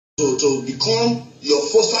to become your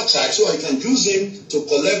foster child so I can use him to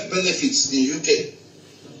collect benefits in UK.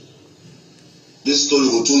 This story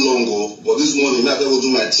go too long ago, but this morning I will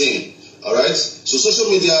do my thing. Alright? So social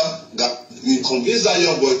media will convince that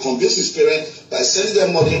young boy, convince his parents by sending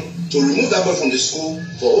them money to remove that boy from the school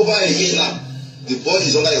for over a year now. The boy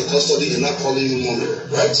is under your custody and not calling you mommy.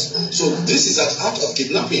 Right? So this is an act of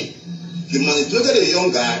kidnapping. You manipulated a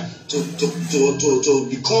young guy to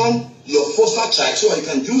become your foster child so I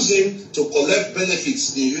can use him to collect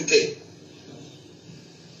benefits in UK.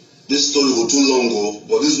 This story go too long ago,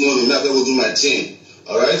 but this morning I will do my thing.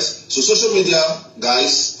 Alright? So social media,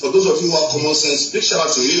 guys, for those of you who have common sense, big shout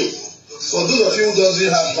out to you. For those of you who doesn't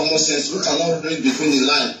have common sense, who cannot read between the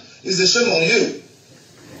lines, it's a shame on you.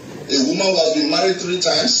 A woman who has been married 3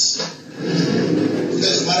 times,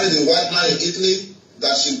 then married a white man in Italy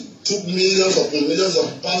that she took millions of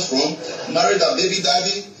pounds from, married a baby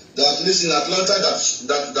daddy that lives in Atlanta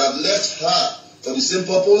that left her for the same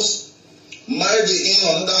purpose, married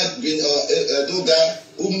another guy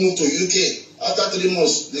who moved to UK. After 3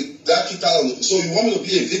 months, the guy kicked out. So you want me to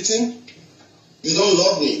be a victim? You don't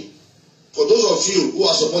love me. For those of you who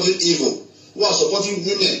are supporting evil, who are supporting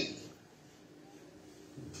women.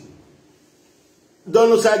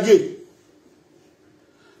 Don Osagie,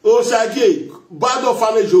 bad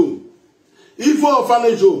orphanage home. Evil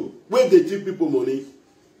orphanage home, where they treat people money.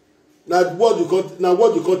 Now what you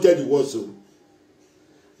can't tell the world so.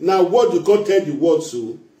 Now what you can't tell the world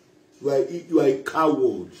so, you are a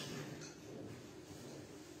coward.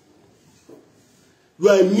 You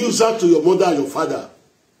are a nuisance to your mother and your father.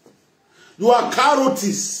 You are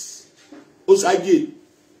carrotis. Osagie.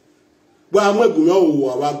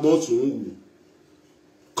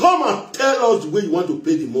 Come and tell us the way you want to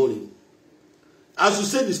pay the money. As you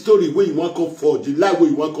say the story where you want to come forward, the lie where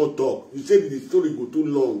you want to talk. You say the story go too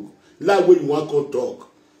long. The lie where you want to talk.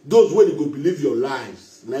 Those where you go believe your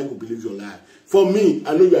lies. Now you go believe your lie. For me,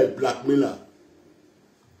 I know you are a blackmailer.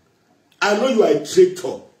 I know you are a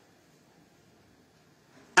traitor.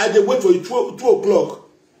 I dey wait for you 2 o'clock.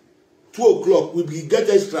 2 o'clock, we get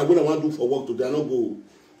extra when I want to do for work today. I don't go.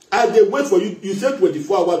 I dey wait for you. You said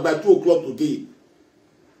 24 hours by 2 o'clock today.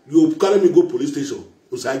 You carry me go police station.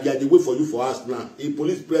 Osagie, I dey wait for you for us now. A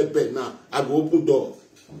police bed now. I go open door.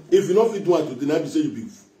 If you don't fit do it today, I say you be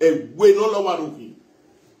way no longer okay.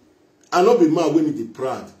 I not be mad when they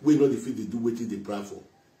proud. We know the fit they do what they proud for.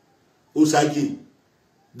 Osagie,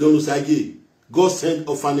 Don Osagie, God send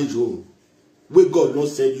orphanage home. Where God not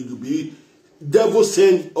send you to be, devil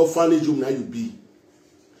send orphanage home now you be.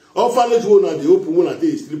 Orphanage home now they open one and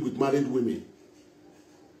they sleep with married women.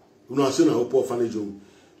 You know I say now open orphanage home.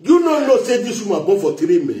 You know say this woman born for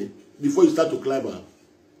 3 men before you start to climb her.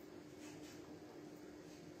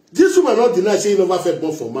 This woman not deny say he never fed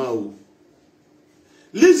born for man.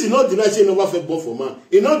 Lizzie not deny say he never fed born for man.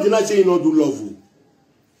 He not deny say he not do love.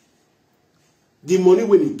 The money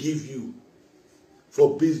when he give you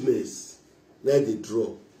for business. Let they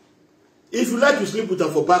draw. If you like to sleep with her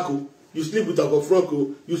for back, you sleep with her for front,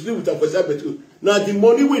 you sleep with her for side. Now the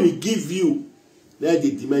money when he give you, let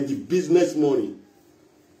they demand the business money.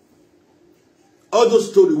 All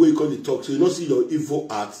those stories where you call the talk, so you don't see your evil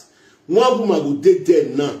acts. One woman go date there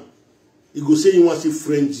now. He go say he wants to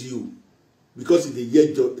friend you. Because he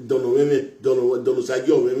yet don't Osagie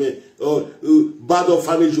or women or bad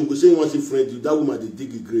orphanage, you go say he wants to friend you. That woman they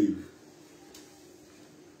dig a grave.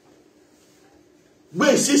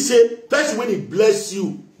 When she say, person when he bless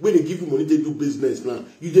you, when they give you money, they do business now.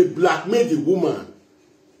 You they blackmail the woman.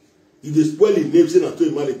 You they spoil the name, saying that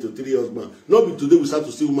you married to 3 husbands. Not be today we start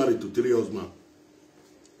to see you married to 3 husbands.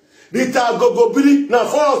 Rita go Billy, now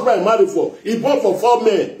 4 husbands married for. He born for 4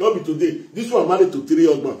 men. Not be today. This one married to 3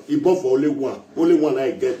 husbands. He born for only one. Only one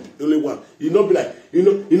I get. Only one. You not be like,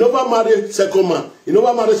 you never marry second man. You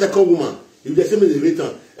never marry second woman. If they say me the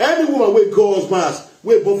return. Any woman will go husbands.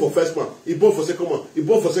 We born for first one, he born for second one, he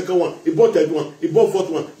born for second one, he born third one, he born fourth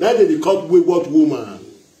one. Now they call wayward woman.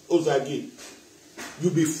 Osagie, you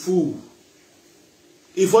be fool.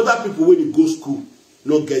 If other people when you go school,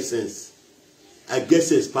 no get sense. I get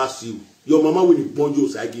sense pass you. Your mama when you born you,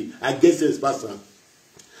 Osagie, I get sense pass her.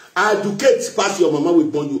 I educate pass your mama will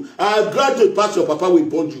born you. I graduate pass your papa will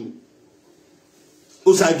born you.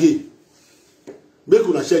 Osagie, make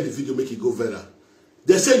una share the video, make it go viral.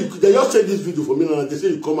 They say they just say this video for me now. They say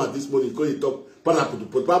you come out this morning because you talk pineapple.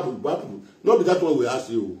 Not be that one we ask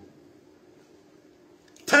you.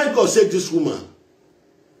 Thank God say this woman.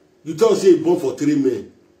 You tell say he born for 3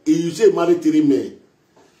 men. You say married 3 men,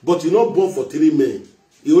 but he not born for 3 men.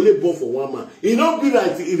 He only born for 1 man. He not be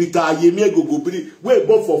like Rita Yemie go be. We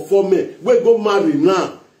born for 4 men. We go marry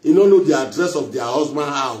now. You don't know the address of their husband's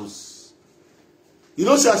house. You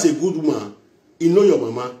don't say as a good woman, you know your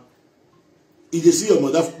mama. You just see your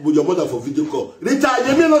mother for video call. Rita,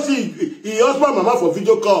 you may not see your husband mama for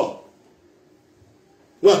video call.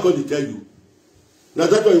 What I call to tell you? Now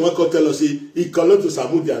that's why you want to tell us he called to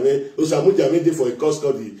Osamu Diame. Osamu Diame did for a cause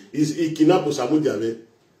study. He kidnapped Osamu Diame.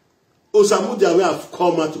 Osamu Diame have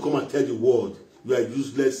come out to come and tell the world you are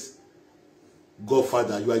useless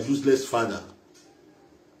godfather. You are useless father.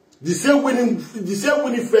 The same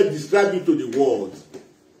Winifred described it to the world.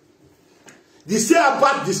 The same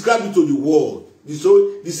Abad described it to the world.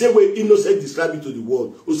 The same way Innocent described it to the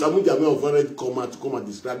world. Osamu Diame have already come out to come and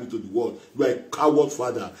describe it to the world. You are a coward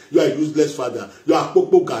father. You are a useless father. You are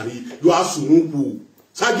Popo Gari. You are Sunungu.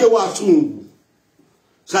 Sage wa Sunungu.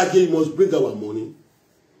 Sage, you must bring our money.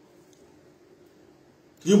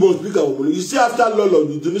 You must bring our money. You say after Lolo,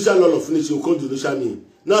 the donation Lolo finish, you come to donation me.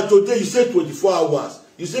 Now today you say 24 hours.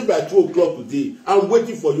 You say by 2 o'clock today. I'm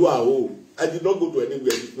waiting for you at home. I did not go to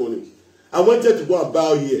anywhere this morning. I wanted to go and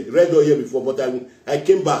buy here, red oil here before, but I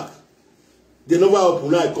came back. They never open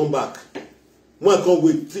now. I come back. When I come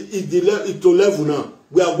with it's to level now.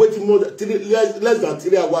 We are waiting more than less than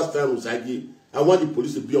 3 hours time. Osagie. I want the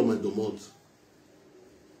police to be on my domot.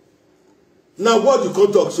 Now what you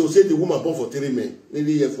can't talk so say the woman born for 3 men.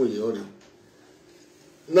 Maybe here for you order.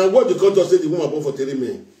 Now what you can't talk say the woman born for 3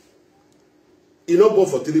 men. He not born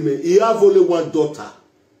for 3 men. He have only 1 daughter.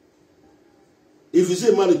 If you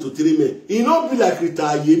say married to 3 men, he not be like Rita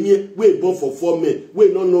Ayemi, we born for 4 men,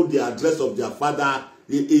 we don't know the address of their father,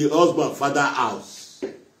 a husband, father house.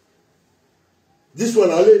 This one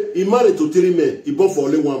only, he married to 3 men, he born for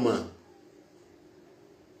only 1 man.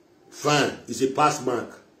 Fine, it's a pass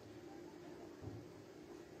mark.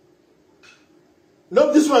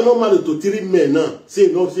 No, this one not married to 3 men now.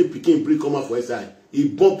 Say not say Pikin bring come out for his side. He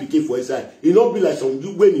born Pikin for his side. He not be like some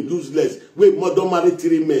when he useless. When mother marry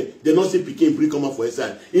 3 men, they not say Pikin bring come out for his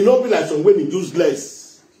side. He not be like some when he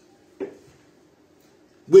useless.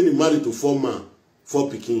 When he married to 4 man, 4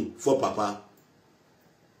 Pikin, 4 papa.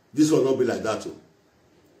 This will not be like that too.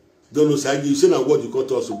 Don't know, Osagie, you say now what you call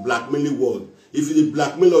to us to blackmailing world. If you did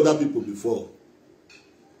blackmail other people before,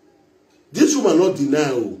 this woman not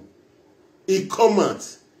deny. He come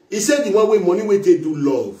out. He said the one way money wey they do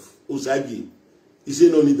love, Osagie. He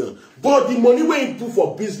said no need that. But the money wey he put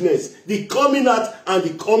for business, the coming out and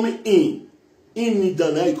the coming in need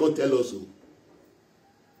that. Now he can't tell us.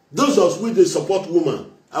 Those of us with the support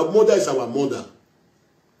woman, our mother is our mother.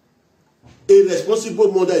 A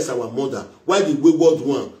responsible mother is our mother. Why the wayward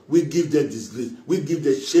one? We give them disgrace. We give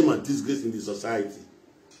them shame and disgrace in the society.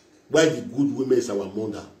 Why the good woman is our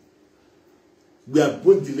mother? We are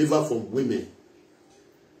both delivered from women.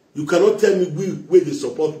 You cannot tell me we they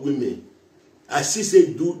support women. I see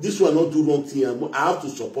say do this one not do wrong thing. I have to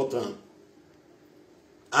support her.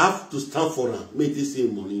 I have to stand for her. Make this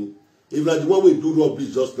same money. If like the one we do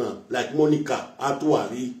rubbish just now, like Monica,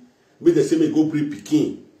 Atuari, make the same go bring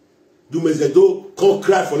Pikin. Do mezedo come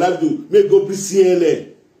cry for life. Do make go bring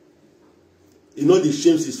CNA. You know the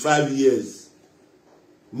shame is 5 years.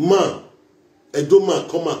 Man. A man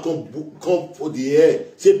come for the air.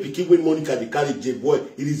 Say Pikin when Monica they carry J boy.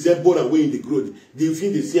 It is a born away in the growth. They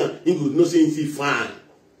feel they see him. He would not say he fine.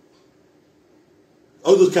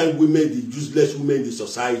 All those kind of women, the useless women in the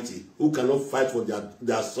society who cannot fight for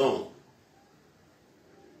their son.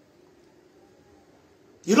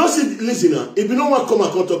 You don't see listener. If you don't want to come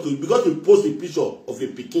and talk to you because you post a picture of a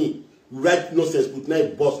Pikin, write nonsense, put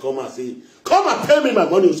night boss come and say, come and pay me my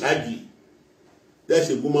money, Osagie. There's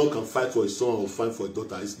a woman who can fight for a son or fight for a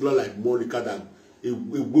daughter. It's not like Monica that a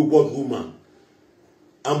wayward woman.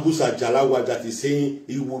 Ambusa Jalawa that is saying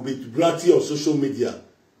he will be bratty on social media.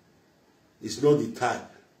 It's not the type.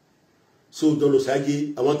 So, Don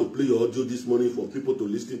Osagie, I want to play your audio this morning for people to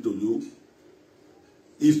listen to you.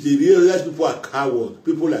 If they realize people are coward,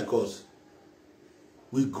 people like us,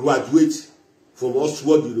 we graduate from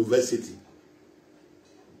Oxford University.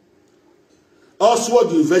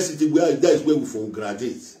 Oxford University, that is where we from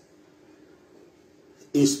graduate.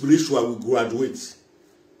 In spiritual, we graduate.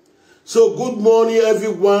 So, good morning,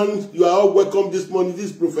 everyone. You are all welcome this morning. This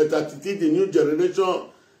is Prophet Atiti, the new generation.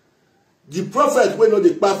 The prophet will not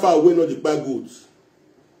depart far, will not depart good.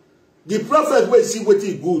 The prophet will see what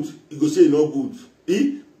is good, he go say no good.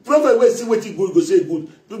 The prophet will see what is good, he go say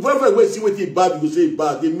good. The prophet will see what is bad, he go say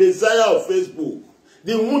bad. The Messiah of Facebook,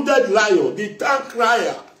 the wounded lion, the tank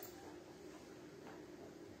crier.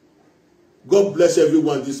 God bless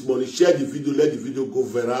everyone this morning. Share the video, let the video go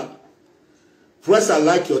viral. Press I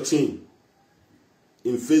like your team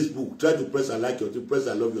in Facebook. Try to press I like your team. Press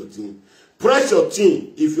I love your team. Press your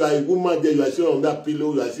chin. If you are a woman there, you are sitting on that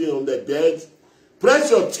pillow, you are sitting on the bed. Press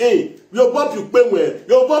your chin. Your bump you pay when.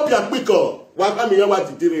 Your bump you quicker. Welcome here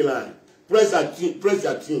what the line. Press your chin. Press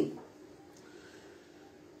your chin.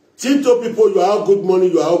 Chin to people, you are all good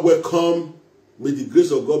morning. You are all welcome. May the grace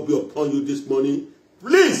of God be upon you this morning.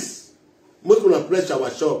 Please, most gonna press shower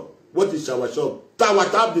shop. What is shower shop?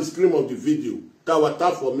 Tap the screen of the video.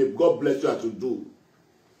 Tap for me. God bless you as you do.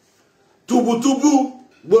 Tubu.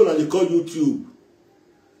 Well, I call YouTube.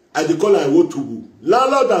 I call I Tubu.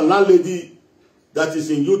 Landlord and landlady that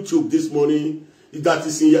is in YouTube this morning, that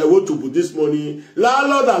is in Tubu this morning.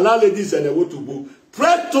 Landlord and landlady is in Tubu.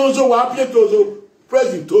 Press tozo, wapie tozo.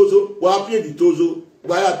 Press the tozo, wapie the tozo.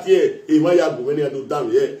 Wapie emaya bumeni ado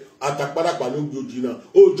down here. Atakpara panu jojina.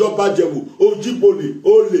 Ojo bajewu, ojibole,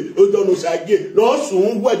 ole, odono sage. No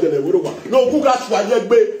sun wede le worowa. No kuka swaje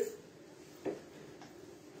gbe.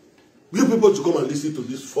 You people to come and listen to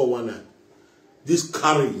this 419, these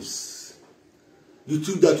carries. You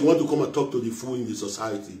think that you want to come and talk to the fool in the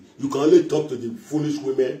society. You can only talk to the foolish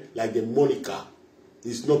women like the Monica.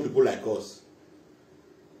 It's not people like us.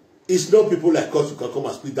 It's not people like us you can come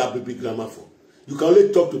and speak that baby grammar for. You can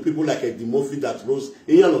only talk to people like a Dimorphy that knows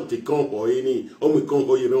you not take on or any or we can't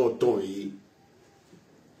go you know ton. You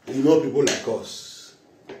know people like us.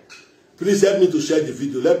 Please help me to share the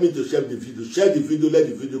video. Let me to share the video. Share the video. Let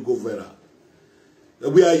the video go viral.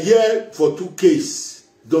 We are here for 2 cases.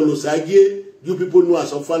 Don Osagie, you people know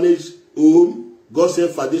as orphanage home. God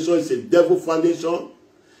Send Foundation is a devil foundation.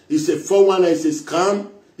 It's a 419. It's a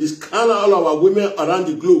scam. It's scam all our women around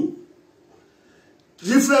the globe.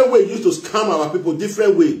 Different way used to scam our people.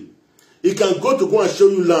 Different way. He can go and show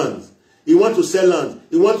you land. He want to sell land.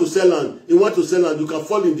 He want to sell land. He want to sell land. You can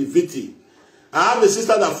fall in the VT. I have a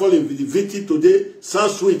sister that fall in the VT today.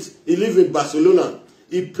 Sounds sweet. He live in Barcelona.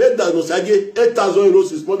 He paid Don Osagie 8,000 euros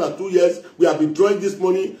since more than 2 years. We have been drawing this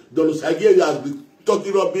money. Don Osagie has been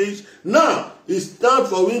talking rubbish. Now, it's time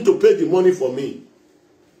for him to pay the money for me.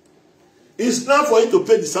 It's time for him to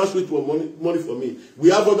pay the sound sweet money for me. We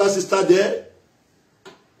have other sister there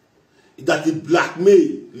that he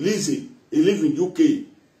blackmail Lizzie. He live in UK.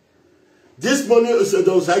 This morning,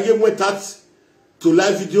 Don Osagie went out to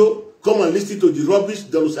live video. Come and listen to the rubbish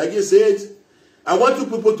Don Osagie said. I want you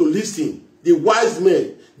people to listen. The wise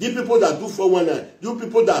men, the people that do 419, you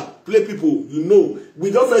people that play people, you know. We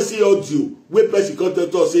don't first see audio. Where person come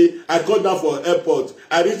to say, I come down for airport,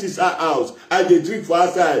 I reach his house, I dey drink for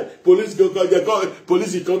outside. Police go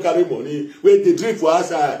police come carry money. When they drink for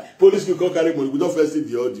outside, police go come carry money. We don't first see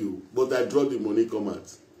the audio, but I draw the money come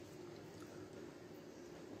out.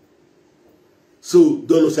 So,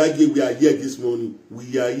 Don Osagie, we are here this morning.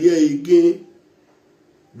 We are here again.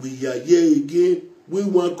 We are here again. We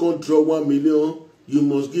want control 1 million. You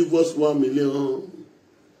must give us 1 million.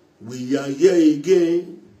 We are here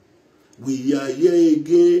again. We are here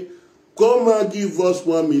again. Come and give us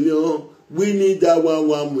 1 million. We need that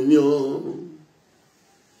 1 million.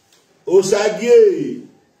 Osagie,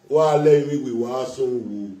 Wahala we were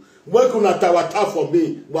soon. When can tap for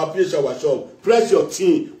me? Well, press our shop. Press your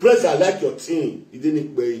team. Press I like your team. You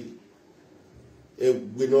didn't pay.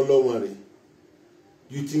 We no longer.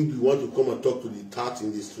 You think you want to come and talk to the tat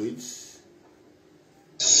in the streets?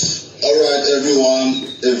 All right, everyone.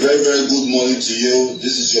 A very, very good morning to you.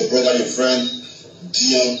 This is your brother, your friend,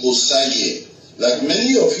 Dion Osagie. Like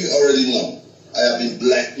many of you already know, I have been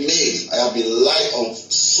blackmailed. I have been lied on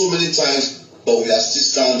so many times, but we are still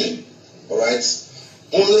standing. All right?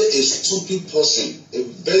 Only a stupid person, a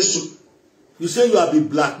very stupid. You say you have been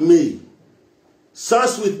blackmailed.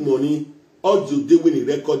 Sounds with money. All you do when you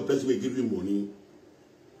record, the person will give you money.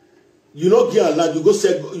 You not get a land, you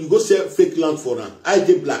go sell fake land for them. I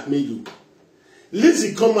did blackmail you.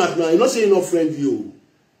 Lizzie come out now. You not say you not friend you.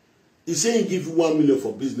 He say he give you 1 million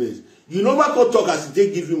for business. You never go talk as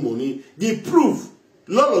they give you money. The proof,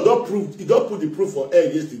 Lord don't prove. He don't put the proof for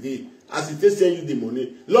air yesterday. As he send you the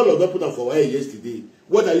money, Lord don't put them for air yesterday.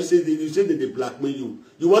 What are you saying? You say that they blackmail you.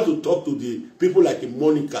 You want to talk to the people like a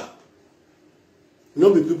Monica.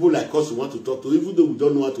 Not be people like us who want to talk to, even though we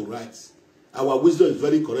don't know how to write. Our wisdom is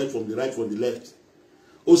very correct from the right, from the left.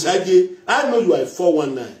 Osagie, I know you are a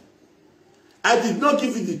 419. I did not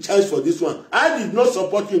give you the chance for this one. I did not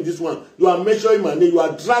support you in this one. You are measuring my name. You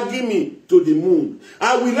are dragging me to the moon.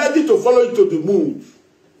 I will ready to follow you to the moon.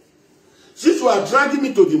 Since you are dragging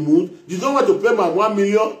me to the moon, you don't want to pay my 1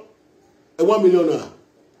 million? 1 million now.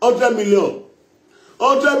 100 million.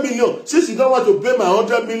 100 million. Since you don't want to pay my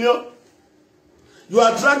 100 million, you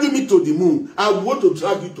are dragging me to the moon. I want to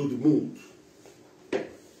drag you to the moon.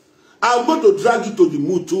 I want to drag you to the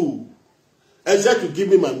moon too. Except to give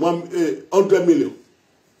me my 100 million.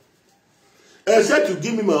 Except you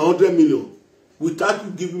give me my 100 million. Without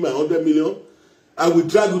you giving my 100 million, I will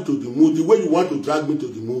drag you to the moon the way you want to drag me to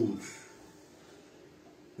the moon.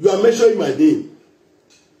 You are mentioning my name.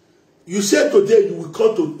 You said today you will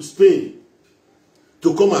come to Spain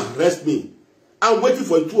to come and arrest me. I'm waiting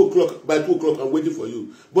for you 2 o'clock. By 2 o'clock, I'm waiting for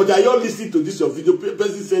you. But are you listening to this your video?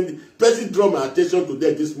 Person draw my attention to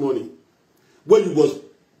that this morning. When you was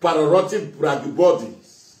parroting braggy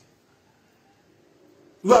bodies.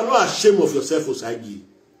 You are not ashamed of yourself, Osagie.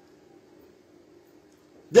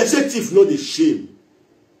 They say thief not the shame.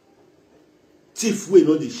 Thief way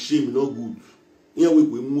not the shame, not good. Here we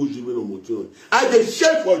move you no more. I dey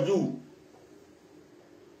shame for you.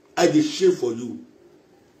 I dey shame for you.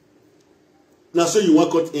 Now so you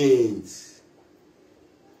want cut ends.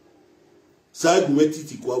 Side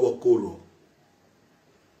Atiti kwa wakoro.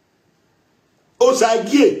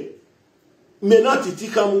 Osagie. Me na Atiti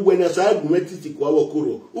kamu when side Atiti kwa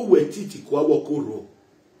wakoro. Uwe Atiti kwa wakoro.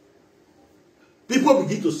 People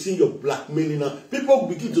begin to see your blackmailing now. People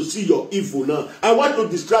begin to see your evil now. I want to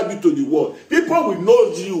describe it to the world. People will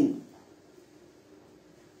know you.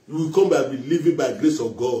 You will come by living by grace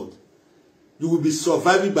of God. You will be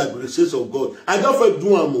surviving by grace of God. I don't feel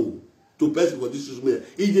do amo to person for this social media.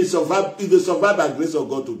 If they survive by grace of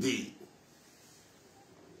God today.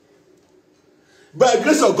 By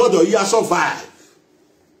grace of God, you are survive.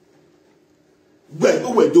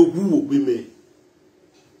 Who do who be me?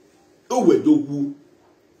 Who do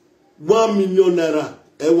 1 million naira?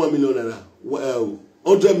 1 million naira.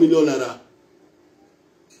 100 million naira.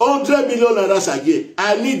 100 million naira again.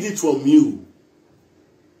 I need it from you.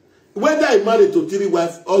 Whether I married to 3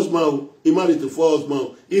 wives, husband, he married to 4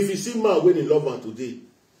 husbands. If you see man when he love her today,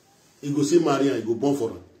 he go see Maria, he go born for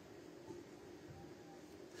her.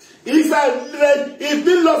 If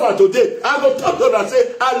he love her today, I go talk to her and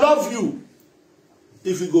say, I love you.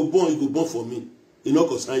 If he go born for me. He not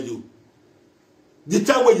concern you. The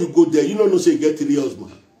time when you go there, you don't know say you get 3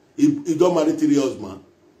 husbands. You don't marry 3 husbands.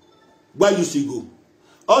 Why you still go?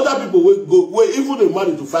 Other people will go, even they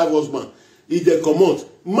marry to 5 husbands. If they come out,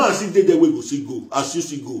 man see they will go see go. As you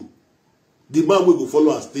see go. The man will go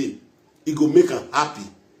follow and stay. He go make her happy.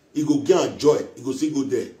 He go get joy. He go see go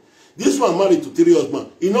there. This one married to 3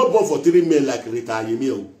 husbands. He not born for 3 men like Rita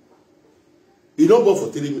Ayemi. He not born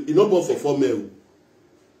for 3. He not born for 4 men.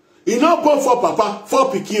 He not born for papa,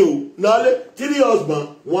 4 pikin. Now 3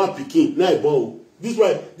 husbands, 1 pikin. Now he born. This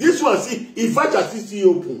one see, if I just see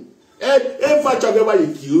open, if I just ever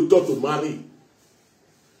you thought to marry.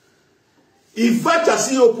 If I just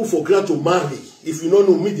see open for grant to marry, if you don't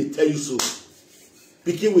know me, they tell you so.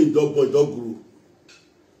 Pikin with dog boy, dog grow.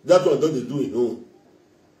 That one don't they do it, no.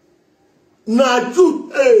 Na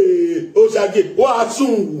you, hey, Osagie, wa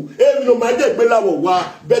asungu, hey, no my dead bella wa,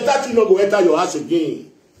 better thing not go enter your house again.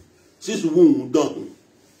 Since we done.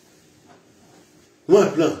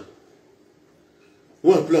 One plan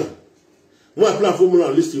for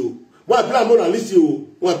more list you. One plan more list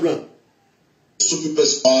you. One plan. Super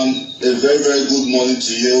on a very, very good morning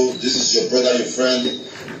to you. This is your brother, your friend,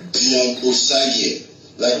 Dion Osagie.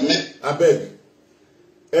 Like me. I beg.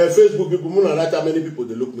 Facebook people, more write how many people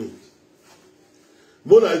they look me.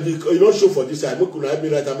 More you don't show for this side. More could help me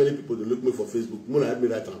write how many people they look me for Facebook. More help me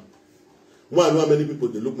write down. More I know how many people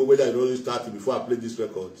they look me whether I don't start it before I play this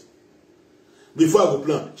record. Before I go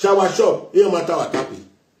plan. Shower shop. Here matter what happy.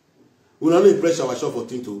 We don't press shower shop for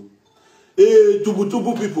Tinto.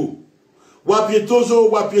 Tubu people. Wapietozo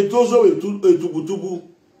tubu.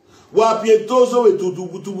 Wapietozo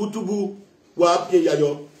tubu. Wapie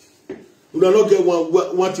yayo. We don't get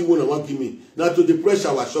one thing one and one give me. Now to the press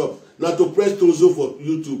shower shop. Now to press Tozo for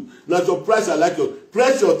YouTube. Now to press I like your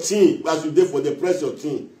press your team as you did for the press your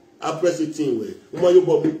team. I press the team way. You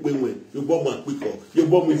bought me when you bought my quicker. You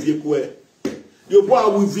bought me vehicle. You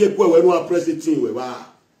bought with vehicle when I press the team way. Wow.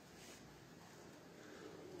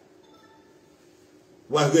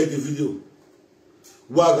 Why get the video?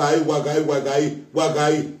 Wagai.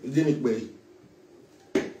 Didn't pay.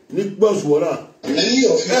 Nick Boss water. Many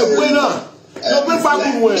of you winner. No be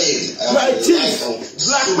fagun we. My chief,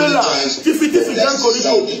 blackmailer, tifi gan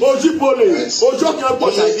koribo, oji pole, ojo kan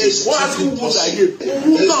po saye, wọ́n ask who saye,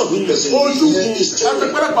 who not, oju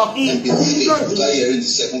afepere papi, who not. Hearing the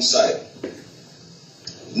second side.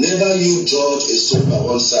 Never you judge a story by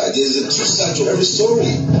one side. There is a 2 sides to every story.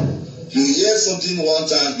 You hear something one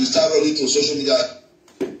time, you start running to social media.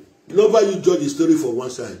 Never you judge a story for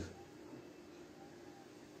one side.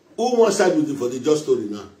 Who one side with you for the just story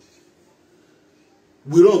now?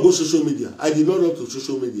 We don't go social media. I did not run to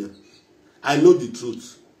social media. I know the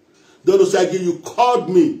truth. Don't Osagie, you called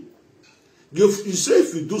me. You say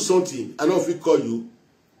if you do something, I don't know if we call you.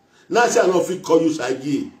 Now say I no fit call you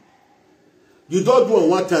Osagie. You don't do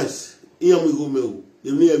one times. Iya mu go me.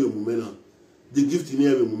 You need every moment. The gift in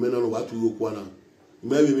every moment no what you go na.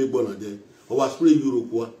 Maybe me born there. Or was spray Europe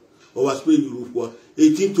kwa. Or was spray Europe kwa.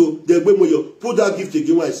 18 to the gbe mo yo. Put that gift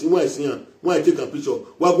again when I see am. When I take a picture.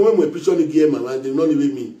 Wa go me picture ni give my man. They not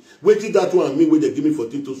even me. Wait till that one me when they give me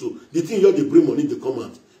 14 to so. The thing you dey bring money the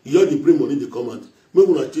comment. You dey bring money the comment. Me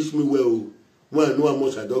una teach me well. When I know how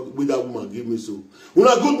much I don't with that woman give me so.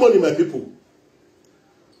 Una good money, my people.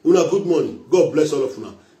 Una good money. God bless all of you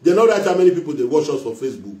now. They know that how many people they watch us for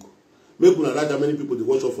Facebook. Make una write how many people they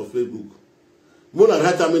watch us for Facebook. Mona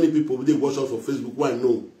write how many people they watch us for Facebook. Why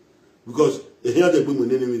no? Because here they bring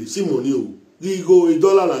money. See money. You go $1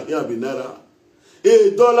 na here be naira.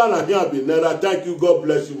 $1 na here be naira. Thank you. God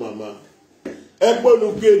bless you, mama.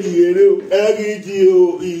 Ekponu keri ere o, eridi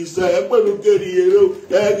o, ise. Ekponu keri ere o,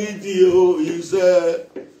 eridi o, ise.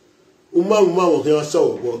 Uma wo he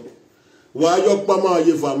so wo. Wa yo pa ma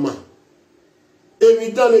ye fa ma.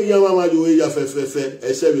 Emi tan le yan ma yo ya fe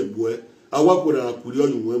ese be bo e. Awa ko na kuri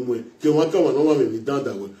oyun we mu e. Ke won kan won no ma me dan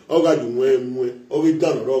da we. O ga ju we mu e. O ri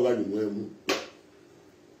dan ro ga ju we mu.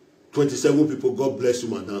 27 people. God bless you,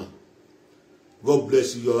 madam. God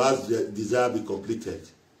bless you. Your heart's desire be completed.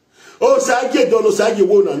 Osagie don Osagie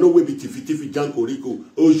wo na no we be tifi janko riko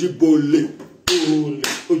ojibole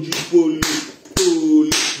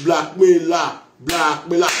blackmailer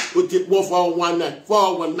o ti po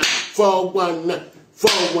 419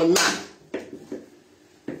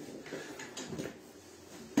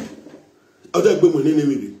 other gbe money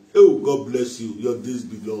name. Oh, God bless you. Your days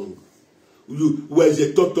belong. You where is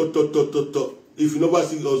a to. If you never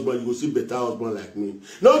see husband, you will see better husband like me.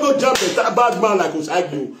 No go jump better bad man like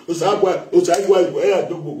Osagie. Osagie, where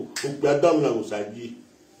do go? Okadam like Osagie.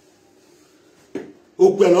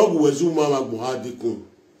 Okwe na go wezu mama mohadikun.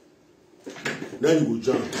 Then you go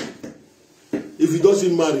jump. If you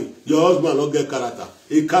don't marry, your husband not get character.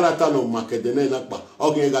 A character no market the na pa.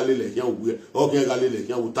 Ogen galile yan we. Ogen galile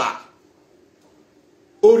yan uta.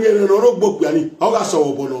 Ori en no ro gboku ani. Oga so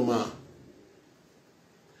obo no ma.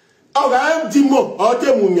 A demon or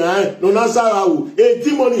demonia no Nazarawu, a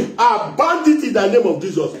demon, a bandit in the name of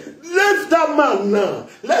Jesus. Let that man now.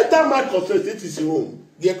 Let that man concentrate his home.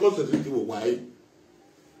 Get concentrated with why?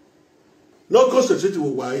 Not concentrated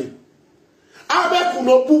with why?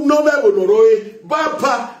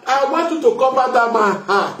 Papa, I want you to cover that man.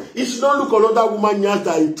 He should not look another woman as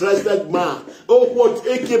an interested man. Oh, what?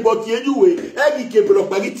 But anyway, any cable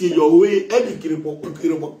your way, any cable.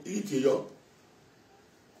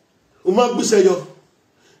 Uma Bisayo.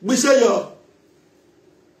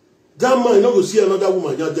 That man, you not go see another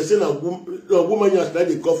woman. You're just saying a woman has let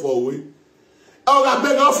it go for away. Oh, I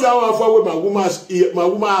beg off your for my woman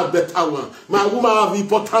have better one. My woman have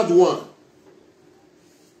important one.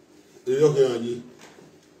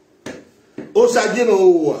 Osagie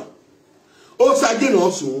no. Osagie no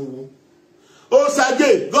so.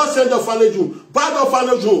 Osagie, God send orphanage home. Bad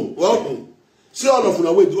orphanage home. Welcome. See all of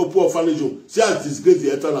una way to open orphanage home. See as disgrace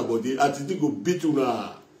the eternal body. Atiti go beat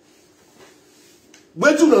una.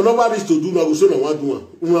 When you no nobody to do now, go so na one do one.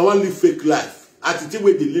 Una want live fake life. Atiti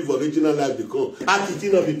way they live original life they come. Atiti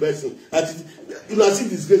not be person. Atiti, you know see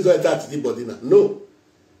disgrace the Atiti body now. No.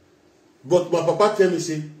 But my papa tell me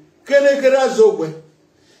say, kere zogwe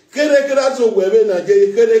we na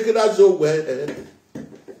je kere zogwe.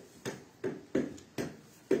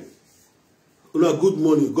 Una good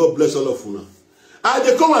morning. God bless all of una.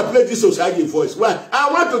 They come and play this Osagie voice. Why?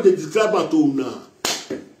 I want to describe it to una.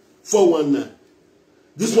 419.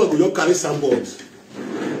 This one go carry sandboard.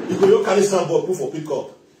 You go carry sandboard put for pick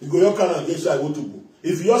up. You go carry against I want to go.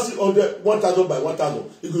 If you see 1,000 by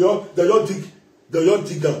 1,000, you go they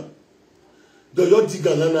dig down. They dig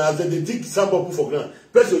down and as they dig sandboard put for ground.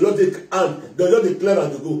 Person you take hand. They clear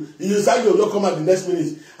and to go. You say you come at the next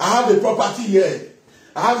minute. I have a property here.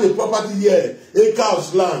 I have a property here. Acre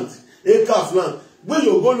of land. When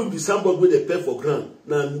you go look the sandboard where they peg for ground,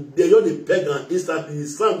 now they don't they peg and instantly the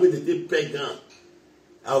sand where they take peg down.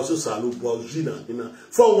 I also salute Bojina,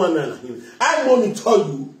 419. I monitor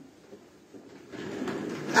you.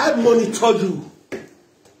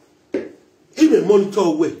 Even monitor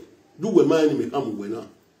way. Do we mind me come away now?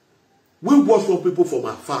 We watch from people from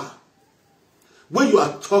afar. When you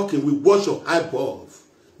are talking, we watch your eyeballs.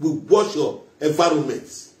 We watch your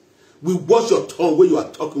environments. We watch your tongue when you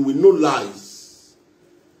are talking with no lies.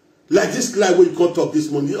 Like this lie where you can't talk this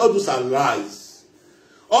morning. All those are lies.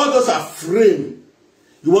 All those are frame.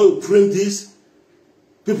 You want to frame this?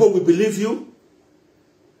 People will believe you.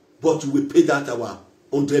 But you will pay that our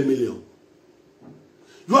 100 million.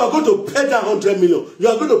 You are going to pay that 100 million. You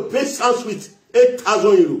are going to pay Sanskrit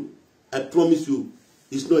 8,000 euros. I promise you,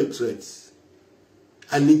 it's not a threat.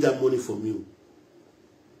 I need that money from you.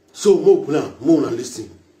 So, more plan, more than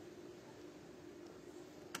listening.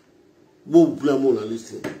 More plan, more than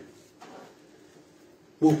listening.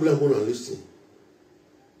 More plan, more than listening.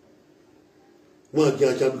 One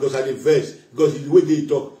can't because I verse, because the way they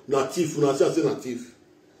talk, native, I say native.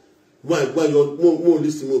 Why you more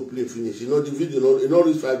listen, more play finish? You know the video in all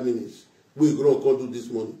these 5 minutes. We're gonna come do this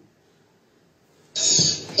morning.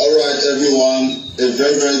 Alright everyone, a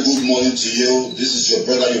very good morning to you. This is your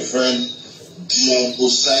brother, your friend, Dion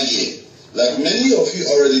Osagie. Like many of you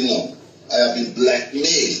already know, I have been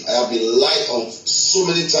blackmailed, I have been lied on so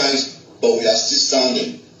many times, but we are still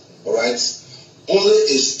standing. Alright? Only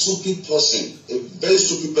a stupid person, a very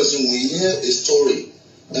stupid person will hear a story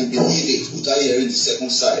and believe it without hearing the second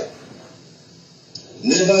side.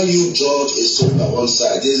 Never you judge a story by one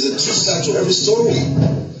side. There is a two sides to every story.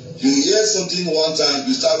 You hear something one time,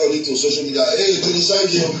 you start running to social media, hey, to the side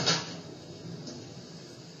here.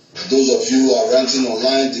 Those of you who are ranting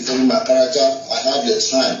online, defending my character, I have your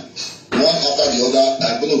time. One after the other,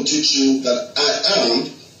 I'm going to teach you that I am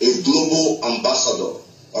a global ambassador.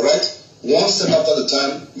 Alright? One step after the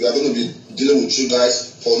time, we are going to be dealing with you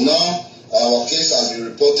guys. For now, our case has been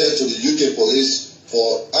reported to the UK police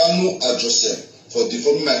for Anu Adjose, for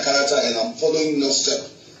defaming my character, and I'm following no step.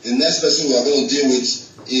 The next person we are going to deal with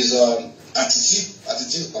is Atiti.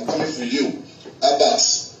 Atiti, I'm coming for you. Abat,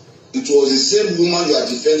 it was the same woman you are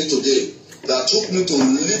defending today that took me to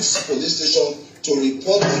Leeds police station to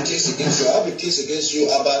report the case against you. I have a case against you,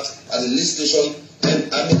 Abat, at the Leeds station,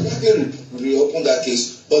 and I may likely reopen that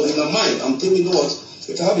case. But in my mind, I'm thinking, you know what?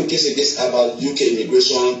 If I have a case against about UK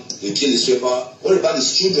immigration, they kill his paper, what about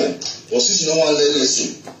his children? Or since you don't want to learn lesson,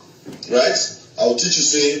 right? I will teach you,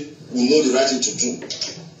 say, we know the right thing to do.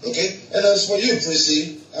 Okay? And as for you,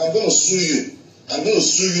 Prissy, I'm going to sue you. I'm going to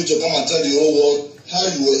sue you to come and tell the whole world how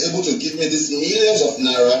you were able to give me these millions of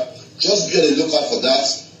naira. Just be on the lookout for that.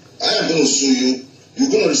 I am going to sue you. You're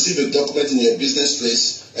going to receive a document in your business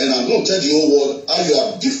place. And I'm going to tell the whole world how you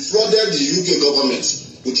have defrauded the UK government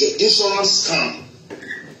with your insurance scam.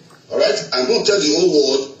 Alright? I'm going to tell the whole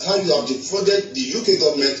world how you have defrauded the UK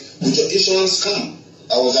government with your insurance scam.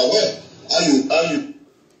 I was aware. How you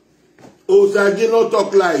Osagie not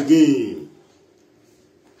talk like again.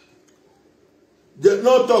 They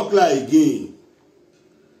not talk like again.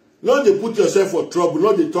 Not they put yourself for trouble.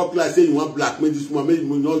 Not they talk like say you want blackmail this woman, make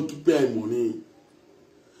you not to pay money.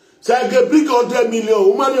 So I get big 100 million.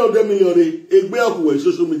 How many 100 million? Egbe akuwe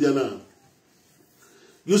social media now.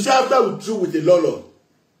 You say after we through with the law,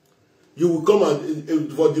 you will come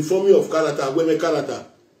and for the forming of character, women character.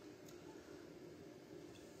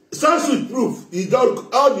 Sans with proof, he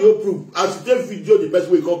don't audio proof. As you take video, the best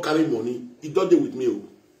way you can carry money, he don't deal with me.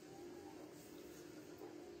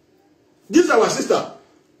 This is our sister.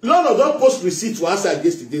 Lord don't post receipt for us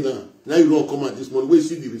yesterday now. Now you don't come out this morning. We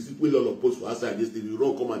see the receipt we Lord post for us yesterday. You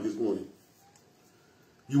don't come out this morning.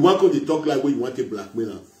 You want to talk like when you want a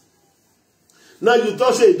blackmailer. Now you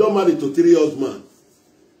don't say you don't marry to 3 husbands.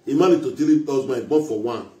 He married to 3 husbands, born for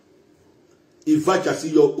 1. If I can see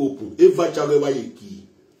your open, if I can ever key.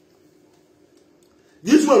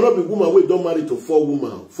 This one not be woman we don't marry to 4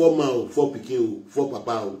 women, 4 man, 4 pikin, 4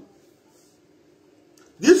 papa.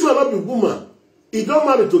 This one not be woman. He don't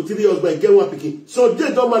marry to 3 husbands, get 1 pikin. So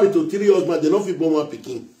they don't marry to 3 husbands, they don't fit born 1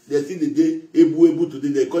 pikin. They see the day able today,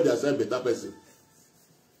 they call themselves better person.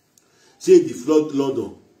 Say the flood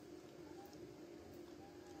London.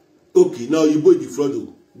 Okay, now you go defraud.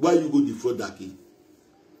 Why you go defraud that kid?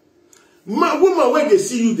 My woman, when they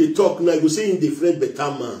see you, they talk now, you say in the friend better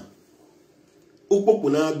man.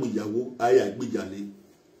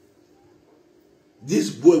 This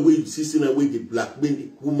boy will see away the blackmail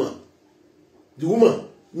woman. The woman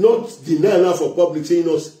not deny her for public saying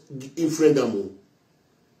us in friend among.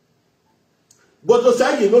 But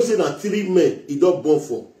Osagie not say that 3 men he don't born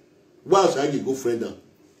for. Why Osagie go friend am?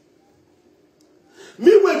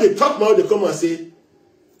 Me when they talk now they come and say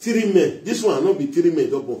 3 men. This one not be 3 men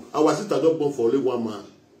don't born. Our sister don't born for only 1 man.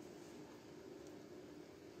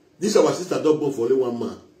 This our sister don't born for only 1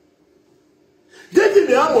 man. Get in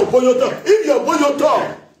the arm of Boyoto. If you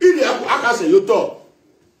Boyoto, if you Akase Yoto,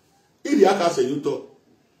 if you Akase Yoto,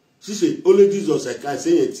 she said, only Jesus I can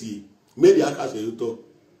say it. Made the Akase Yoto.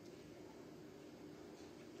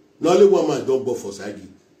 Not only 1 man don't born for Osagie.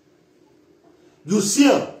 You see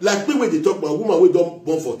him, like me when they talk about woman we don't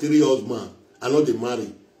born for 3 husbands and not they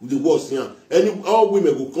marry. With the words here. And all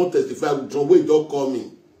women will come testify with some way don't call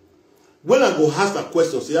me. When I go ask a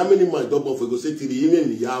question, say how many man don't born for, go say 3,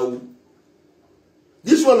 even in Yahoo.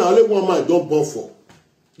 This one only 1 man don't born for.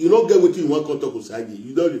 You don't get what you want to talk Osagie.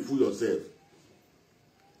 You don't fool yourself.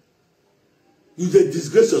 You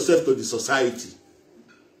disgrace yourself to the society.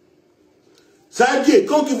 Osagie,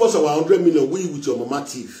 come give us our 100 million with your mama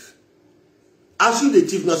thief. As you the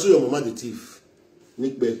thief, now so your mama the thief.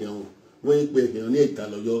 Nick Behion, when you pay him, you tell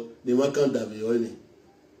they want to have your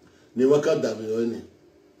They work out that way.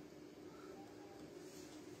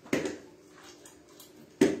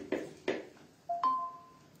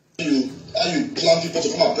 You plan people to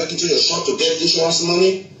come and break into your shop to get insurance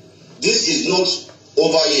money. This is not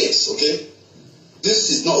over yet, okay? This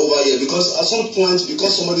is not over yet because at some point,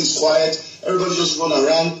 because somebody is quiet, everybody just run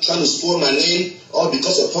around trying to spoil my name, or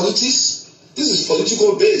because of politics. This is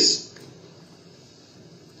political base.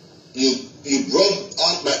 You brought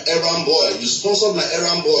out my errand boy. You sponsored my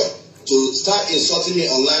errand boy to start insulting me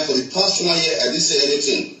online. For the past 1 year, I didn't say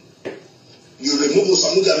anything. You removed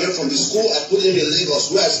Osagie from the school. I put him in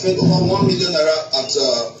Lagos, where I spent over 1 million naira at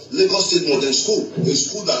Lagos State Modern School, a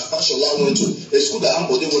school that Fashola went to, a school that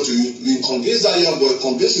Ambode went to. You convinced that young boy,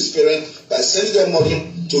 convinced his parents by sending them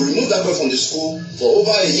money to remove that boy from the school for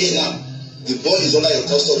over a year now. The boy is under your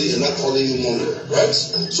custody and not calling you money, right?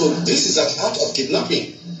 So this is an act of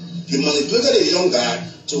kidnapping. You manipulated a young guy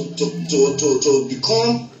to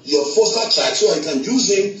become your foster child so you can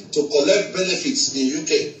use him to collect benefits in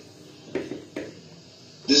UK.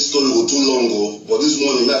 This story will too long ago, but this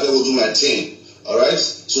morning I will do my thing. Alright?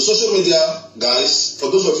 So social media, guys, for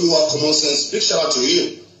those of you who have common sense, big shout out to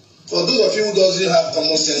you. For those of you who doesn't have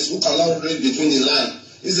common sense, who cannot read between the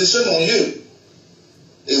lines, it's a shame on you.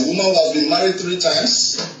 A woman who has been married 3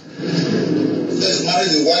 times, has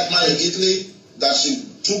married a white man in Italy that she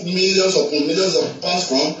took millions upon millions of pounds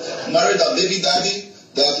from, married her baby daddy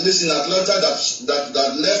that lives in Atlanta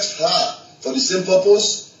that left her for the same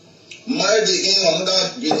purpose, married again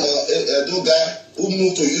another guy who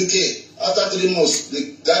moved to UK. After 3 months,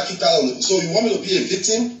 the guy kicked out. So you want me to be a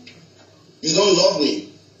victim? You don't love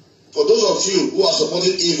me. For those of you who are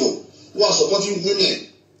supporting evil, who are supporting women.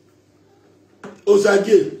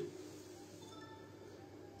 Osagie,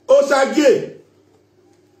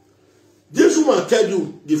 this woman tell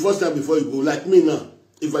you the first time before you go, like me now,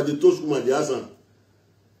 if I did toast woman, the answer,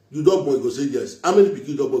 you don't boy go say yes. How many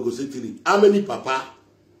people don't boy go say 3? How many papa?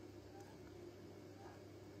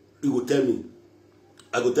 You go tell me.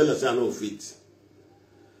 I go tell her say I no fit.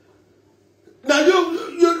 Now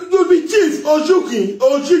you be chief Ojuki,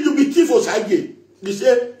 you be chief Osagie. You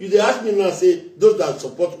say you dey ask me now say those that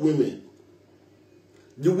support women.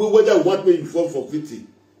 The way whether you want me to fall for 50.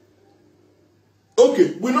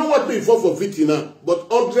 Okay, we don't want me to fall for 50 now, but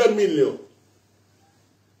 100 million.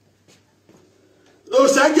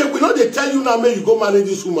 Osagie, we know they tell you now, may you go marry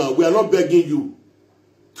this woman. We are not begging you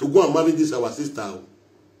to go and marry this our sister.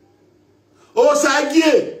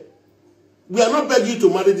 Osagie, we are not begging you to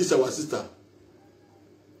marry this our sister.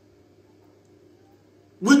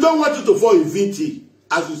 We don't want you to fall in VT,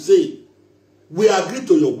 as you say. We agree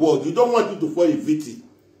to your word. You don't want you to fall in VT.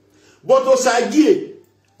 But Osagie,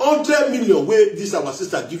 100 million where this our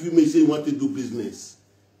sister give you, may say you want to do business,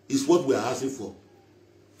 is what we are asking for.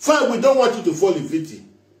 Fine, we don't want you to fall in VT.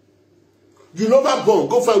 You never born,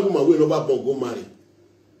 go find woman where never born, go marry.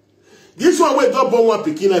 This one where don't born one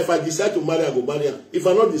pikin, if I decide to marry, I go marry her. If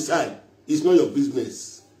I not decide, it's not your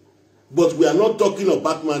business. But we are not talking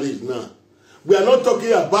about marriage now. We are not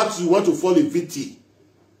talking about you want to fall in VT.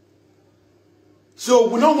 So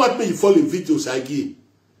we don't want me to fall in VT, Osagie.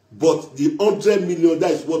 But the 100 million,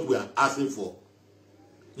 that is what we are asking for.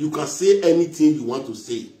 You can say anything you want to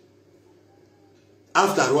say.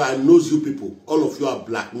 After all, I know you people. All of you are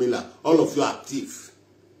blackmailer. All of you are thief.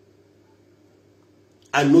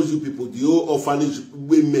 I know you people. The whole orphanage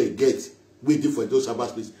women get waiting for those Sabbath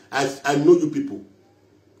space. I know you people.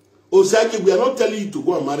 Osagie, we are not telling you to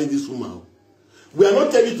go and marry this woman. We are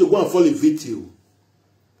not telling you to go and fall in VT.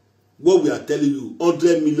 What we are telling you,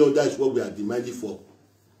 100 million, that is what we are demanding for.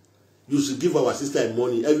 You should give our sister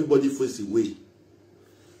money. Everybody face away.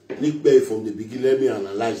 Nick Bay from the beginning. Let me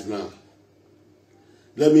analyze now.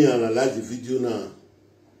 Let me analyze the video now.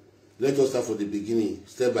 Let us start from the beginning,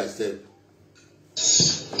 step by step.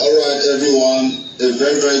 Alright, everyone. A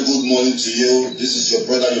very, very good morning to you. This is your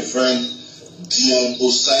brother, your friend, Dion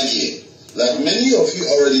Osagie. Like many of you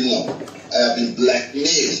already know, I have been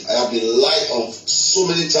blackmailed. I have been lied on so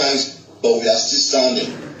many times, but we are still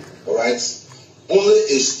standing. Alright? Only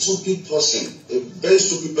a stupid person, a very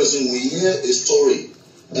stupid person, will hear a story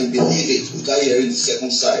and believe it without hearing the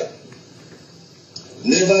second side.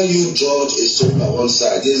 Never you judge a story by one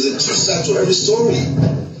side. There is a two sides to every story.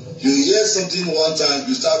 You hear something one time,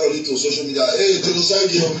 you start running to social media. Hey,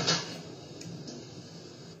 Osagie.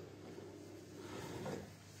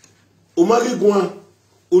 Omagi Guan,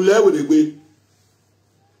 Ule with the way.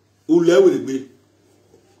 Ule with the way.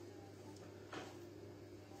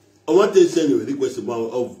 I want to send you a request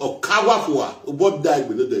about of Kawafua, about that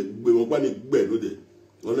we know that we want to be no day.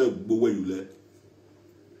 On a where you let.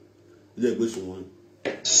 Let question one.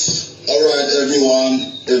 Alright everyone,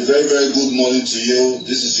 a very very good morning to you.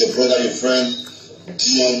 This is your brother, your friend,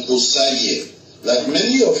 Dion Osagie. Like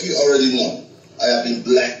many of you already know, I have been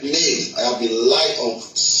blackmailed, I have been lied on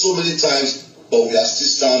so many times, but we are still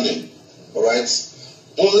standing. Alright?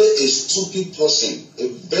 Only a stupid person, a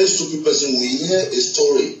very stupid person will hear a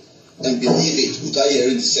story and believe it without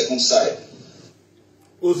hearing the second side.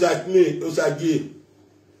 Osagie,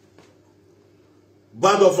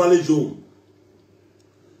 bad of religion.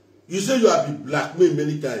 You say you have been blackmailed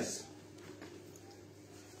many times.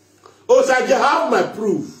 Osagie, have my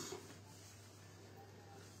proof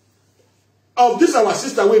of this. Our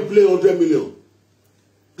sister will play 100 million.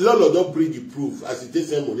 Lord don't bring the proof as it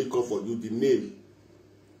takes money come for you. The name.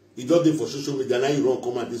 It don't do for social media. Now you don't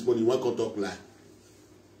come at this morning. You want to talk lie.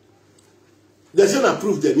 There's an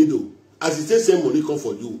proof they need to. As it takes money come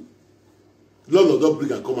for you. Lord don't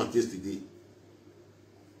bring and come at yesterday.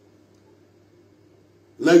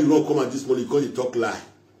 Now you don't come at this morning because you talk lie.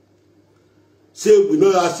 Say we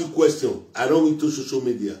don't ask you question. I don't went to social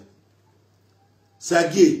media.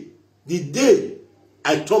 Osagie, the day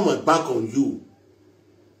I turn my back on you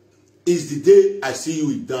is the day I see you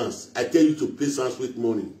with dance. I tell you to pay Sanskrit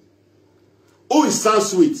money. Who is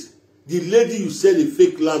Sanskrit? The lady you sell a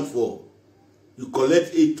fake land for. You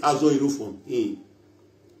collect 8,000 euro from him.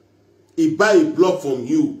 He buy a block from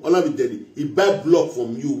you. He buy block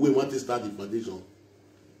from you when you want to start the foundation.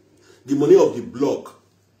 The money of the block,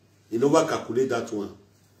 you never calculate that one.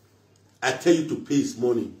 I tell you to pay his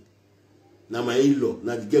money. Now my in-law,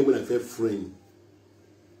 now the girl when I felt friend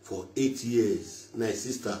for 8 years, my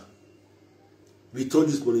sister. Return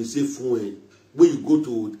this money, say phone. When you go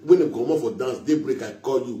to, when they come up for dance, daybreak, I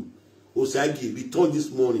call you. Osagie, return this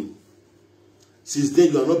money. Since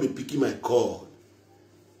then, you have not been picking my call.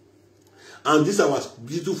 And this is our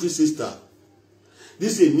beautiful sister.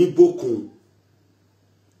 This is a Nibokun.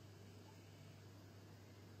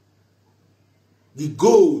 The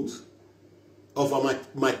gold of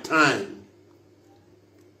my time.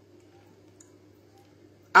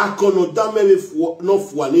 Akono damele no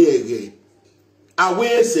fwane ege.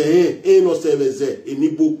 Awe se no seveze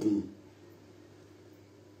Nibokun.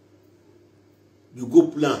 You go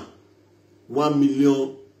plan 1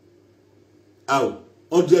 million out,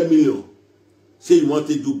 100 million. Say you want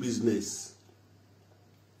to do business.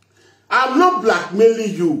 I'm not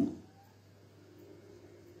blackmailing you.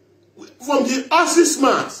 From the Aussie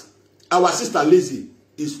Smart, our sister Lazy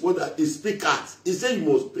is what that is speak at. He said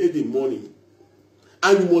you must pay the money.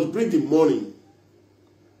 And you must bring the money.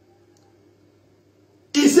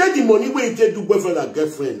 He said the money where you take to boyfriend and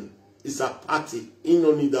girlfriend is a party. You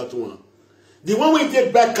don't need that one. The one where you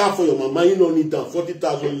take back car for your mama, you don't need that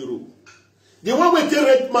 40,000 euro. The one where you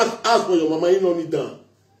take rent house for your mama, you don't need that.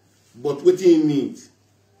 But what you need?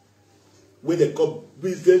 When they call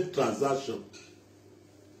business transaction.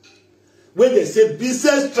 When they say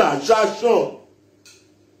business transaction.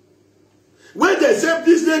 When they say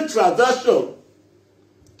business transaction,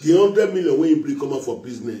 the 100 million when you bring come out for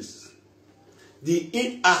business. The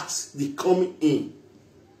in-acts, they come in.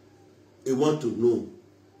 They want to know.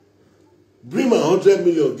 Bring my 100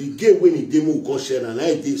 million, the game when the demo will come share, and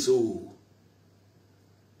I did so.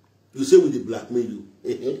 You say with the blackmail you.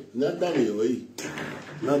 Not down here,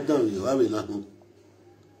 not down here. I will not.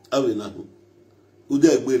 I will not. Who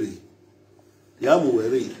there, Berry? Yamu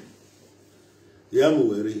worry. Yamu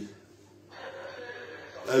worry.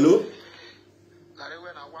 Hello?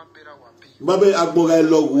 Babe agboga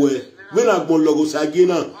logwe. When agbon logo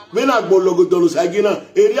sagina. When agbon logo dolo sagina.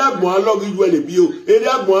 Eri agbon log you le bio. Eri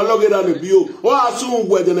agbon log era le bio. O asun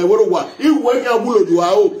we de na worowa. Iwe kan bulo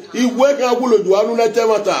duwa o. Iwe kan bulo duwa nu na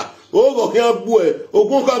temata. O go kan bu e.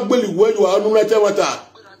 Ogun kan gbeli we duwa nu na temata.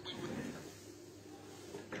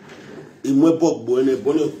 Imwe bogbo ene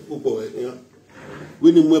boni popo e yan.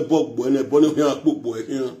 We need more bog boy and a bonnet boy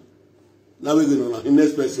here. Now we're going on.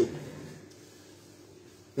 Next person.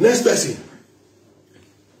 Next person.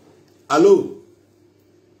 Hello.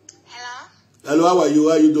 Hello. Hello, how are you?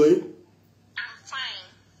 How are you doing? I'm fine.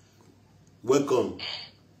 Welcome.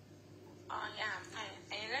 Oh yeah, I'm fine.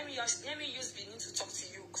 And let me use Benin to talk to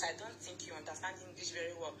you because I don't think you understand English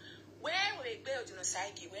very well. Where will it be,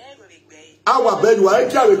 Osagie? Where will it be? Our bed, why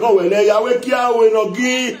can't we go when they are waking up? We no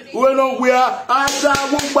give, we no wear. I saw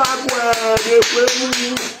back when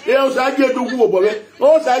Osagie do go over it.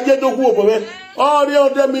 Osagie do go over it. Oh, the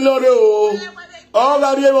 100 million. All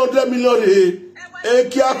that 100 million.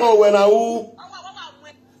 Ekia kon wena u.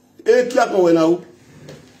 Ekia kon wena u.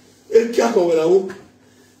 Ekia kon wena u.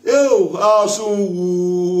 Yo, asu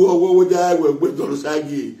owo ja we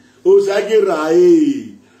Osagie. Osagie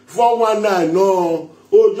rai. 419 no.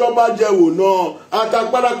 Ojo ma jewo no.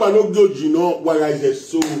 Atakpara pa no goji no. Waga is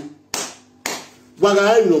so.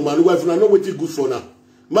 Waga no man. Wife na no wetin good for now.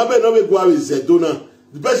 Mabe no we go with Zedona.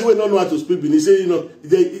 The person will not know how to speak Benin. Say, you know,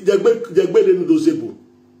 they no dosebo.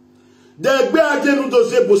 They be again no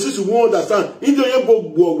dosebo. Since you won't understand, in the year go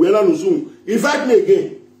we are no soon. Invite me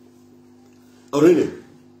again. Orene.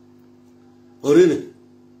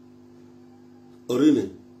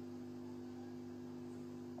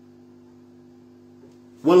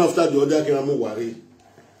 One after the other, can I worry?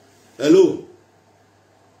 Hello.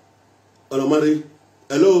 Onomari.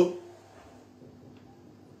 Hello.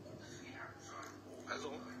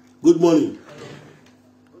 Good morning.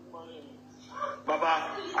 Good morning.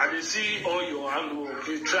 Baba, I dey see all your handwork.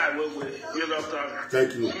 You try well. You understand?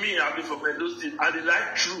 Thank you. Me, I be from Edo State. I dey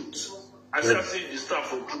like truth. I say the stuff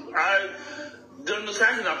for truth. The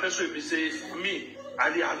understanding that person will be say, me,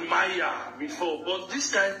 I dey admire before. But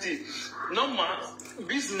this kind of thing, normal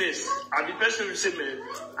business, and the person will say, man,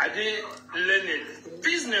 I dey learn it.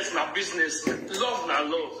 Business na business. Love na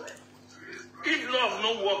love. If love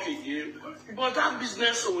no work again, but that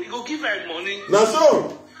business, so you go give her money. That's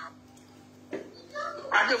all.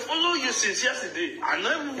 I dey follow you since yesterday. I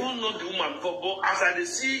never even know the woman before, but as I dey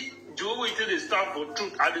see the way they stand for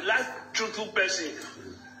truth, I dey like truthful person.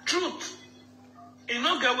 Truth. You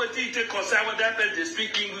no get wetin you take concern whether that person dey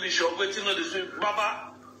speak English or wetin no dey speak.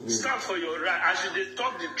 Baba, stand for your right. As you dey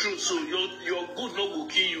talk the truth, so your good no go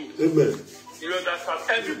kill you. Amen. You understand?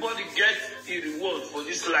 Everybody gets a reward for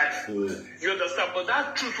this life. You understand? But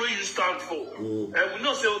that truth where you stand for, and we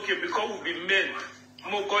not say, okay, because we be men,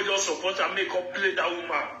 more God your support and make up play that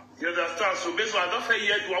woman. You understand? So basically, I don't say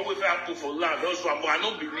yet one way for happen for land. That's why, but I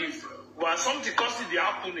don't believe. But something constantly they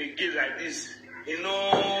happen again like this. It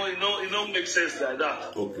don't make sense like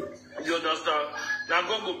that. Okay. You understand? Now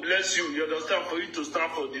God will bless you. You understand? For you to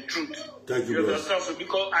stand for the truth. Thank you. You understand? So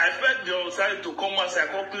because I expect the outside to come as I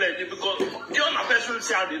complain because Dion person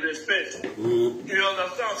say they respect. You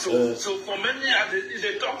understand? So for many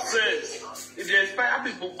they talk sense, they inspire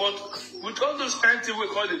people, but with all those kind of things we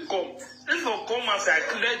call it come. If for come as I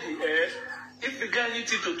clear the air, if you get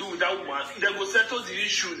anything to do with that woman, they will settle the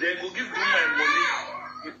issue, they will give the woman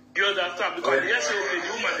money. You understand? Because they say, okay,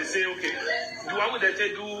 the woman, they say, okay, the one they say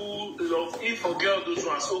do love, if for girl, those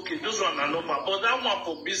ones, okay, those ones are normal. But that one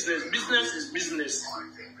for business is business.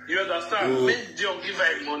 You understand? Make Dion give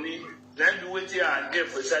her money, then do what you get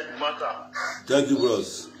for inside the matter. Thank you,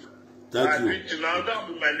 bros. Thank you. To now, that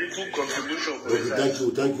will be my little contribution for okay,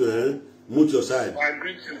 thank you. Move your side. I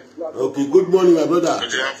agree to you. Okay, good morning, my brother.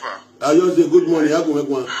 I just say good morning. I go make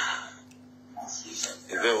one.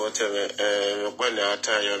 When I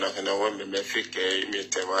tell you, like, I want me to fix me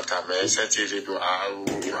to what I may say to you,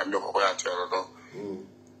 I'm not quite to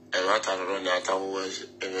and what I run out of was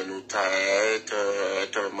in a new tired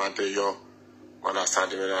to Mateo. When I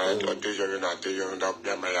started, I don't do you not do you not be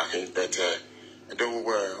my hand better. I don't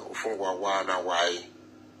wear for one why.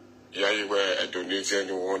 Yeah, you were a donation,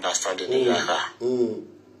 you won't understand it.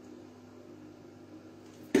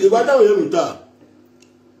 If I don't hear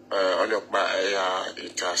on your back,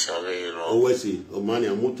 it has a very wrong. Oh, what's it? Oh, money,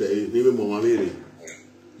 I'm not even more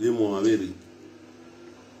very.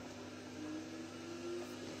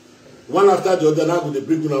 One after the other, now they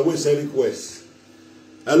bring away send requests.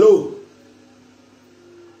 Hello.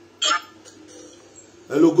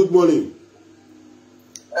 Hello, good morning.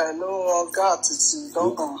 Hello, Atiti.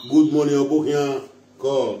 Good morning, Obokia.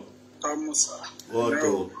 Call. Tamusa.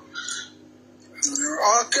 Otto.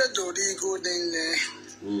 Okay, Dodi, good in there.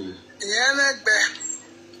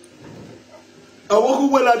 I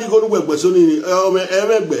walk well at the good work, but Sonny,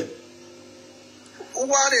 Emegbe. What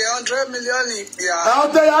 100 million?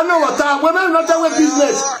 I'll tell you, I know what time. When I'm not with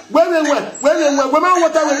business, when I'm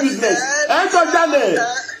what time with business, enter down there.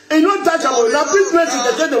 You don't touch about now. Business is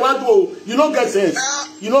the thing they want to. You don't get sense.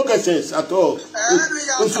 You don't get sense at all. You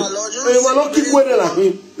will not keep waiting like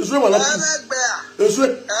him. It's not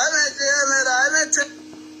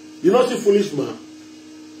you not see foolish man.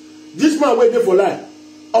 This man waiting for life.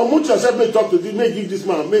 How much yourself may talk to this, may give this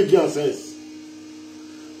man, may give sense.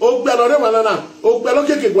 Oh,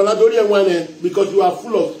 because you are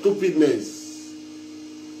full of stupidness.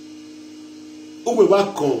 Who will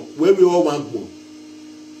back come where we all want more?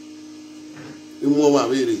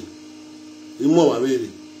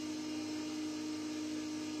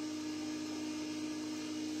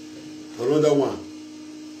 Another one.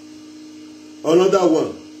 Another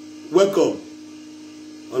one. Welcome.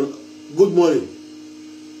 Good morning.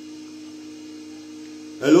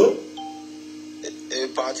 Hello?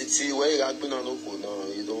 Atiti, where you been on no,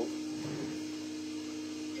 you know.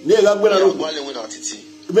 Yeah, I'm going to win Atiti.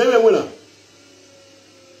 Maybe winner.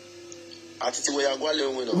 Atiti, where you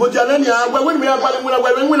going winner. But Janania, when we are going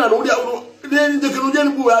to win, then the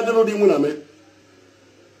Canadian who had no winner.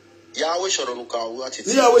 Yahweh Shoronuka,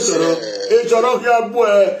 Atiti. Yahweh Shoro, a Chorok boy,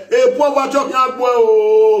 a poor Chok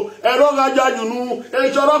boy, a Roga Jajunu, a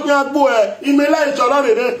Chorok boy, in Malay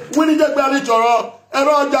Chorone, winning the Valley Choro, a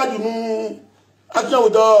Roga Jajunu. I know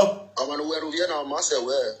the. I'm aware of Vienna, Master.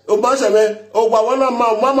 Where? Oh, Master, oh, Wawana,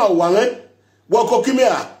 Mama, one,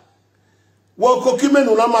 Wakokimea. Wakokime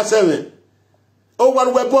no number 7. Oh,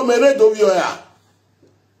 one weapon merit of your air.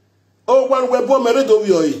 Oh, one weapon merit of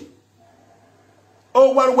your.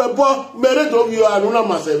 Oh, one weapon merit of your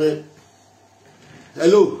number 7.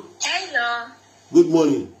 Hello. Hello. Good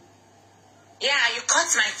morning. Yeah, you cut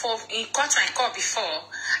my phone. You cut my call before.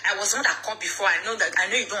 I was not at call before. I know you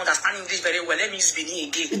don't understand English very well. Let me use Benin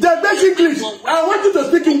again. That's English. I want you to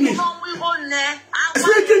speak English.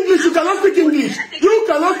 Speak English. You cannot speak English. You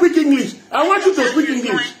cannot speak English. I want you to speak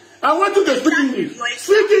English. I want you to speak English.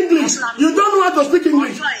 Speak English. You don't know how to speak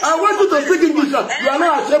English. I want you to speak English. You are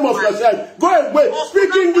not ashamed of yourself. Go away.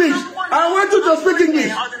 Speak English. I want you to speak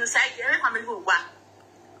English.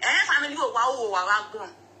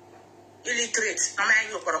 Illiterate.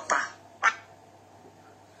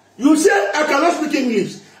 You say I cannot speak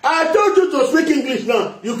English. I told you to speak English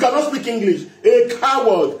now. You cannot speak English. A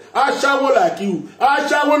coward. I shower like you. I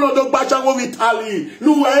shower no dog bachawo Italy.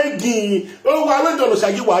 No eggy. Oh, I went on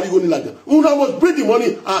Osagie wari go ni laga. Una must bring the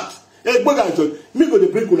money out. Eh, boga so. Me go the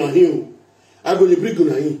break una here. I go the break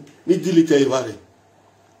una here. Ni delete everybody.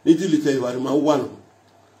 Ni delete everybody. Ma one.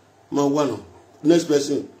 Next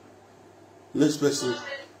person. Next person.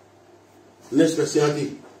 Next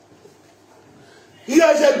person. He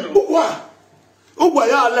said, "What? Oh,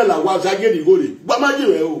 why are you was I getting goody? What am I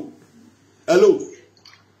doing? Hello,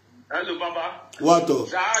 hello, Baba. What?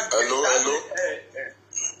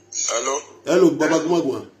 Hello, Baba. Come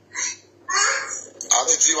on.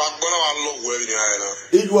 Atiti, I'm going to look where you are.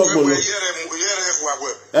 It was one.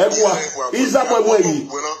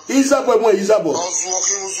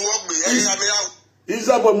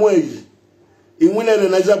 Isabo Mwegi. In winner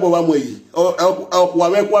and Isabo Mwegi. Or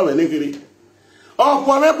Wamekwa Negri. Oh,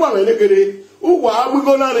 Wamekwa Negri. Oh, are we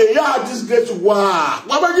gonna lay out this great wow?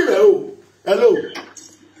 What about you? Hello. Hello.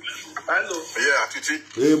 Yeah, Atiti.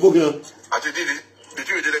 Hey, Bogan. Atiti, did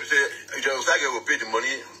you say Osagie will pay the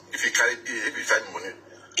money if you carry the money?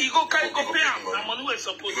 He go pay him. The money was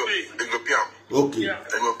supposed to pay. He go pay him. Okay. Yeah.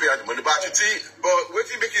 He will pay the money. But Atiti, but what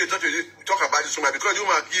you make you talk about this one because you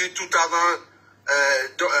might give 2,000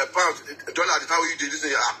 pounds dollar the time you did this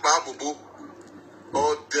in Akpa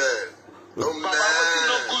or there.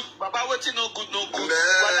 Baba, waiting no good, no good.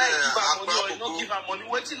 Whether he give her money or not give her money,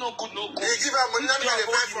 waiting no good, no good. He give her money, not give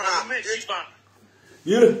her.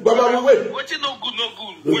 Yeah, Baba, wait. Waiting no good, no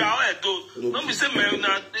good. We are all at those. Don't be saying, man,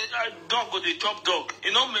 dog go the chop dog.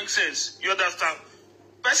 It don't make sense. You understand?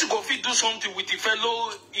 Person go fit do something with the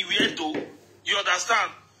fellow Iwieto. You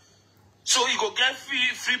understand? So you go get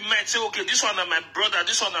free men. Say, okay, this one are my brother,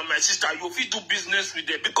 this one are my sister. You fit do business with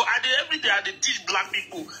them because every day I teach black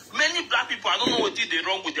people. Many black people, I don't know what they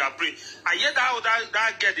wrong with their brain. I hear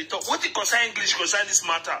that get the talk. What it concern English concern this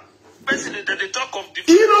matter? Basically, they talk of the.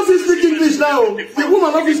 He don't speak English now. The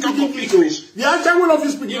woman don't speak English. The actual one don't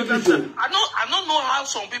speak English. I don't know how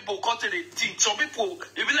some people cut it a thing. Some people,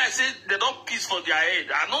 it be like say they don't peace for their head.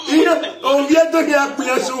 I don't know. Oh, yeah, they are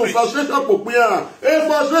frustration for I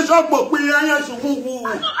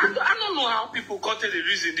don't know how people cut it the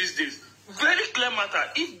reason these days. Very clear matter.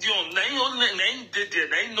 If Dion, na him did there,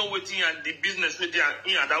 na him know what he and the business with he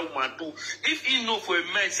and that woman do. If he know for a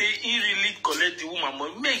man, say he really collect the woman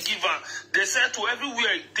money, may give her. They said to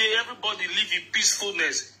everywhere they everybody live in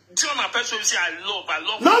peacefulness. Dion a person say I love.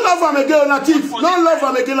 No love am again, Latif. No love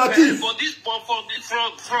am again, Latif. For this fraud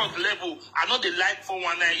level, I know they like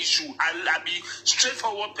 419 issue. I be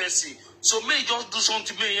straightforward person. So may just do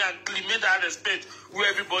something, may and claim that respect where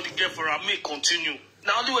everybody get for her, may continue.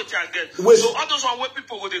 Now only way I get. So all those one where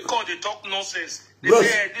people when they call, they talk nonsense. They say,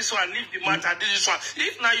 hey, this one leave the matter, this one.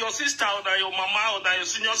 If now your sister or now your mama or now your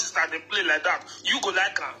senior sister they play like that, you go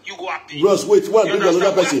like her, you go happy. Bros, wait, one bring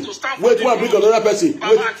another person. Wait, one bring another person.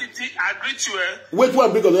 Baba Atiti, I greet you, eh? Wait,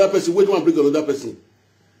 one bring another person. Wait, one bring another person.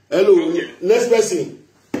 Hello, okay. Next person.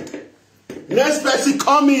 Next person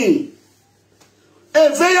coming. Hey,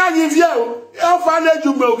 Veya give you. How far did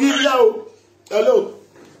you give you? Hello.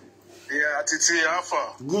 Yeah, Atiti,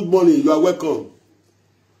 Alpha. Good morning. You are welcome.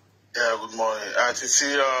 Yeah, good morning.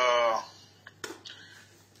 Atiti,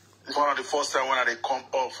 it's one of the first time when I come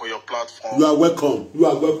up for your platform. You are welcome. You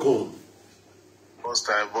are welcome. First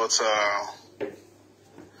time, but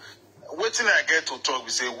waiting I get to talk, we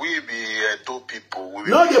say we be dope people.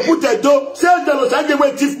 No, they put a dope. Sell the Osagie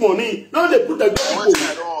way thief money. No, they put a dope people. What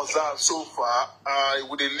I don't observe so far,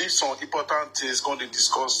 would they leave some important things, going to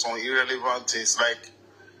discuss some irrelevant things like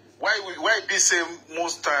why be say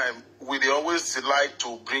most time we they always like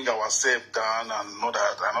to bring ourselves down and know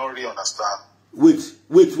that I don't really understand. Wait,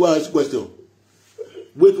 one ask question.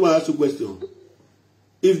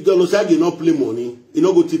 If the Osagie not play money, he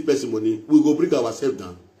not go take person money, we go bring ourselves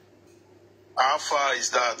down. How far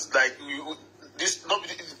is that? Like this not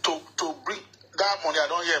to bring that money, I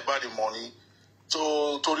don't hear about the money.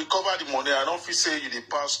 To recover the money, I don't feel say you they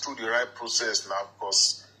pass through the right process now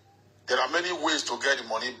because there are many ways to get the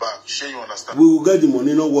money back. Sure, you understand? We will get the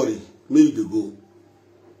money, no worry. Make you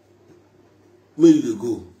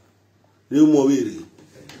go. No more worry.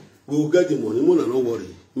 We will get the money, no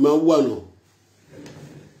worry. No.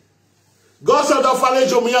 God said the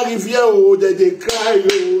financial me rivière, oh, they cry,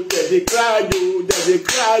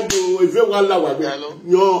 If you want hello.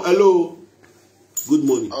 No, hello. Good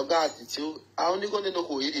morning. Oh God, I only going to know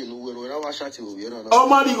who it is. When I was chatting with you, oh,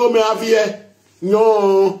 man, go me have here.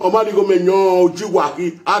 No, oh, man, go me no,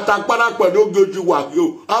 Jiwaki. Attack Panaka, don't go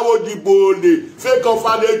Jiwaki. I would be bold. Fake of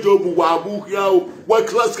a job, Wabu, what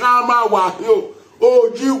class karma, Wahio.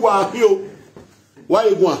 Oh, Jiwaki. Why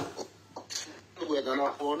you want?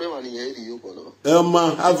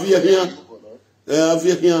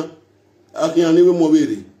 Afiyan ni we mo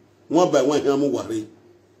bere won ba won yan mo ware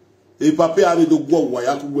e papi are do gwo wa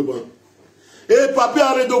ya ku gbe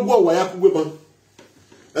ban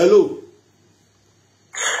hello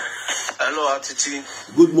Atiti.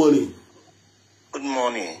 Good morning.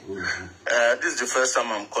 This is the first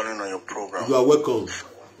time I'm calling on your program. You are welcome.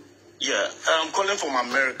 Yeah, I'm calling from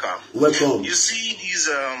America. Welcome. You see this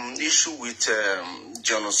issue with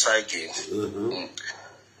Dion Osagie.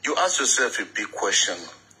 You ask yourself a big question.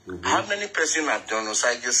 How many persons have Dion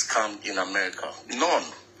Osagie scammed in America?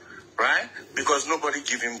 None, right? Because nobody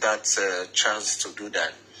gave him that chance to do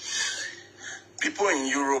that. People in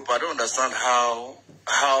Europe, I don't understand how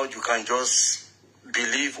you can just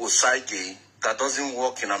believe Osagie that doesn't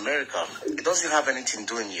work in America. It doesn't have anything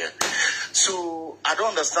doing here. So I don't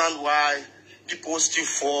understand why people still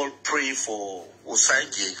fall prey for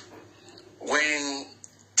Osagie when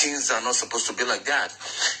things are not supposed to be like that.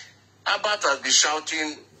 Abbott has been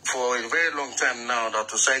shouting for a very long time now that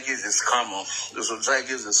Osagie is a scammer.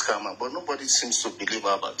 Osagie is a scammer, but nobody seems to believe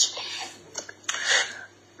Abbott.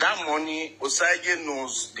 That money, Osagie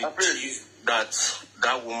knows the truth that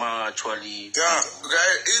woman actually. Yeah,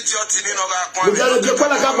 idiot in You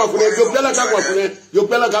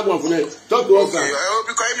talk to us.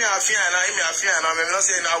 because me I'm not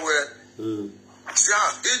saying that way.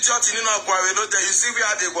 Idiot in you see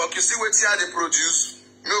where they work, you see what they produce.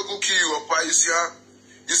 No go kill you up, you see.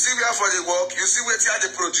 You see where for the work, you see what they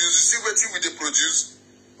produce, you see what they produce.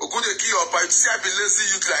 Or go they kill you up, you see I be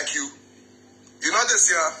lazy youth like you. You know this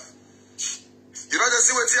here. You know they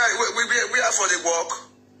see what we are for the work.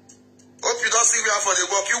 Hope you don't see we are for the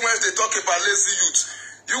work. You when they talk about lazy youth.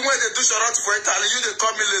 You when they do shout out for Italy, you they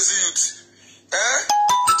call me lazy youth.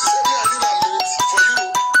 You say me I need a minute for you.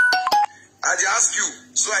 I dey ask you.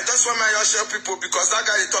 So I just want my share people because that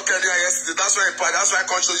guy they talked earlier yesterday. That's why I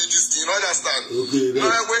can't show you this thing. You understand? Okay. No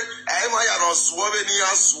way. I want you to swear when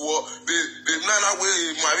you swear. Be nana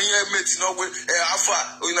way. Maria mate no way.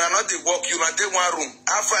 Alpha. You know not the work. You not the one room.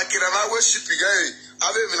 Alpha. Kira na way ship guy.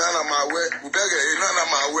 Ave mi nana my way. Ubege nana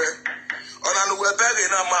my way. Ona no way bege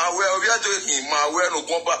na my way. Obi a doing my way no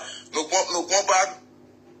gomba.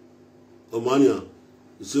 Omania.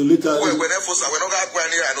 So later. When for we no got go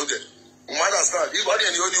anywhere I know that. Understand? If body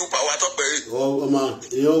and the only power talk by it. Oh, man,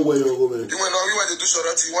 you know where you're going. You want to do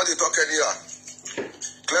sorority, you want to talk anywhere.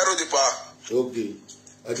 Clear the power. Okay.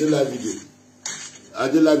 I did live video.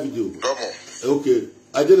 Okay.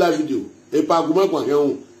 I did live video. E pa guma kwa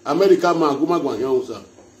hiyan. America man guma kwa hiyan sir.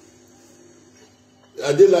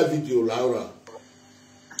 I did live video, Laura.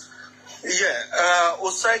 Yeah,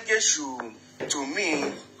 Osagie should, to me,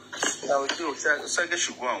 I would say Osagie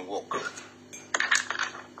should go and work.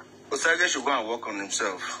 Osagie should go and work on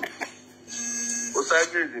himself.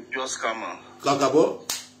 Osagie is a pure scammer. Kakabo?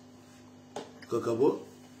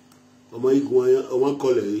 Oma iguanya, oma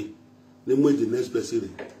kole ni mo the next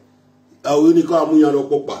person. Awo ni ko amuyan ro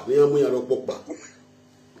popa, ni amuyan ro popa.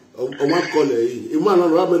 Oma kole yi, ima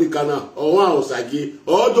no America na, owa Osagie,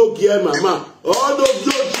 odo gie mama, odo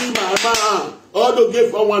joji see mama, or to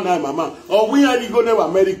give for one night mama, or we only go to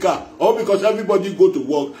America, or because everybody go to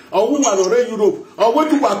work, or we are already Europe, or we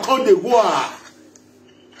do work on the war.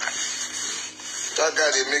 That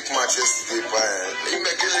guy they make match yesterday, but he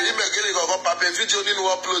make it go up a video didn't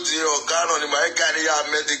upload here or gun on him. I carry a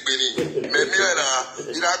medic Benny. Maybe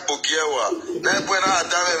in that book here. Then when I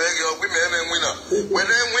damn it, we may winner. When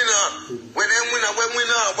they winner,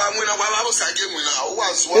 I was a game winner.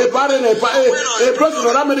 A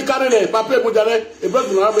president American, Papa Mujane, a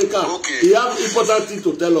president American. Okay. He have important things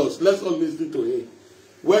to tell us. Let's all listen to him.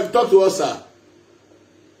 Well, talk to us, sir.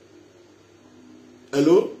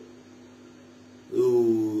 Hello?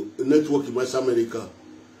 Network in Mass America.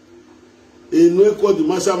 In network in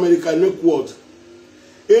Mass America, network.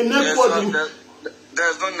 In network.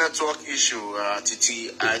 There's no network issue,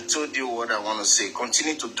 Atiti. I told you what I want to say.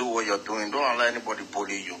 Continue to do what you're doing. Don't allow anybody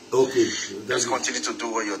bully you. Okay. Just continue to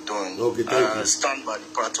do what you're doing. Okay, thank you. Stand by the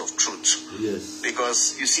path of truth. Yes.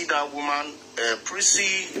 Because you see that woman,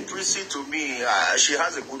 Prissy to me, she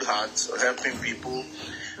has a good heart, helping people,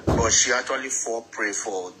 but she actually fall prey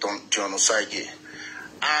for Dion Osagie.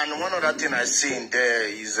 And one other thing I see in there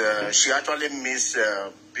is she actually missed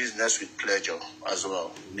business with pleasure as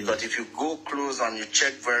well. Because if you go close and you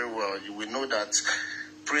check very well, you will know that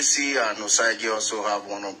Prissy and Osagie also have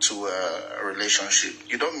one or two relationship.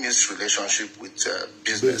 You don't miss relationship with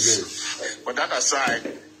business. But that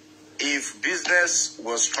aside, if business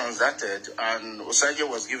was transacted and Osagie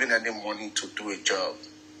was given any money to do a job,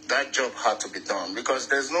 that job had to be done. Because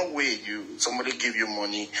there's no way somebody give you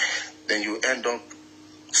money, then you end up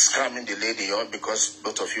scamming the lady or because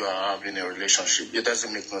both of you are having a relationship. It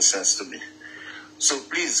doesn't make no sense to me. So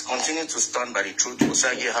please continue to stand by the truth.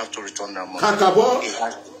 Osagie have to return that money. Kakabo. He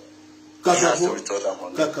has to return that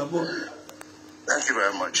money. Kakabo. Thank you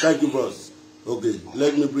very much. Thank you, boss. Okay,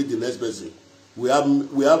 let me bring the next person. We have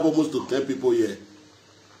almost to 10 people here.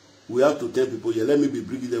 We have to 10 people here. Let me be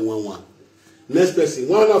bringing them one. Next person,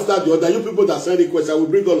 one after the other. You people that send requests, I will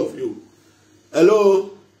bring all of you.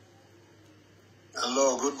 Hello.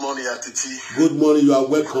 Hello, good morning, Atiti. Good morning, you are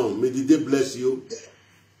welcome. May the day bless you.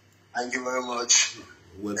 Thank you very much.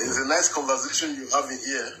 Welcome. It's a nice conversation you have in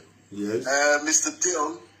here. Yes. Mr.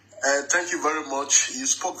 Dion, thank you very much. You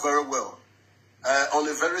spoke very well. On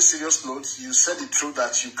a very serious note, you said the truth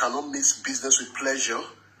that you cannot mix business with pleasure,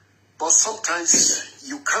 but sometimes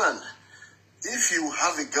you can. If you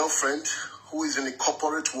have a girlfriend who is in the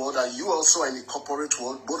corporate world and you also are in the corporate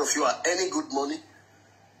world, both of you are earning good money,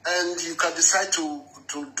 and you can decide to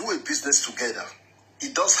do a business together.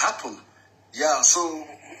 It does happen. Yeah, so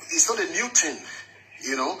it's not a new thing,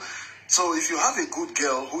 you know. So if you have a good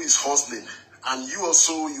girl who is hustling and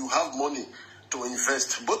you have money to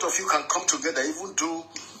invest, both of you can come together, even though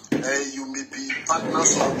you may be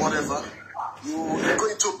partners or whatever. You go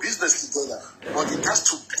into business together, but there has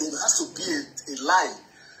to be a line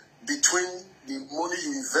between the money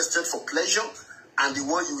you invested for pleasure and the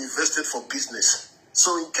one you invested for business.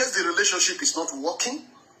 So in case the relationship is not working,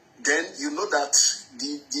 then you know that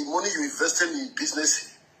the money you invested in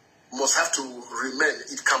business must have to remain.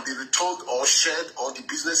 It can be returned or shared, or the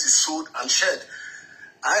business is sold and shared.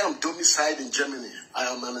 I am domiciled in Germany. I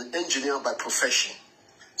am an engineer by profession.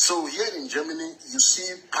 So here in Germany, you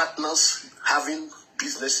see partners having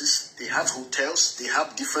businesses. They have hotels. They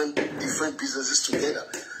have different businesses together.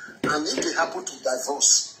 And if they happen to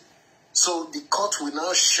divorce, so the court will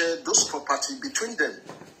now share those property between them.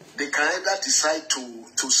 They can either decide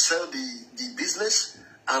to sell the business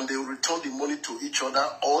and they will return the money to each other,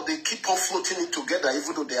 or they keep on floating it together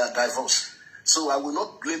even though they are divorced. So I will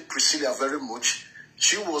not blame Priscilla very much.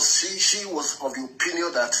 She was of the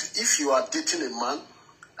opinion that if you are dating a man,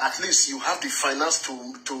 at least you have the finance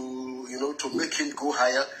to make him go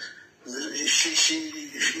higher.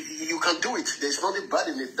 You can do it. There's nothing bad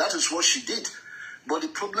in it. That is what she did. But the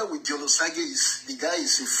problem with Dion Osagie is the guy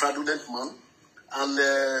is a fraudulent man. And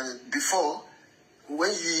before,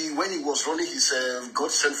 when he was running his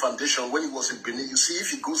God Sent Foundation, when he was in Benin, you see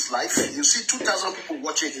if he goes live, you see 2,000 people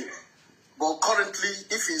watching him. But currently,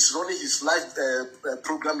 if he's running his live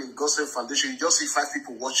program in God Sent Foundation, you just see 5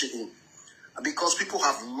 people watching him. Because people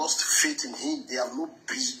have lost faith in him. They have no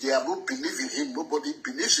belief in him. Nobody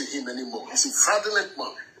believes in him anymore. He's a fraudulent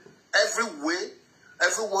man. Every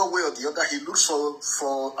one way or the other, he looks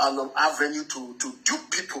for an avenue to dupe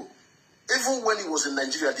people. Even when he was in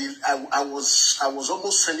Nigeria, I was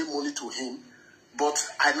almost sending money to him, but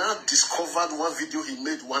I now discovered one video he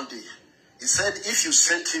made one day. He said if you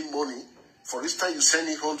send him money, for instance, you send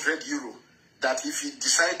him 100 euro, that if he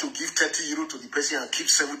decide to give 30 euro to the person and keep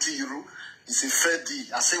 70 euro, it's a fair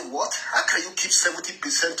deal. I said, what? How can you keep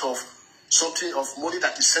 70% of something of money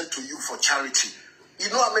that is sent to you for charity. You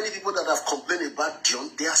know how many people that have complained about Dion?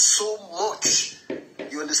 There are so much.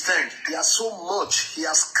 You understand? There are so much. He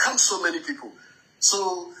has scammed so many people.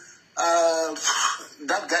 So,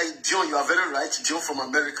 that guy, Dion, you are very right. Dion from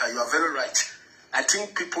America, you are very right. I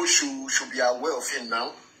think people should be aware of him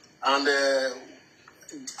now. And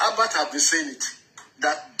Albert have been saying it,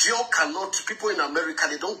 that Dion cannot, people in America,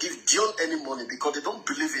 they don't give Dion any money because they don't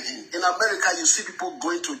believe in him. In America, you see people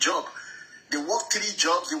going to job. They work 3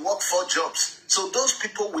 jobs, they work 4 jobs. So those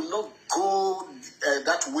people will not go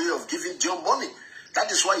that way of giving Dion money.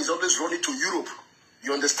 That is why he's always running to Europe.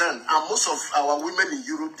 You understand? And most of our women in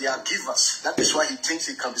Europe, they are givers. That is why he thinks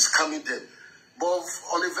he can be scamming them. But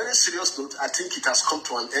on a very serious note, I think it has come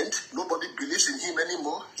to an end. Nobody believes in him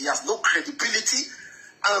anymore. He has no credibility.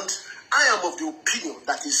 And I am of the opinion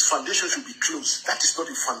that his foundation should be closed. That is not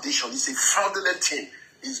a foundation. It's a fraudulent thing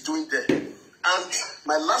he's doing there. And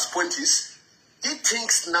my last point is, he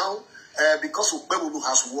thinks now, because Ubebulu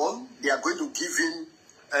has won, they are going to give him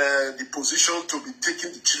the position to be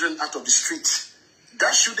taking the children out of the streets.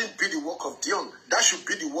 That shouldn't be the work of Dion. That should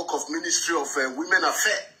be the work of Ministry of Women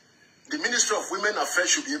Affairs. The Ministry of Women Affairs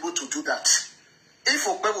should be able to do that. If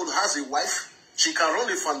Ubebulu has a wife, she can run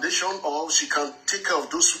a foundation or she can take care of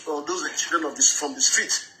those children from the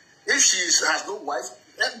street. If she has no wife,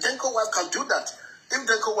 then Denko wife can do that. If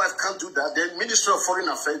Denko wife can't do that, then Ministry of Foreign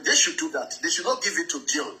Affairs, they should do that. They should not give it to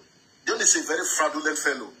Dion. Dion is a very fraudulent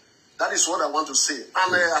fellow. That is what I want to say.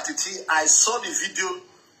 And Atiti, I saw the video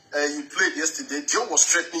you played yesterday. Dion was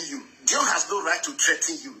threatening you. Dion has no right to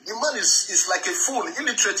threaten you. The man is like a fool,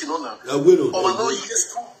 illiterate in honor.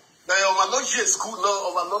 School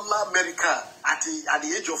now, America at the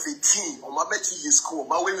age of 18, or school,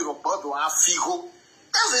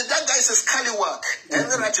 that guy is a scallywag.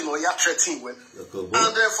 Every right in Oya threatening with.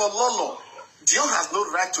 And for Lolo, Dion has no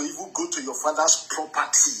right to even go to your father's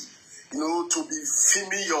property, to be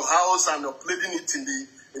filming your house and uploading it in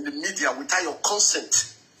the media without your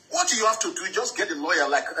consent. What do you have to do? Just get a lawyer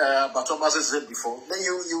like Batobas said before. Then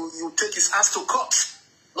you take his ass to court.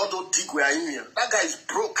 Not don't dig where I am here. That guy is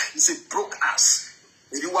broke. He's a broke ass.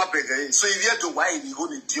 So if you have to why he go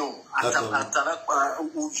to Dion,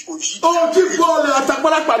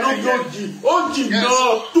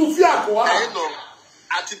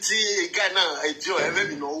 Atiti guy now,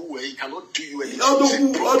 Dion, he cannot do you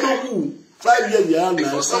anything. 5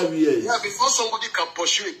 years, 5 years. Yeah, before somebody can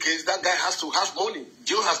pursue a case, that guy has to have money.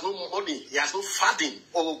 Dion has no money. He has no funding.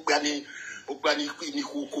 You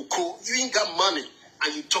ain't got money.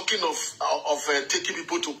 And you're talking of taking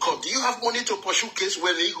people to court. Do you have money to pursue case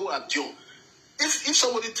where they go at Dion? If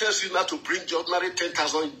somebody tells you not to bring the ordinary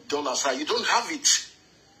 $10,000, you don't have it.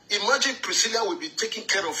 Imagine Priscilla will be taking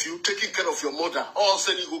care of you, taking care of your mother. All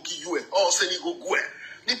sending go kiwe, all sending go gwe.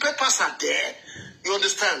 The papers are there. You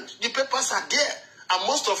understand? The papers are there. And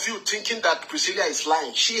most of you thinking that Priscilla is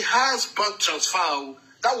lying. She has bank transfer.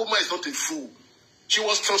 That woman is not a fool. She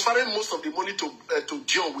was transferring most of the money to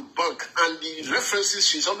Dion with bank. And the references,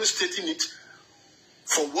 she's always stating it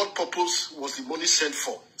for what purpose was the money sent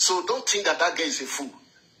for. So don't think that guy is a fool.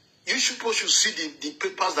 You should see the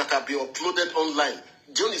papers that have been uploaded online.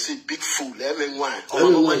 Dion is a big fool. Everyone.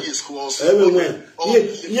 Everyone is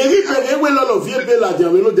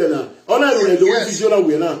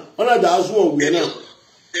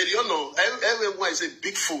a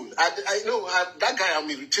big fool. I know that guy, I'm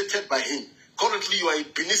irritated by him. Currently, you are in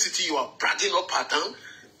Benicity, you are bragging up and down.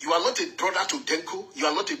 You are not a brother to Denko. You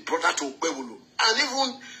are not a brother to Ubebulu. And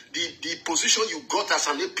even the position you got as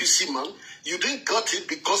an APC man, you didn't got it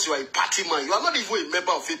because you are a party man. You are not even a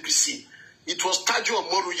member of APC. It was Tajo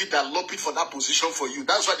Moruyi that lobbied for that position for you.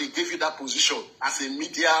 That's why they gave you that position as a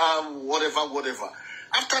media, whatever.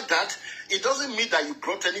 After that, it doesn't mean that you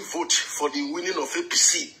brought any vote for the winning of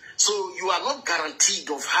APC. So you are not guaranteed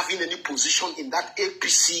of having any position in that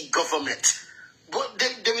APC government. But the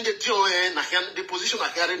position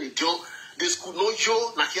of the school no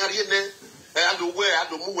show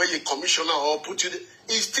where a commissioner or put you.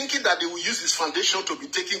 He's thinking that they will use his foundation to be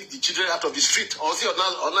taking the children out of the street. Or see, the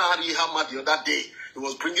other day, he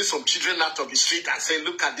was bringing some children out of the street and saying,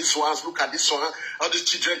 look at this one, look at this one. All these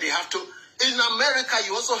children, they have to. In America,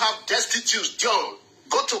 you also have destitutes. John,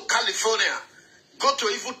 go to California. Go to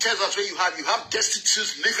even Texas where you have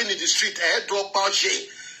destitutes living in the street.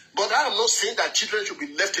 But I am not saying that children should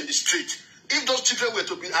be left in the street. If those children were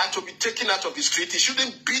to be taken out of the street, it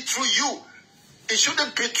shouldn't be through you. It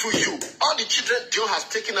shouldn't be through you. All the children Dion has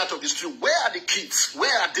taken out of the street, where are the kids?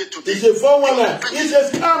 Where are they today? It's a 419. It's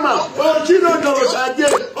a scammer. Oh, children don't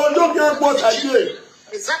Osagie. Oh, don't get what Osagie.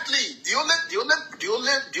 Exactly. The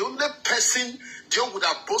only person Dion would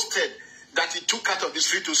have posted that he took out of the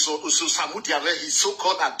street to Samudiale, his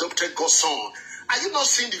so-called adopted godson. Are you not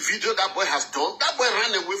seeing the video that boy has done? That boy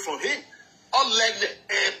ran away from him. All led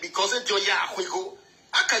because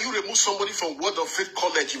how can you remove somebody from Word of Faith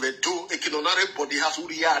College? You do a kinonare body has a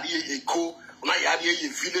co, a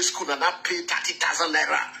village school and that pay 30,000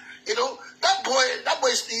 naira. You know, that boy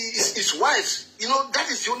is wise. You know, that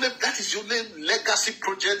is the only legacy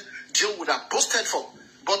project Dion would have posted for.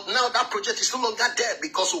 But now that project is no longer there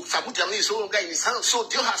because Samu Jami is no longer in his hands. So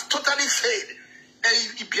Dion has totally failed.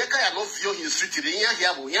 And Ibiaka not feel his street,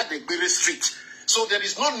 the street. So there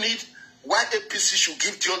is no need why APC should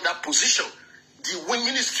give Dion that position. The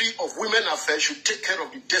Ministry of Women Affairs should take care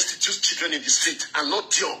of the destitute children in the street and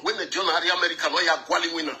not Dion. When the Dion are American, or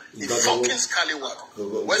Gwali winner, it's fucking scallywag.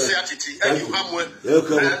 Where's the Atiti? And you have one.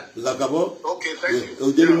 Okay, thank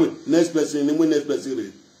you. Next person. Next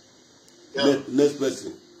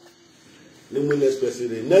person.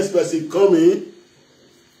 Next person, come in.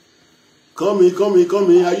 Come in.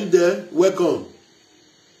 Are you there? Welcome.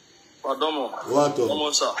 Padomo. What?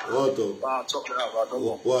 Sir.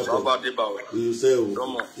 You say,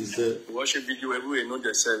 he said, watch a video every no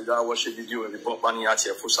they say that watch a video every pop money at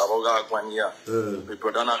your foot Saboga Guania. We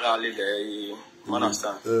Prodana Rally,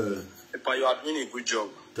 Manasta. You are doing a good job.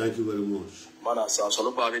 Thank you very much. Manasa, so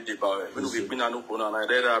about it. When we've been an open and I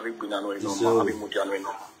read I've been an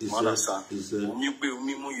Mutiano. Manasa,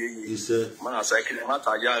 he said, Manasa, I can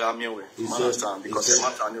matter Yara Manasa, because the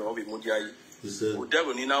matter of Mudia. We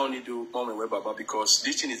definitely now need to come away, Baba, because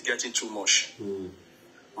this thing is getting too much.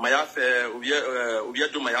 My affair, we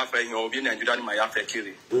do my affair, you know, we are my affair,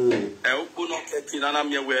 Kiri. I open up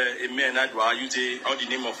where a man I use all the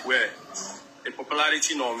name of where a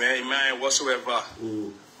popularity no man whatsoever.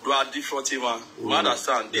 Do a different one.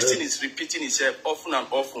 Understand? This thing is repeating itself often and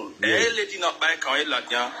often. A lady not buy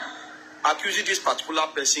can accusing this particular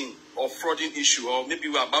person of frauding issue, or maybe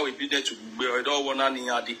we are about to be there to be all one at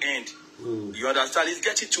the end. You understand? It's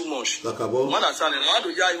getting too much. Understand? How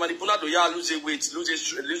do you lose weight,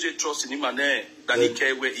 lose trust in him and then he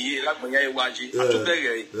care where he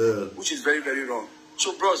which is very, very wrong.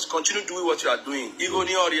 So, bros, continue doing what you are doing. Even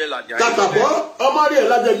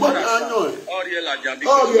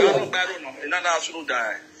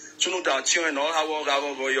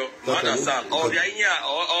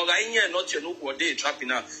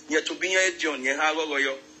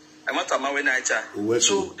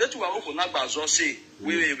so that's why we will say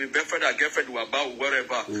we be boyfriend and girlfriend were about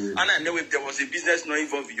wherever. And I know if there was a business not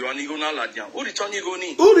involved, you are not going who return you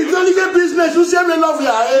going? Who return you business? Who say me love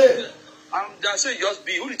you? That's it. Just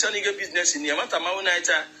be who return you business in the amount of my night.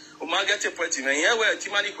 Get a point in here where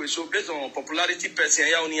Timani so based on popularity person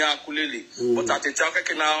here only akulele. But at the time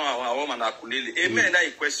now woman akulele. Amen.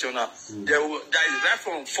 That question now. There is right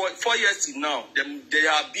from 4 years till now.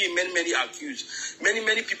 There have been many accused.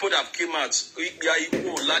 Many people that have came out. So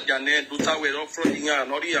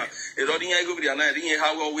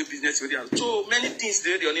many things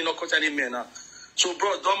they only not catch any men now. So,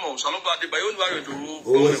 bro, Domo, so I'm glad by own value to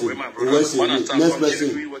my brother. Next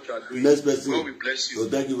person. God will bless you. Oh,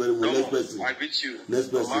 thank you very much. Next person. I greet you. Next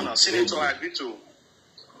person. Senator, I greet you.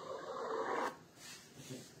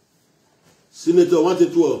 Senator, what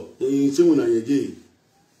it was?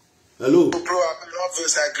 Hello. Bro, I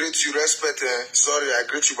greet you. Respect. Sorry, I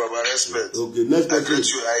greet you, Baba. Respect. Okay, next person. I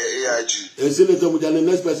greet you, AIG. Senator Mujane,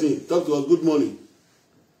 next person. Talk to us. Good morning.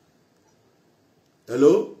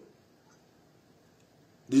 Hello.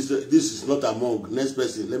 This is not among. Next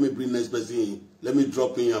person. Let me bring next person in. Let me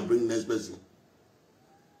drop in and bring next person.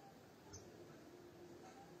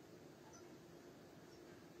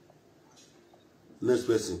 Next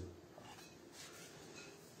person.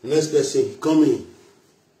 Next person. Come in.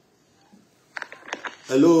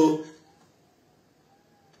 Hello.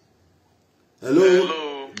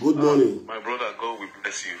 Hello. Good morning. My brother, God will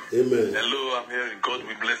bless you. Amen. Hello, I'm hearing. God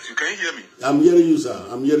will bless you. Can you hear me? I'm hearing you, sir.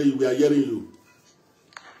 I'm hearing you. We are hearing you.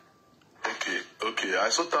 Okay. I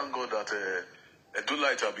so thank God that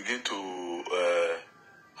Edulite are begin to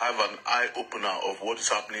have an eye opener of what is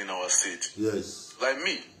happening in our state. Yes. Like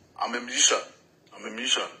me, I'm a musician.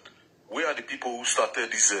 We are the people who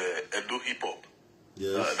started this Edo hip hop.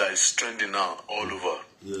 Yes. That is trending now all over.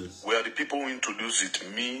 Yes. We are the people who introduced it.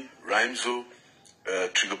 Me, Rhymzo,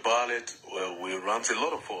 Trigger Ballet, we ran a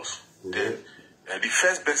lot of us. Okay. The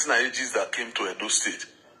first person ages that came to Edo State,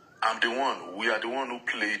 we are the one who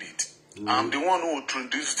played it. I'm the one who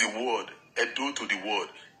introduced the word Edo to the world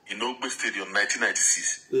in Ogbe Stadium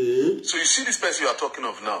 1996. So you see this person you are talking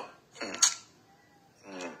of now.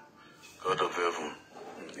 God of heaven.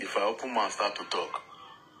 If I open my and start to talk,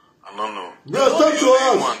 I don't know. Bro, talk to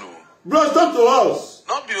us. Bro, talk to us.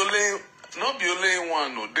 Not be only not be only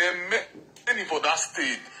one. No, they make any for that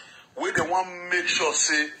state where they want make sure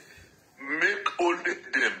say make only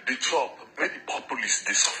them the chop, make the populace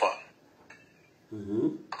they suffer.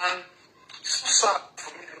 And so sad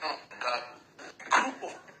for me now that group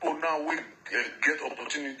of people now will get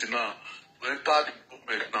opportunity now to enter the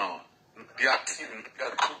government now. Their team,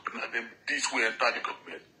 their group, and them this way enter the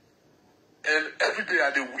government. And every day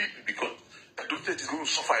are they weak because the state is going to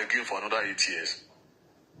suffer again for another 8 years.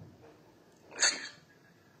 Honestly.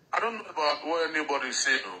 I don't know about what anybody is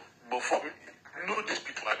saying, but for me, I know these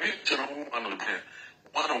people. I need general one of them,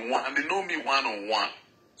 one-on-one, and they know me one-on-one.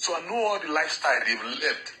 So I know all the lifestyle they've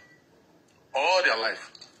lived all their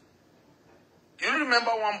life. You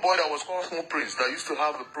remember one boy that was called Small Prince that used to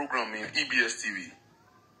have a program in EBS TV?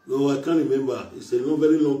 No, I can't remember. It's a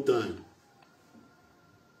very long time.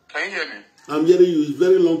 Can you hear me? I'm hearing you. It's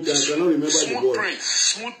very long time. I cannot remember the boy.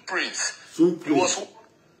 Smooth Prince.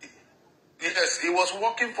 He was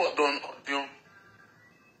working for Dion.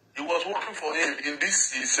 He was working for him in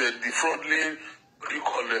this is the fraudulent, what do you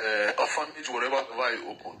call orphanage, whatever he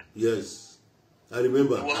opened. Yes, I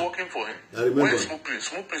remember. He was working for him. I remember. Where is Smooth Prince?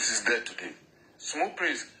 Smooth Prince is dead today. Smooth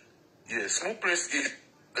Prince, yes, Smooth Prince is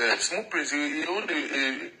Smooth Prince. He owned a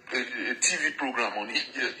TV program on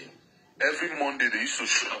EBS. Every Monday they used to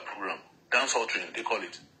show a program. Dance hall train, they call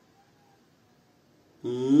it.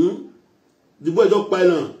 The boy don't buy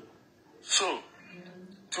now. So,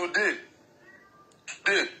 today,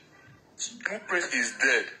 Smooth Prince is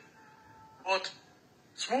dead. But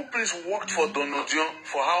Smooth Prince worked for Dion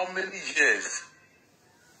for how many years?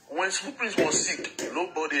 When Smooth Prince was sick,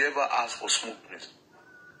 nobody ever asked for Smooth Prince.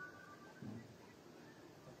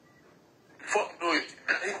 No,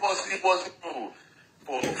 it was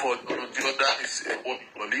for Dion, that is what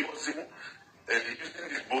he was using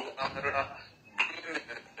his boat camera,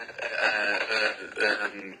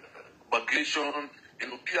 bagation,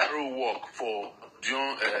 PRO work for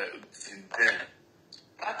Dion then.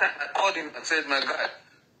 That time I called him and said, my guy,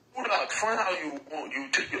 pull out, find how you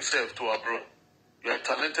take yourself to abroad. You're a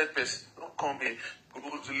talented person. Don't come here. Go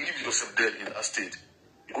to leave yourself dead in that state.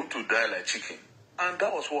 You're going to die like chicken. And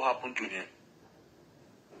that was what happened to him.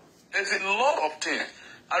 There's a lot of things.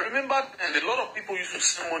 I remember and a lot of people used to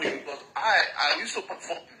send money because I used to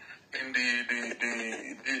perform in the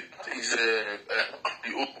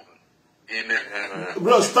open.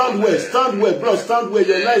 Bro, stand where, bro, stand where.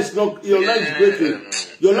 Your line is breaking.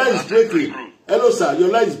 Your line is breaking. Hello, sir. Your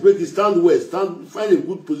line is breaking. Stand where. Find a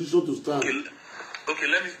good position to stand. Okay,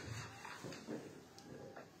 let me.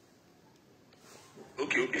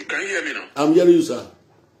 Okay. Can you hear me now? I'm hearing you, sir.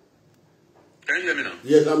 Can you hear me now?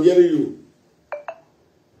 Yes, I'm hearing you.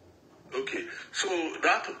 Okay, so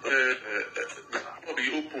that will be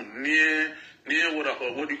open near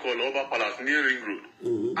what do you call Oba Palace, near Ring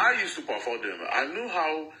Road. I used to perform them. I know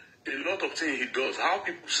how a lot of things he does, how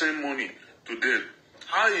people send money to them,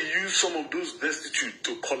 how he used some of those destitute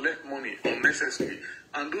to collect money unnecessarily,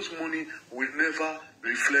 and those money will never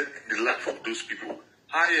reflect the life of those people.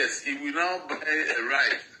 Yes, he will now buy a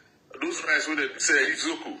rice. Those rice where they say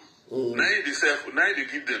Izoko. Now they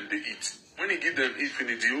give them, they eat. When he give them eat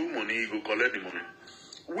finish the whole money, he go collect the money.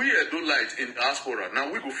 We don't like in diaspora.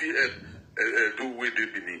 Now we go feel do where they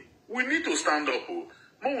be. We need to stand up. Mo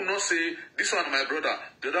will not say this one my brother,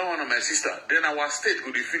 the other one my sister. Then our state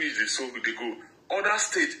go they finish this, so they go. Other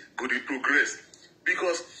state go they progress.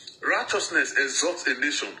 Because righteousness exalts a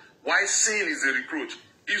nation, while sin is a reproach.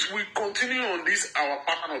 If we continue on this our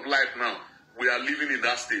pattern of life now, we are living in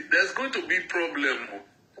that state. There's going to be problem.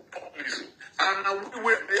 And now we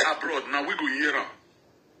were abroad, now we go here now.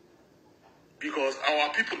 Because our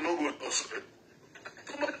people no go to us.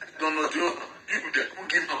 You don't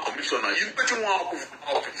give a commissioner. You bet you want to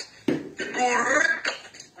office. You go right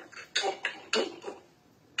to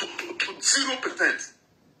 0%.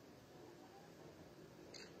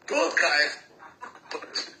 Those guys.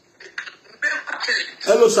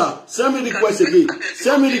 Hello, sir. Send me request again.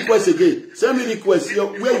 Send me request again. Send me request.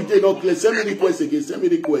 Where you did not clear, send me request again. Send me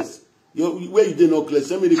request. Where you did not clear,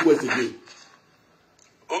 send me request again.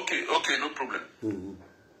 Okay, no problem.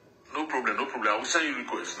 No problem. I will send you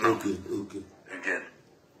request now. Okay. Again.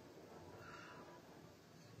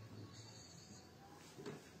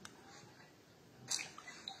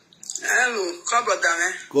 Hello, come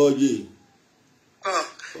brother. Koji.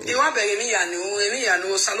 You want to me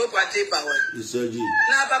no salopa tape. Osagie.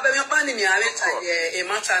 Na papa me pani me aleta e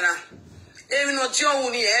matana. Even no Dion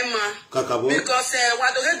uni Emma. Because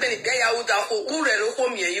what the been gay out of Ure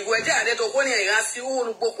home here, you were there to one and ask you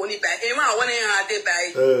who book on it by Emma one and a day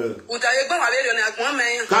by. Would I go a one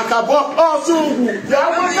man? Kakabo, oh, so,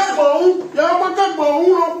 Yamaka,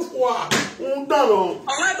 no.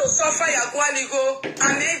 I want to suffer ya qualigo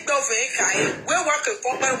and make the kai. We work a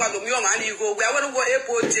company while the young man you go. We are going to go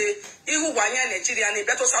airport. You want Nigeria and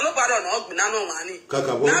better salobaro no banana money.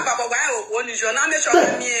 Kakabo. Now, Baba, why is your name?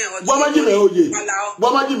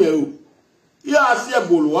 Wamajime. Yeah, I see a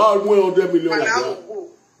bull. I'll win $100 million.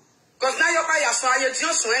 Because now you're by your side, you're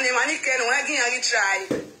just when the money can again try.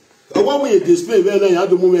 What we display when I had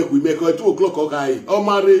the moment we make at 2 o'clock. Okay, oh,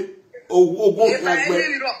 Mary, oh, go back.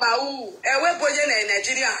 We're putting in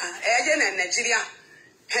Nigeria, in Nigeria.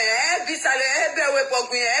 Bisale, we put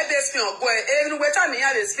me a spin of boy, every time he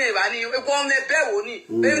had a spin, and you were born a belly.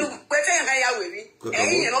 We're waiting higher with me. And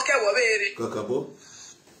you don't care what it is. Kakabo.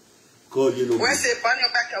 Call you know. Where's the panel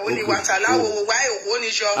back when you want to allow why one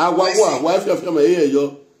is your wife of my ear,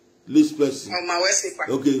 your list person. On my West.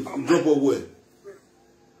 Okay, drop away.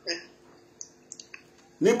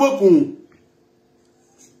 Niboku.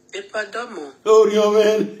 Epadomo. Oh, your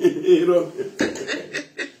man.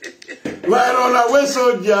 Marona way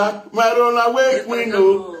soldier, Marona way queen,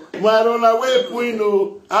 Marona way queen.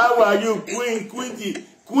 How are you,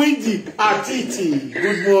 Quinty, Atiti?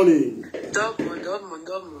 Good morning. Domo.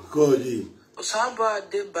 Koji. Osaba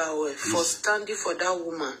Debawe for standing for that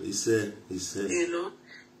woman. He said. You know.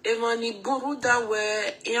 Emani buru da we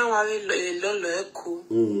yanware lolo eku.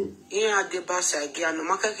 Yan adebasa agia no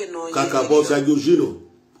makake no ye. Kakabo sagojino.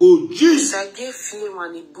 Oji. Sage fie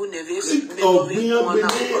mani bu neve.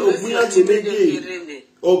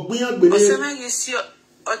 Ogbin gbene.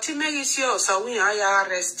 Otimegi si osawin aya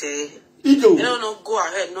arrested. Ijo. They don't go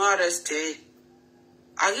ahead, no arrested.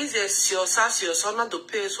 Agize si osa na do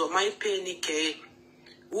pay so my pay ni ke.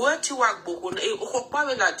 What you work book e okwa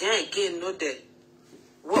we la den again no there.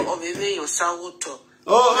 What of even your sawoto?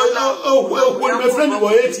 When my friend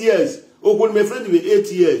was 8 years. When my friend was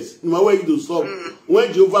 8 years. No way you do stop.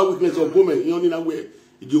 When Jehovah witness of women, you only know where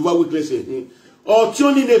Jehovah witness. Or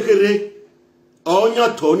Tony Nekere, or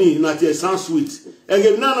your Tony, not a sound sweet. And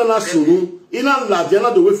if none of us soon, in a lab, they're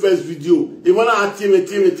not the way first video. If one are team.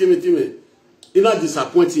 In a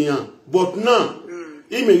disappointing. But now,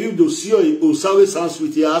 he may give the CEO Osagie sound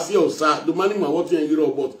sweet. He has your sa, the money my water and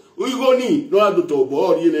Europe, but. We go ni no ado to bo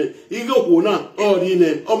ori ne igo ko na ori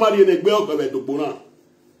ne o mari ne gbe o be to bo na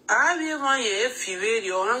I want you if you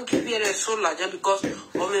really want to give you a soul like because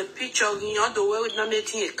on a picture in the way with not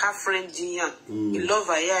making a car friend in you love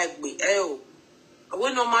a yagbe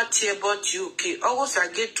when no matter about you okay always I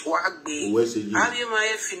get to agbe I be my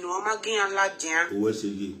if you know I'm getting a lot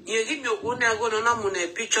you give me one I go on a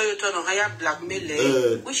picture you turn on higher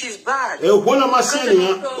blackmail which is bad what am I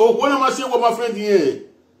saying what am I saying what my friend here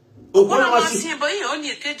we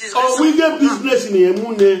get business in here,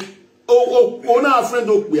 Mune. Oh, na friend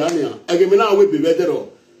of Piania. Again, now we be better.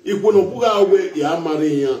 If we no puga away, ya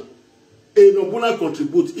Maria. E no puna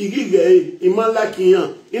contribute. Igige,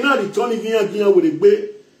 imalakiya. Ina return igия with a bay.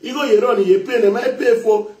 Igo ye run ye pay them. I pay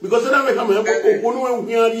for because I never come. Okunu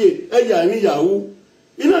we eya ni Yahoo.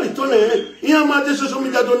 Ina return. Iya mate social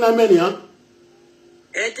media don't na many ha.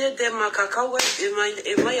 Ede de makakawe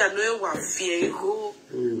ema ya no wa fie go.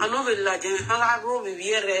 Ano be la je ha ro bi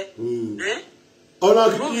viere. Ona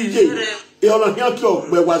kije. E ona kian ki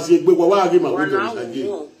ogbe wa si egbe wa agi ma wo do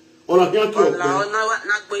Osagie. Ona kian ki ogbe.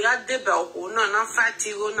 Na gbe ya de be o na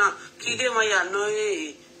fati go na kige ma ya no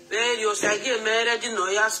be Osagie mere di no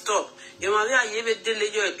ya stop. E ma ya ye be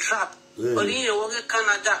dele yo a trap. Ori ye wo ke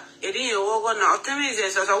Canada, eri ye wo go na o temi ze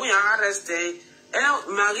so we arrest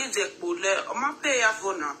Marie de Poule, on m'a payé à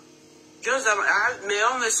fond. Just mais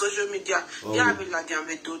on met social media. Il y a la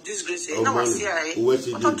diamètre disgrace. Non, c'est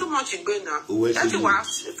ça. Too much in Ghana. That's why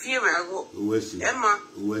fear go. Emma,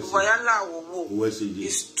 Wahala.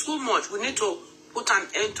 It's too much. We need to put an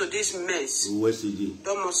end to this mess.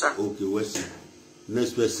 Okay, Wesley.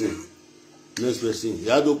 Next person. You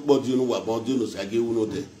have to put you know about you know Osagie who know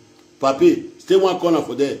there. Papi, stay one corner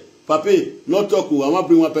for there. Papi, not talk. I want to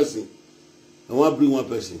bring one person. I want to bring one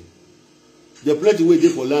person. The plenty way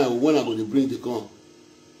there for line when I'm going to bring the con.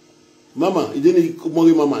 Mama, it didn't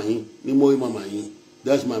more mama in.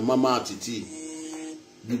 That's my mama Atiti.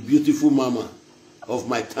 The beautiful mama of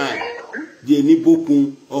my time. The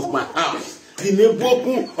Nibokun of my house. The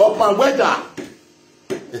Nibokun of my weather.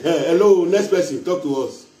 Hello, next person, talk to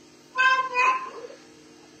us.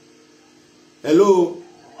 Hello.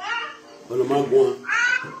 Mama,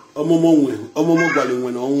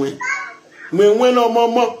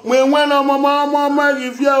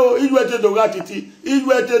 if you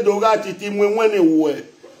were to do Atiti, no money.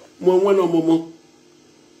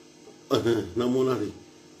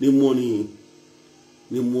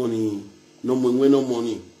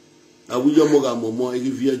 I will your moga momo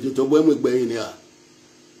if you to when we in here.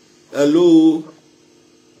 Hello.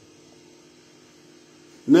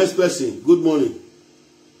 Next person. Good morning.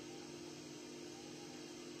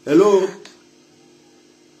 Hello.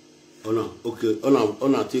 Oh no. Okay. Oh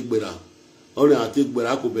no. Take better. Oh no. Take better.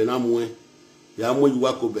 Ako bena mwe. Ya mwe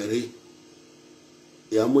yuwa ko bere.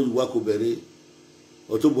 Ya mwe yuwa ko bere.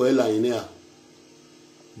 Oto boy la ine a.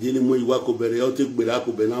 Dini mwe yuwa ko bere. Ya take better.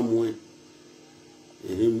 Ako bena mwe.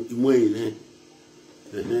 Mwe ine.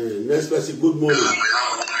 Next person. Good morning.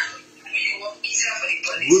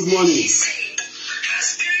 Good morning.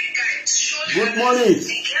 Good morning.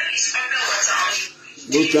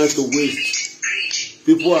 No chance to waste.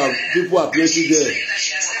 People are plenty there.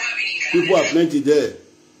 People are plenty there.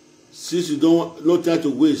 Since you don't, no time to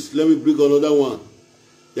waste. Let me bring another one.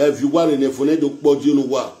 Yeah, if you want in a phone, don't bother you know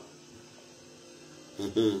what.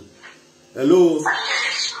 Hello.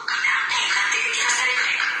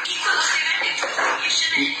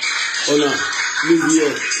 Oh no, leave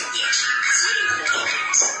here.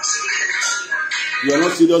 You are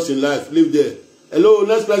not serious in life. Live there. Hello,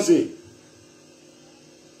 next person.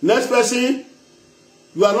 Next person.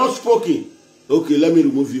 You are not speaking. Okay, let me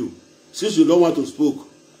remove you. Since you don't want to speak,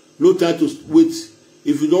 no time to wait.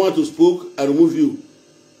 If you don't want to speak, I remove you.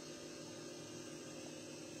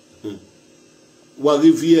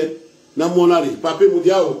 Warivier. Namonari. Pape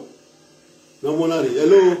Mudiao. Namonari.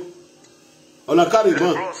 Hello. On a carry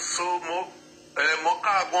man. So,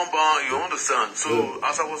 you understand. So,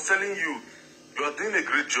 as I was telling you, you are doing a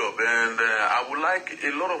great job, and I would like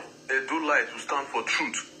a lot of do light to stand for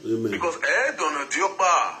truth. Amen. Because don't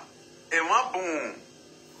diopa boom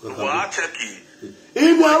wa cheki.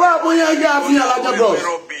 Ibu awa muya ya fi ala jabro.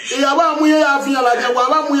 Iyawa muya ya fi ala jabro,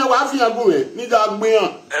 awa muya wa fi agun ni da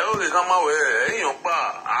gbeyan. O le kama we eyan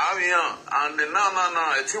pa avian and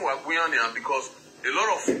na e tin wa gbeyan ni because a lot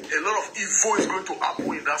of evil is going to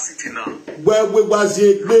happen in that city now. Gbegbe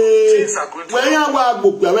gbazegbe. When ya wa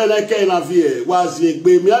gbogbo awe like na fi e wa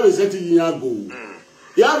zegbe mi have set yin go.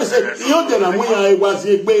 You have said you dey na muya e wa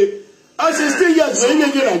zegbe. 16 years we in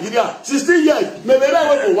Nigeria. 16 years me be na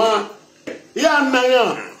we for yeah, man.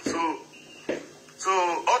 So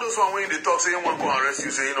all those one when they talk say you want to arrest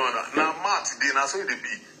you say you know now Matt they na so they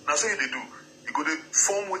be na so they do. You go to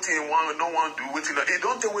form waiting one no one do waiting. It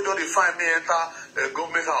don't tell we don't they find me enter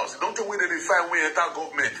government house. Don't tell we they find we enter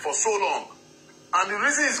government for so long. And the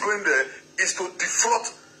reason it's going there is to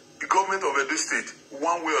defraud the government of Edo State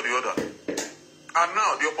one way or the other. And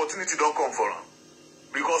now the opportunity don't come for them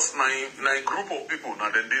because now a group of people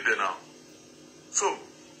now they did it now. So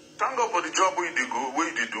thank God for the job we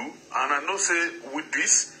did do, and I know say with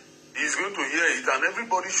this, he's going to hear it, and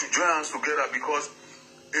everybody should join hands together because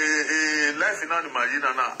life in animal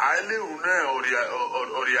now. I live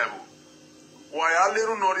Oriago. Why I live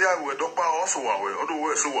in Oriago? Doctor also wawe,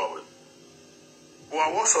 otherwise so wawe.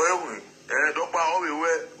 Why was so Doctor always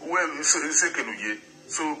where second year.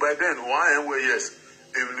 So by then, why and where yes,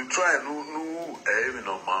 if you try no even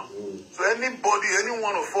no man. So anybody, any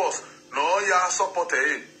one of us, no ya support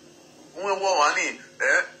it. We want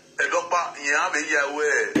doctor yeah be here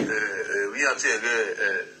we are taking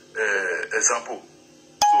example.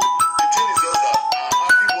 So the thing is just that I'm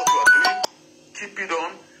happy what you are doing. Keep it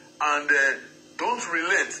on and don't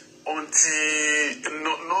relent until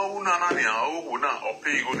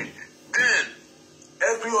then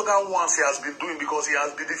every other ones he has been doing because he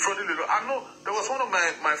has been defrauding. I know there was one of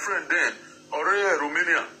my friend then already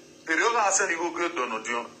Romania. The other said he go get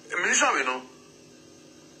Dion. Misha we know.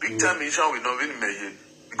 Big time musician will not win Meye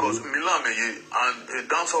because Milan Meye and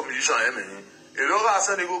dancehall musician Meye. A lot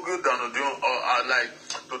of they go good down or like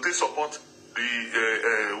to take support the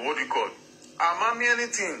what do you call? Am I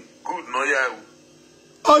anything good? No yeah.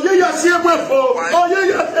 Oh yeah, see my phone. Oh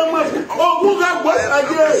yeah, my phone. Oh who got what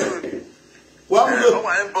again?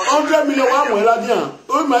 100 million one way again.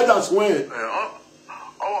 Oh my that's when. Oh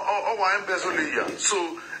I am besolia. So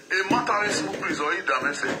a matter of small please or either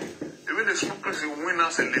message. Even the small place win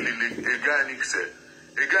us a guy Nick said.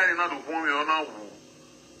 A guy in another woman on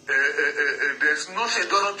there's nothing.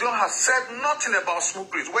 Donald John has said nothing about smooth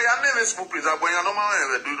prince. Where you never smooth prince, but you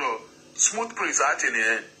normally do the smooth prince at in the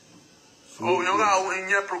end. Oh, you know in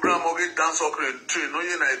your program or get dance or train, no,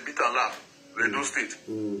 you know, beat and laugh. Edo State.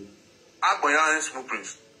 Agboya and smooth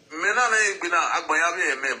prince. Mena been Agboya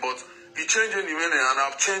but he changed anyway, and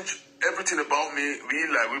I've changed everything about me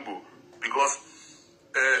really like Weibo because.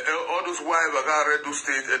 All those wives I got Edo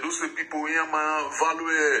State people here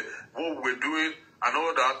value what we're doing and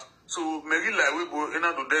all that. So maybe like we go in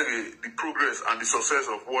to the progress and the success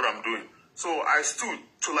of what I'm doing. So I stood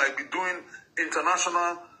to like be doing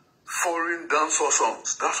international foreign dancehall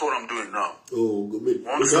songs. That's what I'm doing now. Oh, good.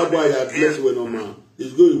 That's why I bless when I'm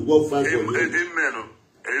it's going to work fine for you. Amen.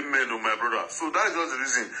 Amen, my brother. So that is just the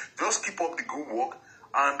reason. Just keep up the good work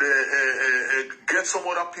and get some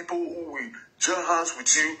other people who will join hands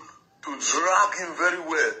with you to drag him very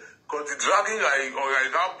well. Because the dragging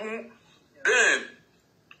then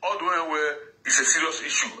all the way where it's a serious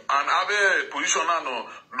issue. And have a position now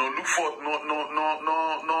no look for no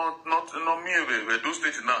me those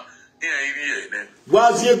states now.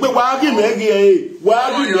 Was it wagi megi?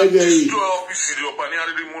 Wagi megi?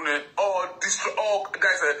 Oh, destroy all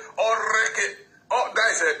guys, all wreck, all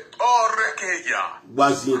guys, all wreck. Yeah.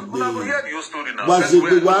 Was it? Hear your story now. Was it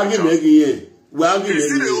wagi megi? Wagi megi? You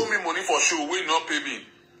see, they owe me money for show. Will not pay me.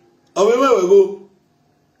 Oh, where we go?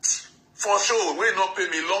 For sure, will not pay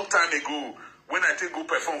me long time ago when I take go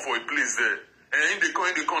perform for a place there. And in the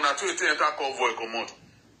corner, to enter convoy come out.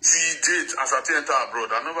 See date as I enter abroad.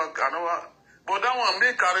 I never. But that one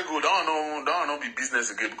may carry go. That one not be business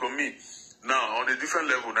again because me now on a different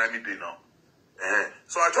level. I need now.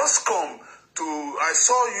 So I just come to. I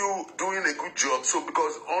saw you doing a good job. So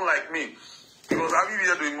because unlike me, because I be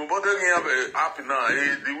here doing, but they have happy now.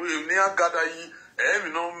 The way near gather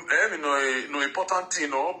no important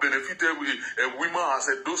thing or benefit a women as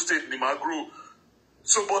a those state in my group.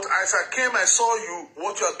 So, but as I came, I saw you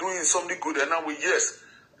what you are doing is something good, and now yes.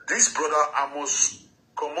 This brother, I must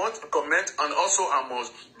comment, and also I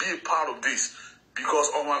must be a part of this because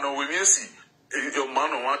on one when you see your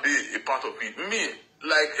man on one day a part of it. Me,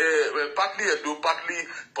 like partly Edo, partly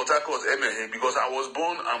Port Harcourt, because I was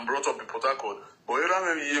born and brought up in Port Harcourt. But you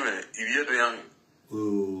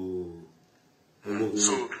remember,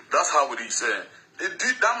 so that's how it is.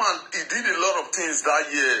 That man, he did a lot of things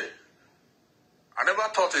that year. I never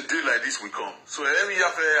thought a day like this would come. So every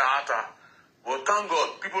year, but thank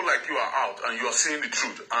God, people like you are out and you are saying the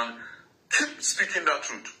truth and keep speaking that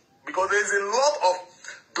truth. Because there is a lot of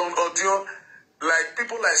Dion, like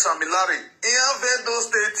people like Samilari. In those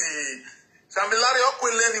states, Samilari,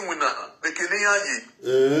 they can hear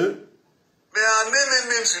there are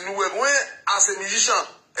names in the web. When as a musician,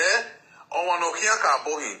 on one of here,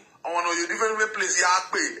 on one of your different places,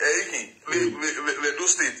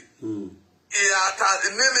 those states.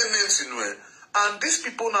 Names in the web. And these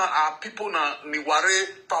people now are people now Niware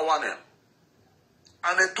power now.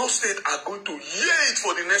 And those states are going to hear it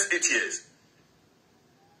for the next 8 years.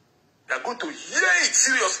 They are going to hear it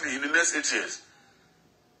seriously in the next 8 years.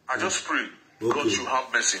 I just pray God should have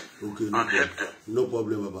mercy and help them. No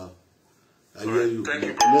problem, Baba. I hear you. Thank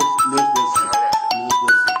you, bro. Next person.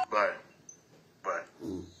 Bye.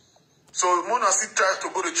 So Mona still tries to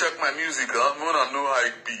go to check my music. Mona know how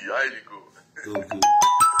it be. How it go. Okay.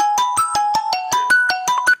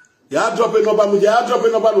 Ya dropping number, Mudia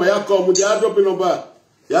dropping number, no ya call, Mudia dropping number.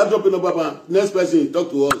 Ya dropping number, next person, talk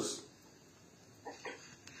to us.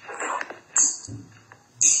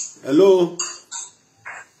 Hello?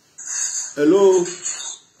 Hello?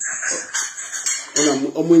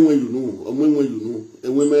 I'm when you know. And when my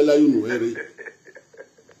you know, Harry.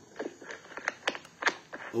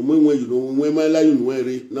 When you know, when my you know,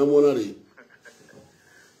 Harry. No more.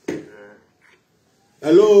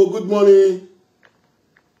 Hello, good morning.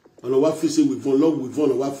 On what fish with one log with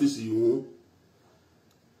one, what fish you want?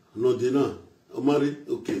 No dinner. Omari,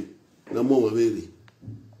 okay. No more, baby.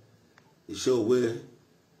 You show where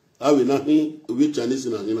I will not be with Chinese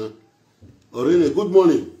in Agina. Orene, good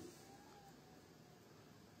morning.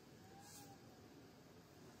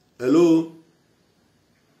 Hello.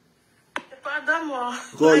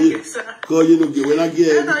 Call you no get when I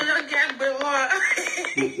get.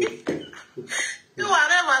 You are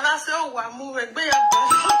never that's all one moving.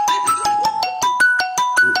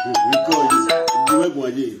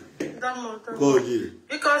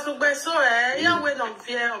 Because we saw you went on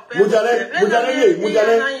fear of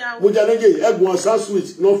Mujanege, everyone sounds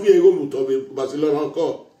sweet, no fear go to Barcelona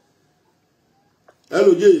encore.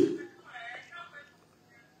 Hello, Jay.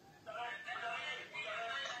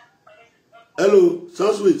 Hello,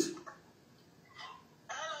 sounds sweet.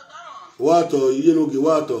 Water, you know, get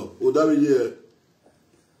water. Oh, that is here.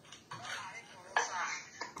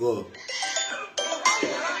 Go.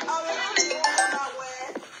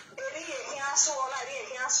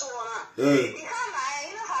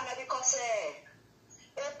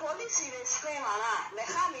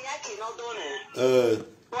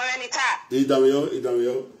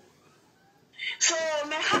 So,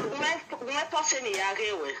 me person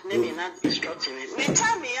me not instructing me. Me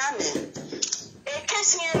tell me, a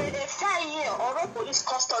case here, a 5 year or police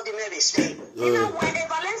custody may be stay. You know, when the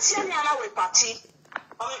Valencian will party,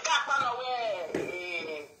 or a cap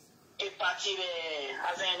away a party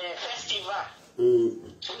as a festival.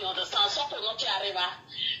 You understand? So, not arriva.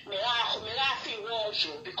 Me la fi wo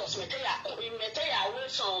pleasure because me tell ya away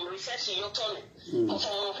some research in your turn. Because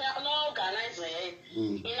on no organize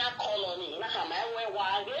in a colony, in a hammer where we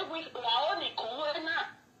only go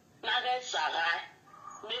na get saga.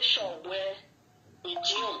 Make sure where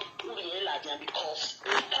Dion put in Lajan because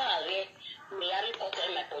we can't me are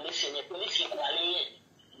reporting like police in the police equally.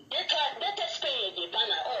 They spend the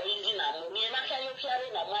banner or easy now. Me and I can you carry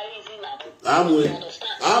na my easy now.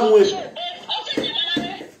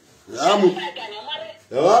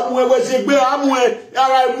 Amwe we se gbe amwe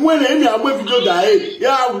ara mu na emi amwe video da e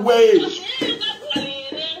ya we.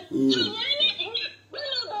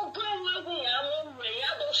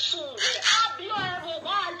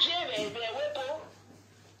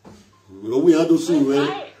 Owi ado sun we.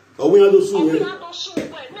 Owi ado sun we.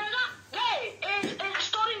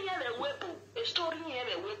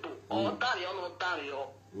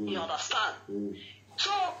 You understand?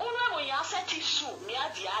 So, when you set issue, you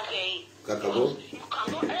cannot,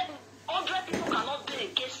 100 people cannot do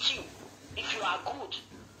against you if you are good,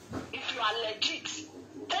 if you are legit.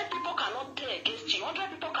 10 people cannot do against you, 100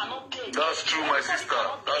 people cannot do against you. That's true, my sister.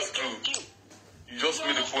 That's true. You just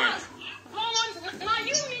made the point. Now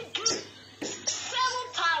you need to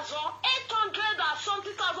 7,800 and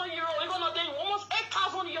something thousand euro, even though they almost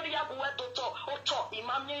 8,000 euro.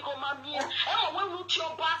 When you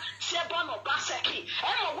tell Seban or Baseki,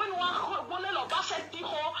 and when one of Baseki,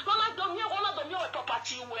 one of them your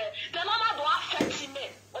property where the number do affect me.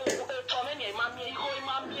 Oh, Tommy, Mammy,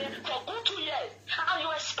 for good 2 years. And you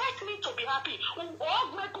expect me to be happy. When you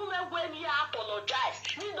apologize,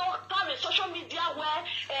 you don't have a social media where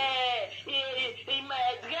in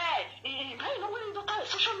my when you don't have a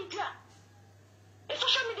social media. A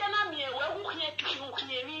social media na me where who can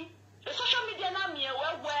the social media na me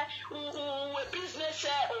where business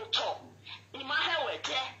on top. In my hair where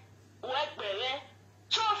there, work better.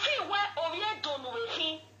 So feel where Oye don't know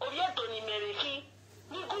him, Oye don't marry him.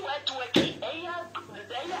 You go where to work. Eya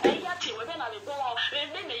ti we na go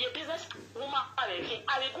then your business woman I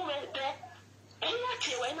will go there. Eya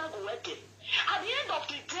ti we na go work. At the end of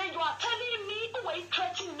the day, you are telling me who are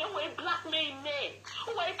threatening me, who are blackmailing me,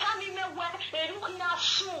 who are telling me where you can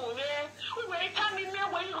assume me, who are telling me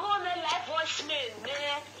where you run a live voicemail me,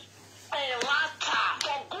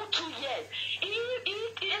 for good 2 years. You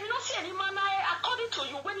don't see any man, according to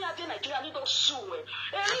you, when you are in Nigeria, you don't sue.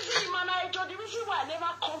 The reason why I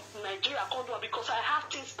never come to Nigeria, because I have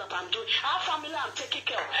things that I'm doing. I have family I'm taking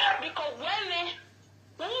care of. Because when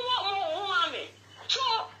so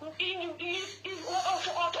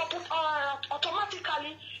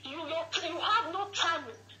automatically you have no time.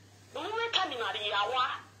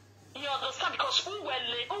 You understand? Because you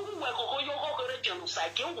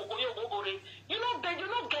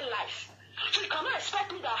don't get life. So you cannot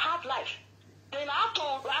expect me to have life. Then I have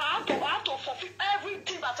to fulfill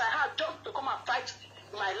everything that I have just to come and fight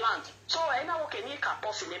my land. So I know can you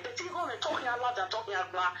possibly, but you're going to talk here loud and talking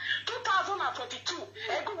about 2022.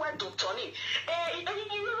 I go went to Tony.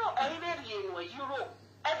 Euro.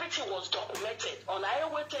 Everything was documented. On I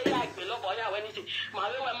went to like below or anything.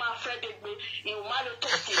 My friend did me. You married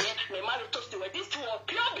toasty, me married toasty. This was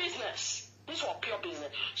pure business. This was pure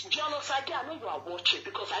business. Dion, Osagie, I know you are watching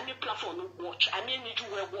because I need platform to watch. I mean, you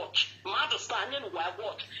will watch. My understanding will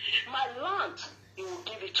watch. My land, you will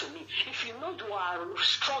give it to me. If you know you are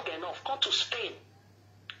strong enough, come to Spain.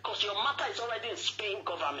 Because your matter is already in Spain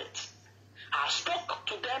government. I spoke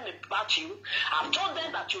to them about you. I've told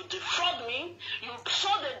them that you defraud me. You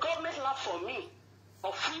saw the government land for me,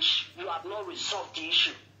 of which you have not resolved the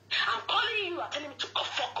issue. I'm calling you are telling me to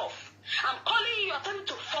fuck off. I'm calling you are telling me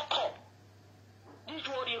to fuck up. For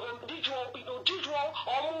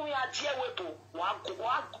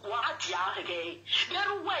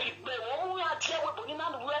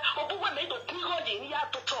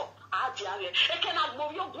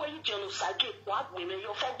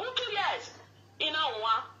good 2 years. In a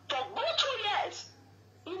one, for good 2 years.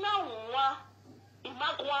 In a one, in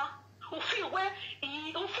Magua. Who feel where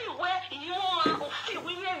you feel women in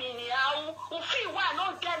the who feel why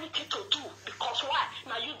not get anything to do because why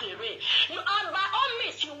now you the rain you and by all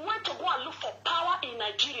means you want to go and look for power in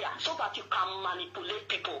Nigeria so that you can manipulate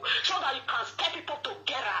people so that you can step people to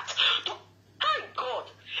get at to thank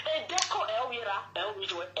God a deco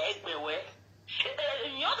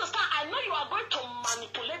you understand? I know you are going to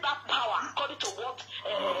manipulate that power according to what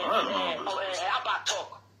Abba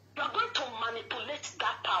talk. You are going to manipulate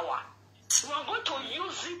that power. You are going to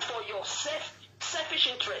use it for your selfish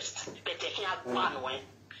interest. But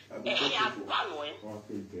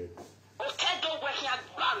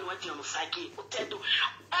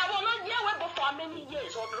I will not hear for many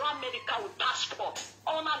years on run medical with passport.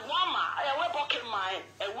 On a woman, I will book in my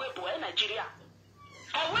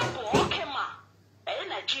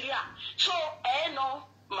Nigeria. So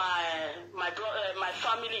my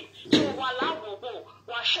family. So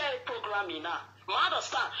Wahala share programming now. I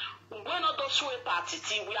understand. When not those way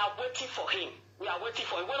Atiti, we are waiting for him. We are waiting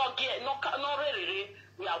for him. We don't get no really.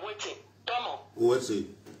 We are waiting. Tomo. What's it?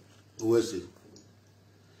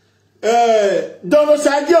 Don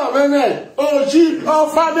Osagie ọ̀rẹ́rẹ́ Oji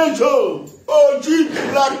orphanage home Oji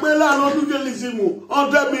blackmail and ọdúnjẹ́lísìmù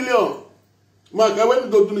 100 million. Mark, I went to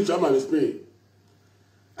go to the chairman in Spain.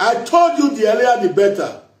 I told you the earlier the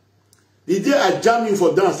better. The day I jam you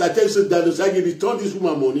for dance, I tell you that Osagie return this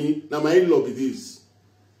woman money. Now my in-law be this.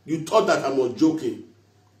 You thought that I was joking.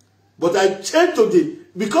 But I changed today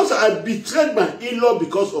because I betrayed my in-law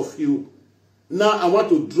because of you. Now I want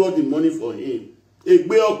to draw the money for him.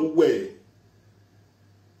 Even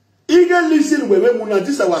listen when this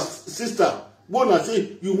is our sister. When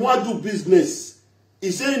say you want to do business,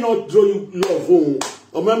 he say not draw you love home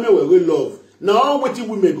or maybe we love. Now what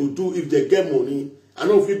women go do if they get money? I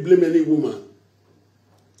don't feel blame any woman.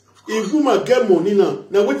 If woman get money now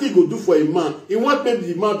what he go do for a man? He want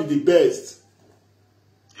maybe the man be the best.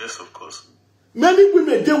 Yes, of course. Many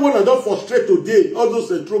women they want to don't frustrate today. All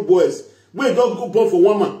those true boys. Wait, don't go born for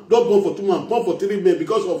 1 man, don't born for 2 man, born for 3 men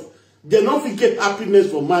because of they don't get happiness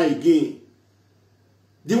from mine again.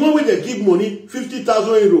 The one where they give money,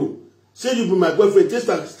 50,000 euro, say you be my boyfriend, take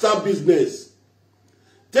and start business.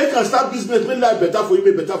 Take and start business, make life better for you,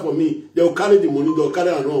 make better for me. They will carry the money, they will carry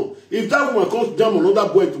around. If that woman comes down another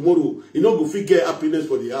boy tomorrow, he not go fit get happiness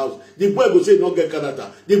for the house. The boy go say not get character.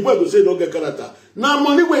 The boy go say not get character. Now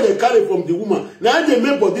money where they carry from the woman, now they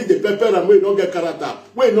make body the pepper and where not get character,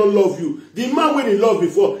 where he not love you. The man when he love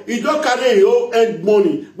before, he don't carry his own end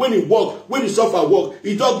money. When he work, when he suffer work,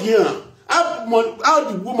 he don't give him. How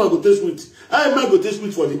the woman go take sweet? How the man go take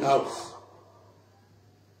sweet for the house?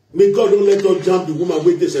 May God don't let us jump the woman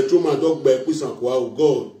with the central man dog by peace and quiet.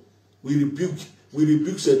 God, we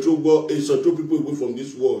rebuke central people away from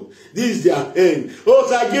this world. This is their end.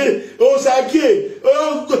 Osagie,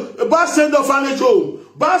 bad send of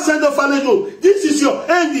home. This is your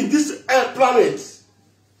end in this planet.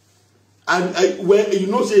 And when you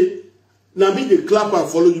know say, now me the clap and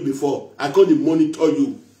follow you before, I call the monitor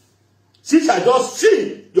you. Since I just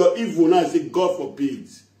see your evil now, I say God forbid.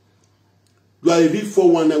 You are a big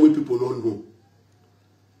 419 where people don't know.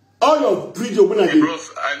 All your video when I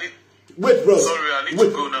bros, wait, bro. Sorry, I need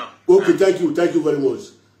to go now. Okay, thank you very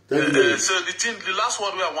much. Thank you very much. So the last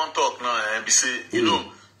one we want to talk now, be say, you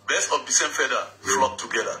know, best of the same feather flock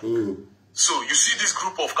together. So you see this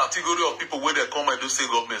group of category of people where they come by those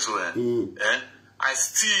state governments, I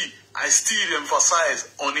still emphasize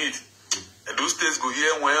on it. And those states go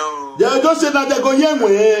here well. They don't say that they go here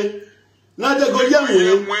well. Now they go here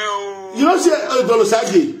well. You don't say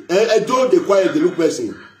Osagie, Edo the quiet, the look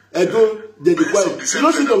person. Edo the quiet. You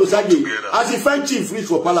don't see Osagie as a French chief reach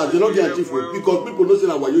for palace. They don't get a chief because people don't say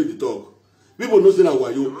that why you the talk. People don't say that why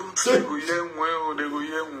you.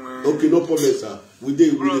 Okay, no problem, sir. We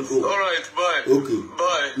did go. All right, bye. Okay.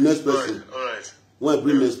 Bye. Next person. All right. When I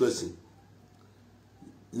bring next person.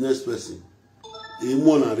 Next person.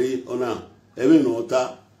 Imonare ona. Even no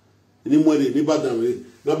ota. Ni mo le ni badame.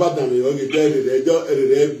 Good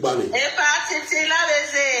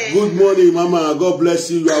morning, Mama. God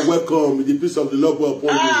bless you. You are welcome. The peace of the Lord will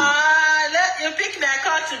upon you. You pick my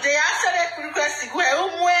call today. I said request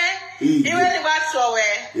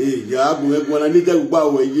when I need to go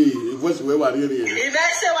away, voice where are you? If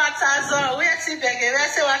I say what I we are sitting again. I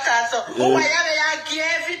say what I saw. Oh, I have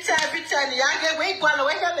every time. You get wait one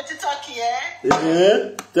away to talk here.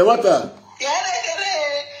 The water.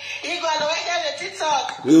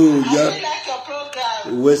 I like your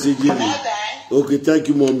program. Okay, thank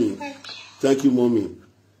you, mommy. Thank you, mommy.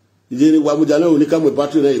 You didn't want to know come with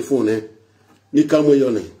battery on your phone, You come with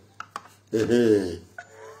your name.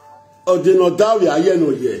 Oh, they not doubt you, no,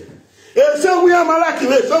 yeah. So we are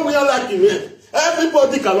lacking, so we are lacking.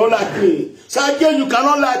 Everybody cannot like me. So again, you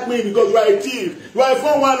cannot like me because you are a thief, you are a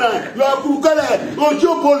 419, you are a crooked,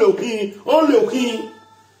 only king.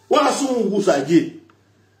 What soon was I get?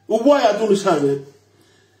 Why I don't say?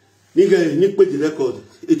 Nigga, Nick put the record.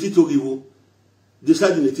 A Tito Givo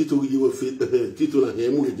deciding a Tito Givo Tito and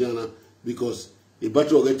Hemu because a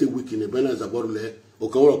battle getting weak in a banner is about there or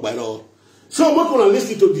come up by all. So I'm not going to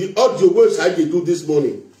listen to the audio words I do this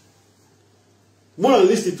morning. I'm going to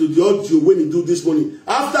listen to the audio when you do this morning.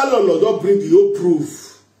 After Lord, don't bring the whole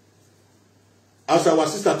proof. As our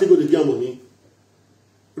sister take the game money.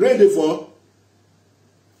 Ready for?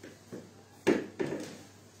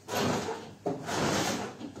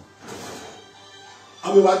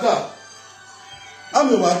 I'm a water.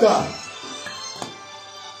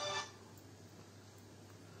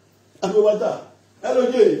 Hello, what's that?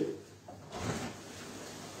 Hello, Jay.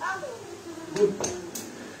 Good.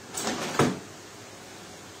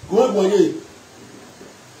 Good morning.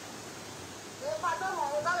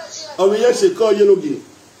 Oh, yes, they call you again.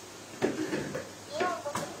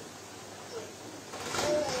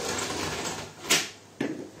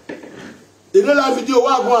 You know that video,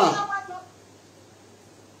 what one?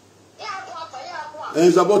 And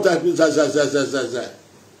it's about that.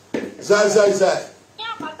 Zai.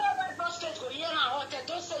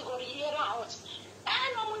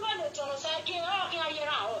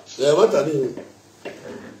 Yeah, what are you?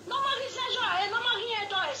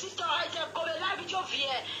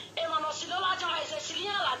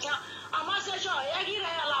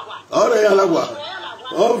 Oh, they are like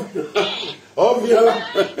oh,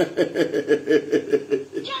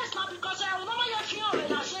 yes, because I know my funeral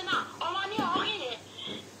in Asena, or money or here.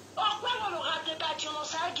 Or when we had the batch on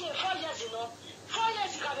Osagie 4 years, 4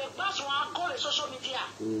 years you have a bus one call social media.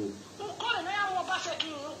 Who call an hour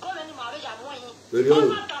Basaki, who call any marriage and money. I'm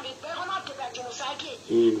not coming back on up to batch on Osagie.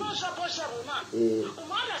 No suppose I will not.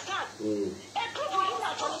 Understand? A couple of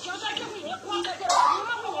that on the Osagie, we have one that I'm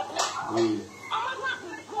not going to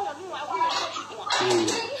go and do I want to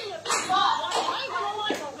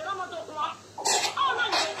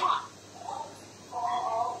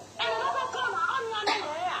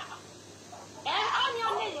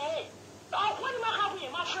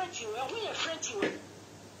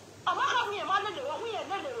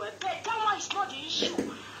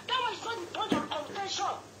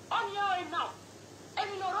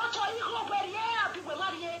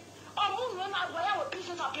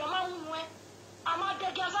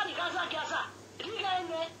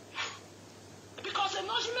because the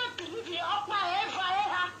Muslim believe you up my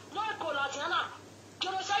ever no colonial.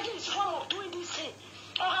 Osagie is form of doing this thing.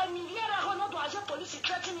 Or I mean, here I not to as a police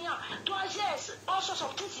threatening here, to as all sorts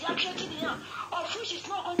of things here threatening here, of which is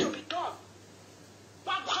not going to be done.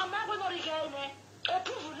 But I'm not going to regain a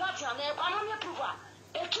proof of Latin, a banana proof,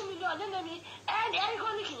 a 2 million enemy, and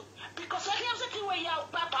everything. Because I have something where you are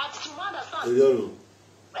bad to understand.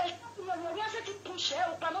 Push it,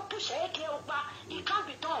 cannot push it, it can't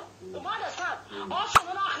be done. You understand? Also,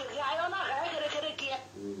 when I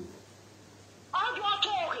how do I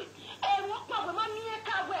talk it? And what my money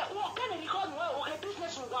what can it become well,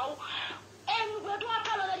 business will go. And we do a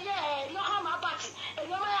color, yeah, you have my party, and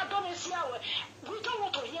you may have done a COA. We don't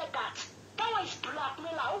want to hear that. That one is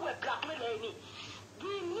blackmail, over blackmail.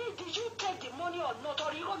 We need, did you take the money or not?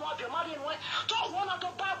 Or you going to have your money anyway? Don't want to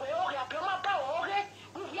buy where you have your power, okay?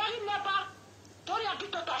 We really never. Don't you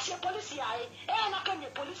get to see police? Eh, not can you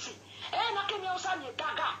police? Eh, not can you also need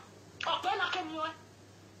daga? Or then I can you?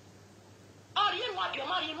 Or you want your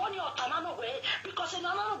money or Tanano way because in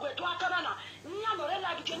another way to Atanana. Nia no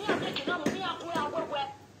like you near making up Nia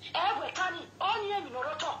where every time on you in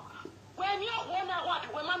Roto. When you want what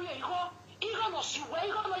when mammy you go, you gonna see where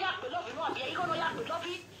you gonna yak below you, you're gonna yak below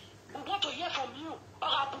you. We want to hear from you.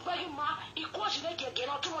 Or I prefer him, equals make again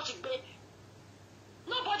or too much bed.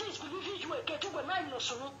 Nobody is believing you again to a man no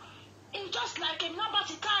soon. It's just like a number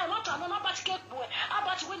to time, not a number to get boy.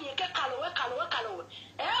 About when you get Callaway.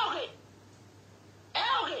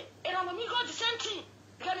 Okay, and I'm amigo the same thing.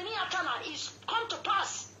 Ganini Atana is come to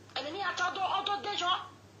pass, and then Atado auto dejo,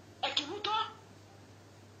 a Kimuto.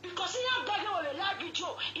 Because he had a live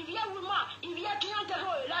video. If you have woman, if you have to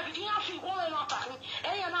live video, you have to go and attack me,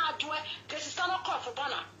 and you're not doing this is not call for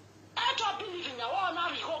banner. I don't believe in your own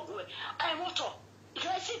Nari I motor. You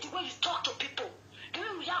see the way you talk to people. You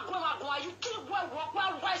think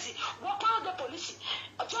walk wisely, walk out the police.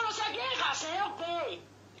 Osagie has said,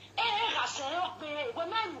 when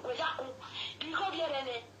I'm with Yaku, you go here and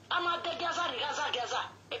I'm at the Gaza,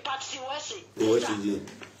 a party.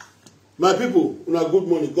 My people, una good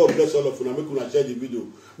morning. God bless all of you. Make una share the video.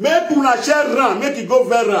 Make una share ram. Make it go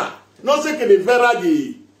viral. No say the viral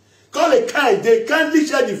the. Call a kind. They kindly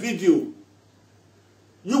share the video.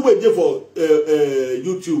 You wait there for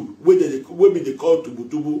YouTube. Wait they call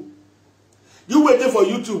tubu. You wait there for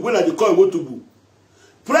YouTube. When they call tubu.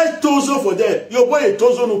 Press Tozo for them. Your boy a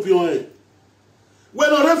Tozo no pion.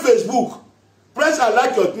 When on Facebook, press I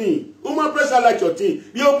like your thing. Uma press I like your thing.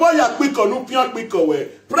 Your boy a quick or no pion quick away.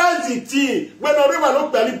 Press the thing. When on river no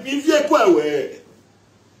peli if you kwa away.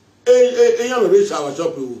 Yan re shower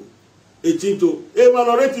shop you. E tinto. E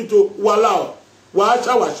man re tinto Wahala. Wa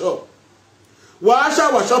shower shop. Wa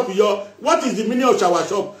shower shop yo. What is the meaning of shower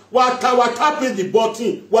shop? Wa tap the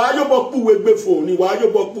button. Wa yo boku we gbe phone ni. Wa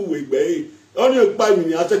yo boku we gbe. Only a buy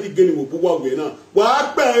me, I said again, will put one way now.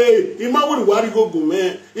 Walk bay, Imawin Wadigo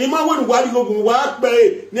Gume, Imawin Wadigo Walk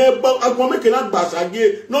bay, never Aquame cannot bass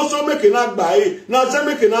again, no so make an buy, no some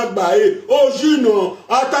make an buy, oh, Gino,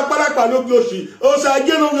 Ataparapano Yoshi,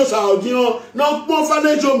 Osagie of your Saudino, no more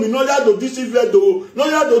financial me, no yard of this is do, no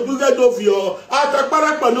yard of do that of your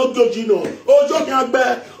Ataparapano Gino, oh, Joking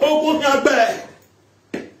Bear, oh, Joking Bear.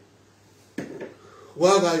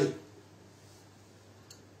 Why?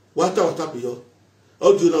 What out here?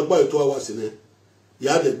 Oh, do not buy 2 hours in it. You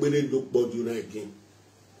had a very look about you again.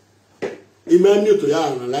 Emmanuel to ya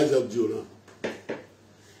analyze of Jonah.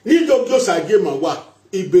 Need of just I gave my wa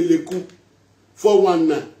Ibeleku for 1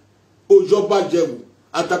 night. Ojoba Jewu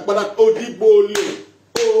Atakparak Odibole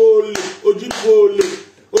Ole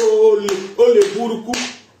Buruku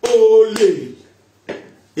Ole.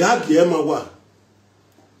 Ya give my wa.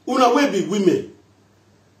 Una we be women.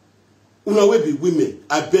 Una will be women.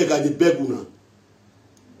 I beg una.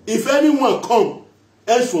 If anyone come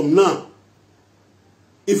else from now,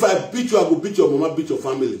 if I beat you, I will beat your mama, beat your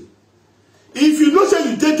family. If you don't say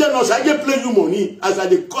you dated us, I get play you money as I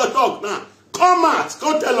dey talk now. Come out,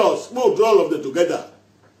 come tell us. We'll draw all of them together.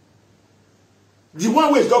 The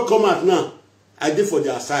one way don't come out now, I did for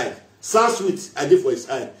their side. Sound sweet, I did for his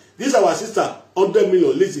side. This is our sister, 100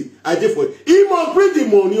 million, Lizzie, I did for it. He must bring the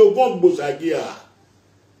money or go Osagie.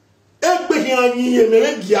 Egbe yanyi ye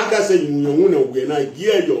mere gia ka se yunwu na we na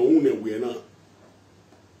gia yo hu na we na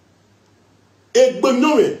egbe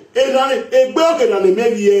no me egbe o na me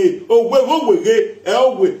vie ogwege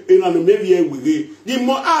ogwe na me vie wege the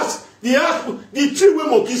more ask the tree we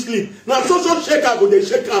mo kiss sleep na so shake go dey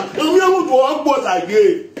shake am and we want to ogbo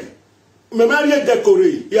Osagie me mari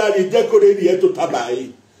decorate ya di decorate di to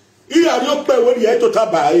tabai iya yo pe we di to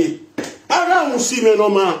tabai ara un si me no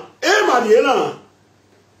ma e ma di na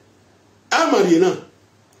Amarina,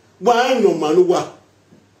 why no manuwa?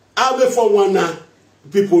 I will for 1 na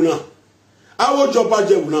people now. I will job at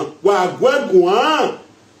Jebuna. Why Guaguan?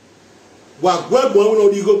 Why Guaguan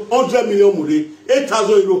will not go 100 million muri,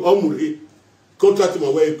 8,000 euro or muri. Contract my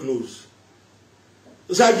way close.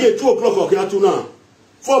 So I get 2 o'clock or now.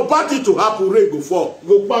 For party to happen, go for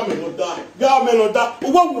go back me not die. Go me not die.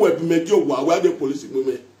 What will be made you where the police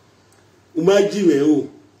movement? Umaji oh.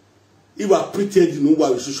 You are pretending no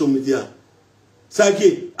why social media.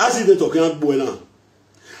 Sake accident of camp buena.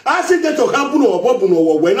 Accident of camp no obobu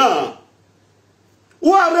no wena.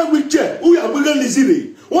 Who are we check? Who are we going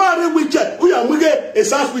to who are we check? Who are we get a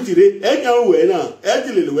sanskrit? Enya wena.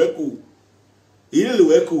 Edile leweku. Ile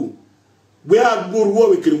leweku. We have good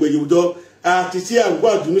work we you do. Atiti and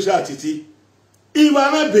go do no Atiti.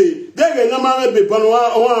 Iba be dege na ma be pano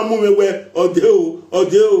o amu mewe odeo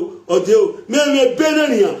me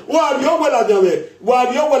benania wa ri o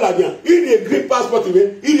wala dan in a green passport me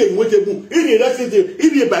in a motebu in a resident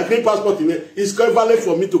in a by green passport me is valid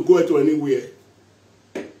for me to go to anywhere.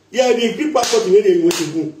 Yeah, the green passport me dey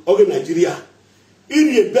motebu okay Nigeria in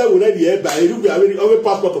a be we na dey by ru we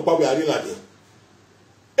passport to pa we ari la dey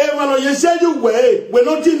e ma no ye say you we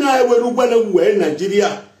not deny we ru gbe we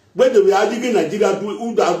Nigeria. When they are digging Nigeria,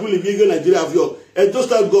 who are living Nigeria of your and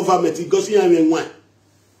just like government, it goes here and one.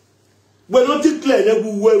 When not declare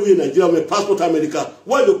where we in Nigeria with passport America,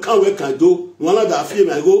 what you can we can do, one of the film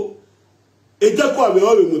I go. It just what we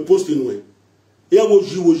always posting way. Here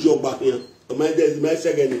was your back here. My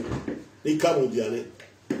second ni come with Diane.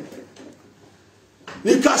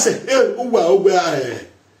 Ni kase, where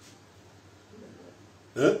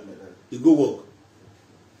you go work.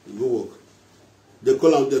 You go work. They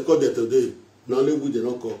call them today. Now we did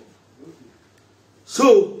not call.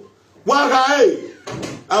 So,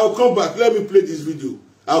 I'll come back. Let me play this video.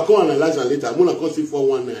 I'll come analyze it later. I'm gonna come see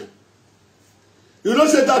 419. You don't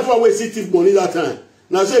say that one way see thief money that time.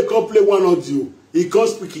 Now say come play one audio. He can't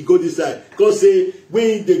speak, he go this side. Can't say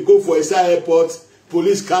when they go for a side airport,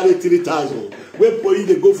 police carry 3,000. When police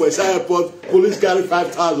they go for a side airport, police carry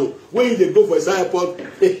 5,000. When they go for a side airport,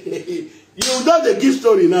 you don't the give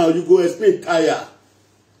story now, you go explain tire.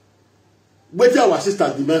 Wait till our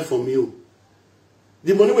sister demand from you.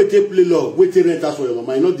 The money we take play law, we take rent us for your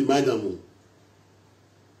mama, you not demand them.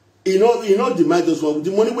 You not demand us for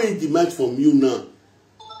the money we demand from you now.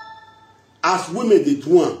 As women they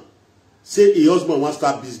do say a husband wants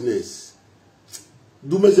start business.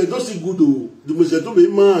 Do me say don't see good do me say to be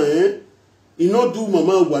man eh? You not do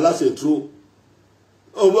mama wala say true.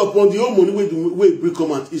 Upon the old money we bring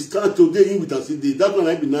come out, it's start today in with us today. That one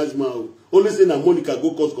I be nice man. Only say that Monica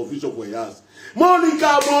go cause confusion for your house.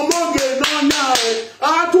 Monica momoge no now.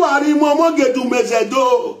 Atuari momoge do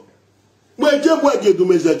mezedo. Weje do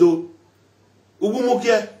mezedo.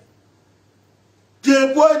 Ugumoke.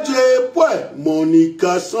 Jepwe,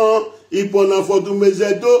 Monica son, Ipona for du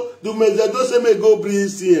mezedo se me go bring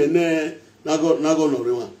CNN. Nago no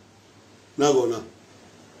rewa. Nago na.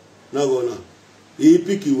 He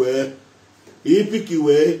pick we,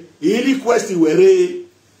 he request we.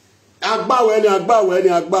 Agba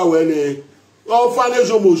we. O fane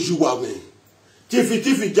zo mo juwa me.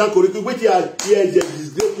 Tifi jankori ki weti a ye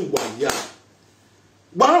disgrace to wa ya.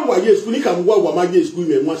 Ba wa ye school ni ka wa ma ye school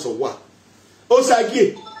me nwa so wa.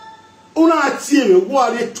 Osagie, una atie me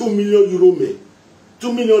wari 2 million euro me.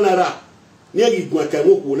 2 million naira. Niegi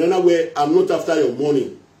gwakamoku na where I'm not after your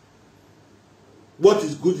money. What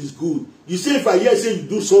is good is good. You say if I hear say you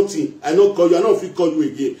do something, I not call you, I not fit call you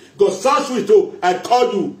again. Because sounds sweet, oh, I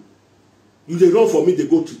call you. You dey run for me, they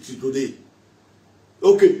go to today.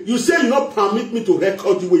 Okay, you say you not permit me to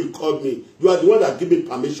record you when you called me. You are the one that give me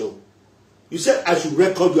permission. You said I should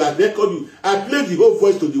record you. I record you. I played the whole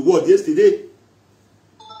voice to the world yesterday.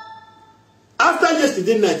 After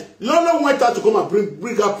yesterday night, Lolo went out to come and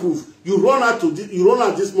bring her proof. You run out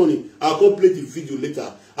this morning. I'll come play the video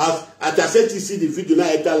later. As I said, you see the video now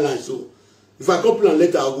enter line. So if I come play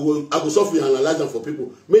later, I go softly analyze them for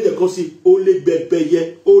people. Make them come see only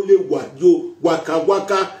bebeye, only wajo,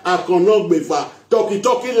 waka, I cannot be far.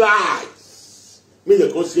 Talking lies. Make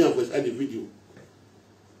them come see and inside the video.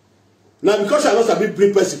 Now because I not a bit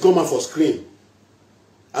bring person come out for screen.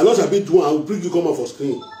 I not a bit do I will bring you come out for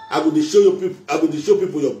screen. I will show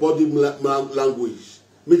people your body language.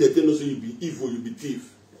 Make the tell you say you be evil, you be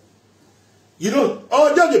thief. You know,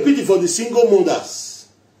 just the pity for the single mothers.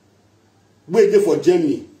 Wait there for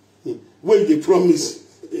Germany. Wait they promise.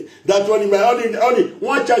 That one in my only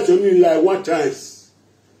one chance only like one chance.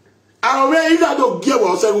 I already either don't get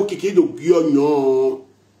what I say kiki do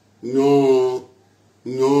no.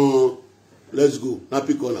 Let's go. Now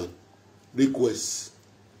pick on request.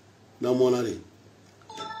 Now money.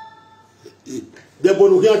 The boy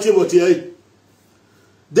we can't what here.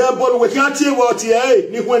 The boy we can't what here.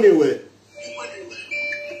 Ni when anywhere.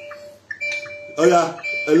 Oh yeah.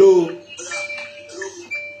 Hello.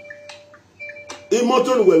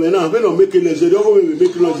 Immortal women now. We don't make it. They don't make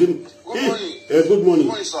it. Good morning. Good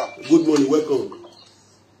morning, sir. Good morning. Welcome.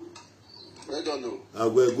 I don't know.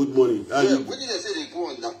 Well, good morning. When did they say they go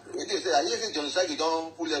on now? When did they say, I hear say John Osagie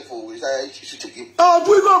don't pull them for which I should take him. Oh,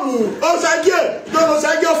 do we go move? Osagie, John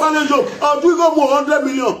Osagie financial. Oh, do we go move 100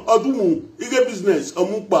 million? Oh, do move? You get business.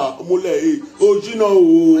 Omukpa, omule. Oh, you know.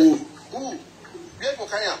 Who? Where for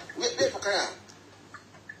Kenya? Where for Kenya?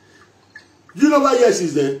 Do you know why yes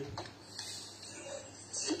is there?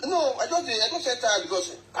 No, I don't say tired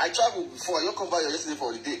because I traveled before. I don't come by yesterday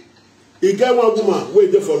for the day. He get one woman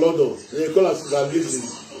wait there for London. They call her Sister Blessing.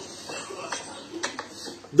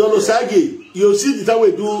 John Osagie, you see the time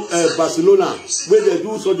we do Barcelona, where they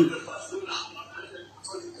do something.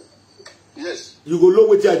 Yes. You go know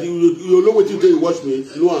what you know what you do. You watch me,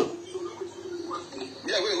 Luan.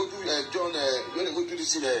 Yeah, when they go to John, when they go to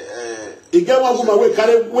this. He get one woman wait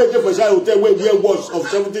there for Shai Hotel where we wear watch of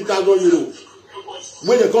 70,000 euros.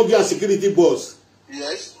 When they come get a security boss.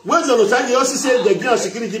 Yes. When John Osagie also said they get a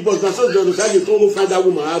security boss, now so John Osagie can't go find that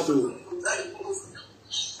woman also.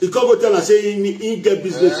 He can't go tell her say he get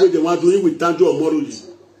business where they want to do it with Tanjo or Moroji.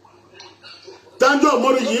 Tanjo or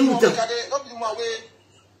Moroji, he will tell.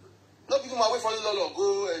 Not people away for Lolo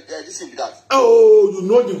go this and that. Oh, you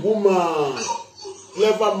know the woman.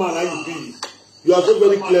 Clever man, how you be. You are so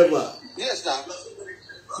very clever. Yes, now.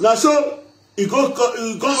 Now so he can't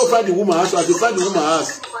go find the woman house. As he find the woman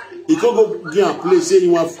house, he can't go get a place say he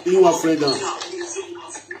want friend down.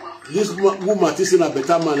 This woman teaching a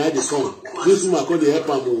better man how they come. This woman called the help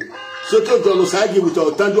him. So to John Osagie with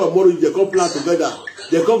our Tanjo or Moroji, they come plan together.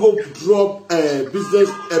 They can go drop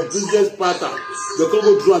business partner. They can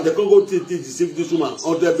go draw. They can go deceive this woman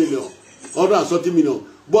 100 million, 130 million.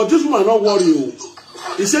 But this woman not worry you.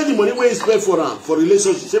 He said the money where he spent for her for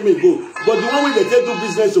relationship, say me go. But the one way they take do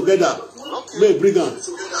business together, may bring her.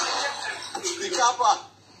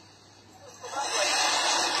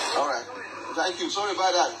 All right. Thank you. Sorry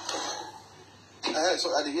about that.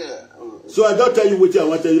 So I don't tell you what I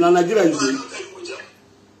want to tell you. Now Nigeria you did.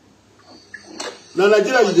 Now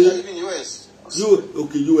Nigeria you did. US.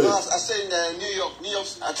 Okay, US. No, I say in New York.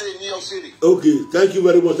 I say New York City. Okay, thank you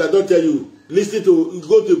very much. I don't tell you. Listen to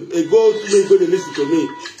go to listen to me.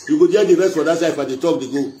 You go get the rest for that side for the talk they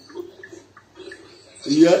go.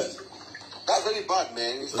 Yeah. That's very bad,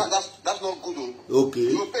 man. It's not, that's not good. Okay.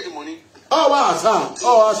 You will pay the money. Oh wow, sir.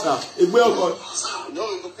 Oh sir. It will go. No,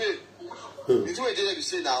 you will pay. The two way they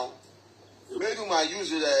say now. Maybe you might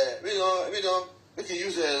use make you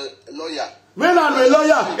use a lawyer. Men are a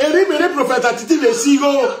lawyer. Eri prophet Atiti le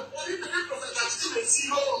sigo.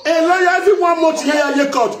 A lawyer, everyone more to hear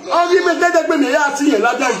your court. Or even let me see a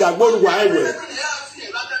ladder that won't wire.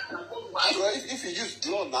 If you use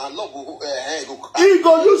drone now, no go. He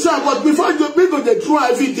go use am, but before you go the drone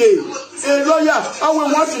every day. A lawyer, I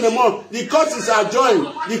will once in a month. The court is adjourned.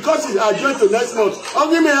 The court is adjourned to next month.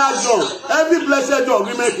 Agreement adjourned. Every blessed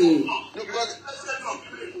agreement. No,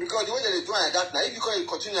 because the way they do like that now, if you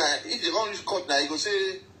continue, if they don't use court now, you go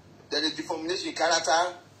say that the deformation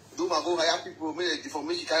character. Do my go hire people, make a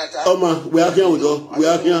deformation character. Oh man, we are here with you. We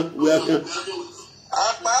are here.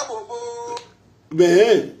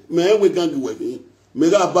 Man, we can't do it. Me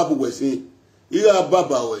got Baba we say. You got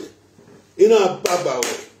Baba way. Ina Baba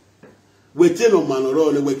way. We tell no man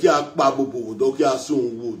around. We can't Baba wood. We can't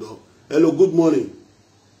soon wood. Hello, good morning.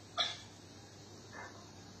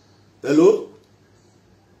 Hello.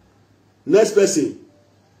 Next person.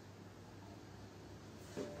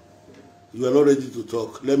 You are not ready to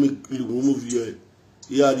talk. Let me remove you.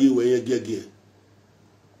 Here are you when you get here.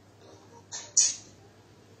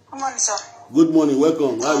 Good morning, sir. Good morning.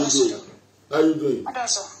 Welcome. How are you doing? How are you doing? I don't,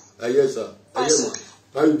 sir. Yes, sir. Yes,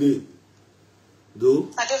 how you doing?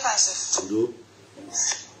 Do? I did fine, sir. Do?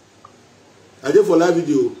 I did for live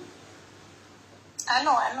video. I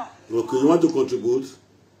know. Okay, you want to contribute?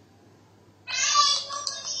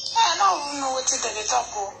 I don't know what they talk.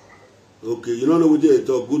 Okay, you don't know what they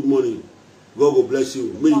talk. Good morning. God will bless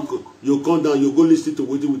you. May you come down, you go listen to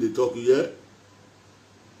what they talk, yeah?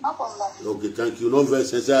 No problem. Okay, thank you. No verse,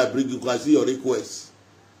 since I bring you, can see your request.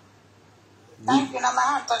 Thank you. Now my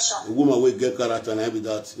hand touch the woman will get character and every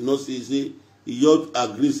that. You know, see, you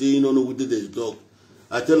agree, say, you don't know what they talk.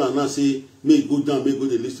 I tell her now, say, may go down, may go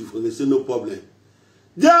to listen for them. They say, no problem.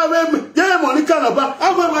 Yeah, Monica,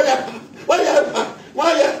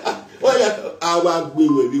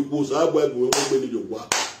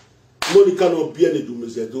 Monica no bien du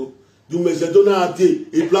mezedo na ade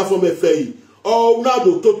e platform FAI o na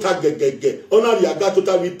do total gegege ona ri aga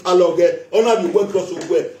total we paloge ona ri work cross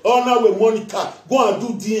over ona we Monica go and do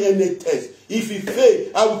DNA test. If he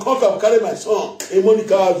fail, I will come and carry my son. And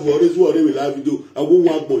Monica has worries with live video. I won't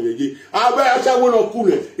want more. I bet I will not cool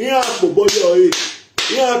it. Yeah, boy,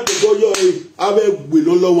 I bet we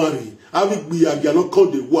no longer worry. I will be a gano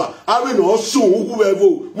con de war. I will not soon whoever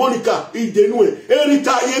Monica is the new. Every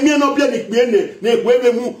time you not be any bene, ne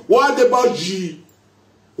webemu, what about G?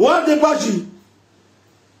 What about G?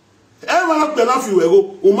 Everyone up enough you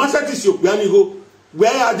go, Umasati your piano go.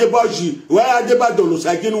 Where are the baji? Where are the badono?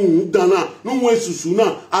 Saginu Dana, no way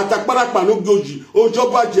Susuna, Atakparapa no Goji,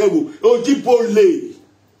 Ojoba Jebu, Ojipole.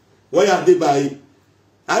 Where are they by?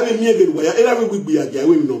 I will near the way every will be a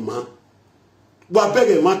Jawin no ma. But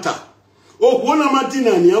beg a matter. Oh, one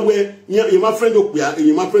Martina near where you're my friend of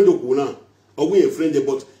you're my friend of Kuna, or we a friend,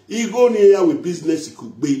 but he go near with business it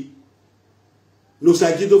could be. No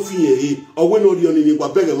sagido fear, or when no the only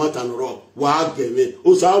beg a matter no wa game,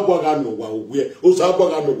 Osagie no we,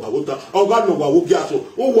 Osagie no water, or God no wagiaso,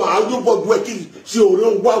 oh, are you both working? So,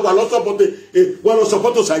 what lot of one of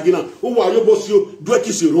supporters Sagina, who are you both you,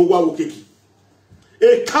 Dwekis, you know, wow, kiki.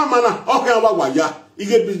 A camera, okay, about Waya, you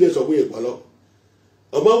get business away, Wallo.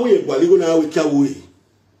 Among we, Waligo now we can we.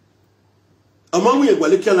 Among we,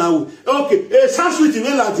 Walika now. Okay, a Sanskrit in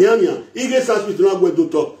Latiania, he gets Sanskrit now going to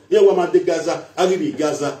talk. Here, Wama de Gaza, Agri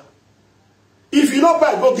Gaza. If you don't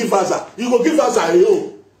buy, go give us a. You go give us a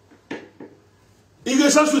own. You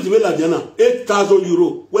get Sanskrit in Latiana, 8,000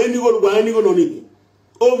 euro. When you go to buy any on it.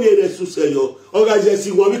 Oh, we are to say yo. Organize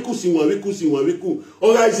Siwawiku.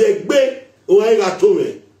 Organize Bay, Oega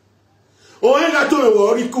Tome. Oega Tome,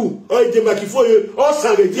 Wariku, or the Makifoy, or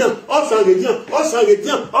Sangadian,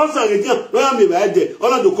 Rami Bade,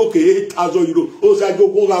 or the coke 8,000 euro, Osagie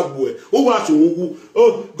Gogabue, who was who,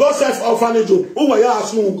 oh, Gossef orphanage, who were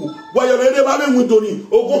Yasu, why you're never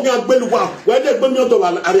Windoni, or Gogan Belua, where they bring out of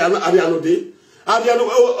Ariano Day. Ariano,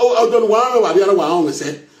 oh, don't want Ariano Wang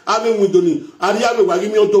said. I mean, Windoni, Ariano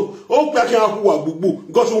Wagimioto, oh, Paka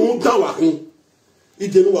Bubu, got some Tawa.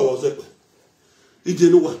 It didn't know what was it. It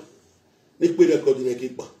didn't know what. Nick pay record in a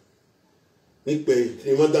keeper. Nick pay,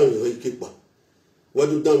 you want down your keeper. What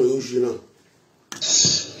do down with you now?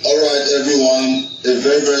 Alright, everyone. A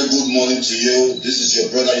very, very good morning to you. This is your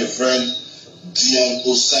brother, your friend, Dion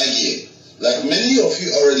Osagie. Like many of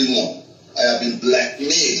you already know, I have been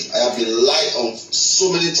blackmailed. I have been lied on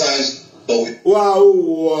so many times. But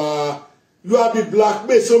wow, you have been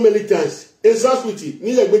blackmailed so many times. Exactly.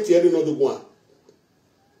 Neither bet you another one.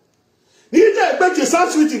 Neither bet you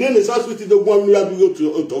Sanskrit then the Sanskrit the one we have to go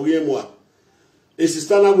to Togiemwa. A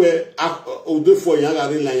sister now where Odo for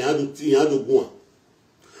Yagarin Layado Tiado Gua.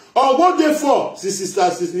 Or what they for, sister,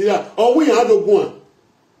 or we had a one.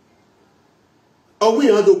 Or we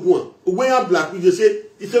are the one. We are black. You say,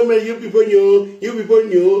 it's so many you people know,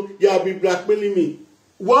 you have been blackmailing me.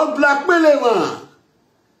 What blackmailing, man?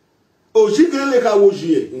 Oh, she can't like how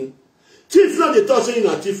she. Thief not the tossing in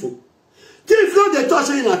a tifo. Thief not the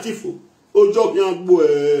tossing in a tifo. Oh, job young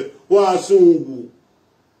boy, was soon.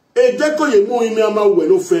 A deco ye mo in my mouth when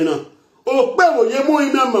no fena. Oh, Bevo, ye mo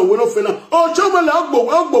in my mouth when no fena. Oh, Chomel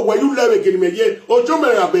Ogbo, where you live in me, oh,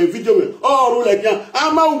 Chomel, I've been video. Oh, like ya,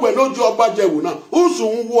 I'm out when no job budget. Who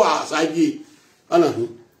soon was I ye? Anna.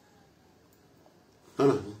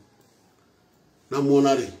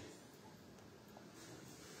 Namonari.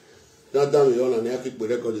 That damn you on an epic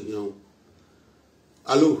recording, you know.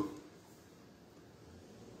 Hello.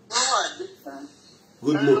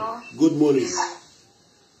 Good morning. Good morning.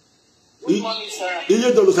 Good morning, sir. Is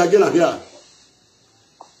it Osagie here?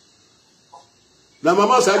 Na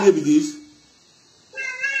mama Osagie be this.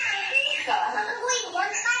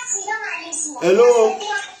 Hello.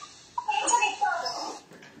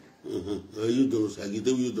 You don't Osagie.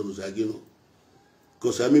 You don't Osagie no.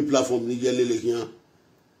 Because I'm a platform ni yelele here.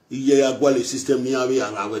 Iye agwa le system ni awe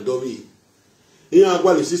arawe dobi. Iye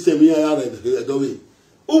agwa le system ni arawe dobi.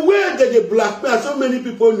 Where did the blackmail? So many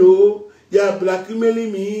people know you are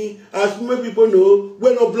blackmailing me. As many people know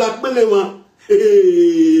when no blackmailing man.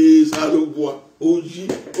 Hey, Salubwa. Oji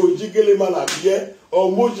gele malabie.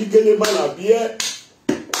 Omoji gele malabie.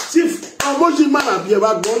 Thief. Omoji malabie.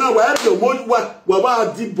 But gonna where the omoji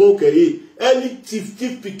wa deep bunker. Any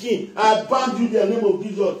thief picking, I ban you in the name of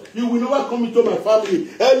Jesus. You will never come into my family.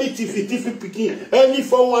 Any thief picking, any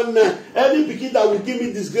 419, any picking that will give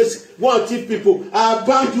me disgrace, one thief people, I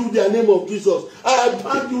ban you in the name of Jesus. I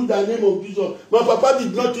ban you in the name of Jesus. My papa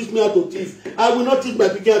did not teach me how to thief. I will not teach my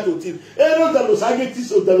picking how to thief. Eno Danosage teach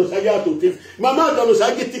Danosage how to thief. Mama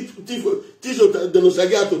Danosage teach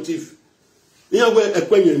Danosage how to thief.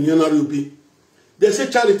 They say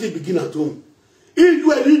charity begin at home. If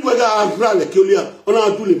you are like Kolia, on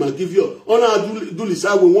our do ma give you, on our do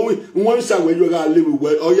Lisawe, one side where you are living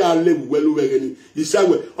well, or you are living well again.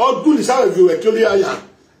 Lisawe, or do Lisawe, you are Kolia.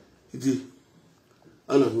 It is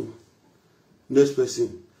Anna. Next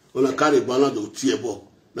person, on a carry banana do Tiebo,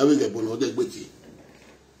 navigate on other Betty.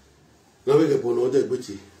 Navigate on other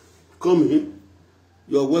Betty. Come in,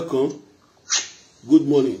 you are welcome. Good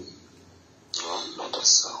morning.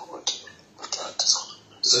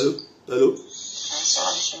 Hello? Hello?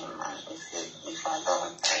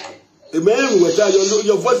 Amen.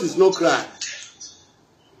 Your voice is not cry.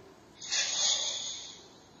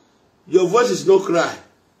 Your voice is not cry.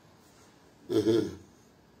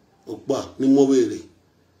 Opa, ni mo wele.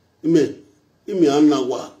 Imi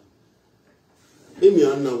anawa.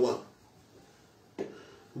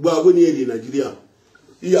 Gba we ni e Nigeria.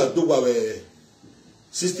 Iya to gba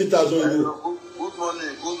 60,000 euro. Good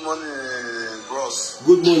morning, bros.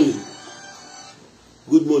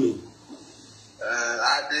 Good morning.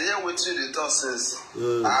 I hear what you talk since. I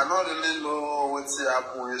don't really know what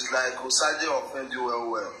happened. It's like Osagie offend you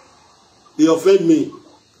well. He offend me.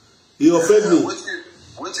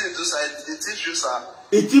 What you do, sir? He teach you, sir.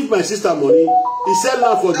 He give my sister money. He sell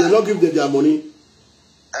land for them, not give them their money.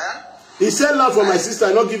 He sell land for my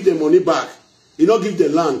sister, not give them money back. He not give the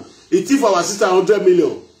land. He thief our sister 100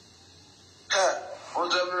 million.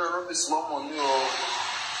 100 million not be small money.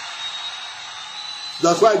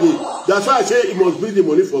 That's why I say he must bring the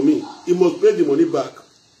money for me. He must pay the money back.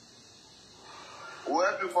 We'll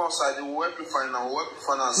help you find side. We'll help you find now. We'll help you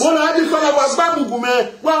finance. Well, I did find out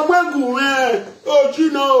oh, you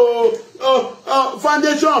know,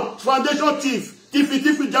 foundation thief.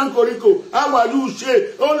 Tiffy Jankoriko. How are you,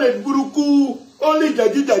 say? Only Buruku, only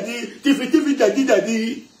daddy, Tiffy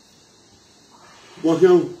daddy. Well,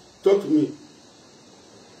 talk to me.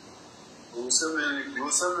 You will send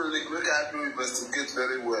me link. Make I help you investigate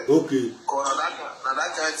very well. Okay. Because now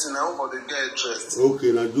that kind of thing, I hope they get interest.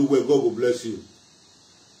 Okay, now do well. God will bless you.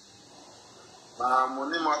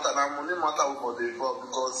 Money matter for the book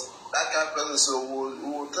because that kind of person so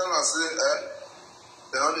will tell us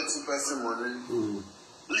the only 2 person money.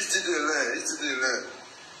 It's still there.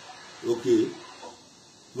 Okay.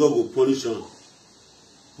 God will punish him.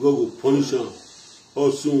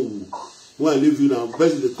 Also, when I leave you now,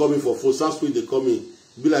 best they coming for Sanskrit they coming.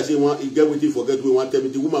 Be like say one, you get what you forget. We want tell me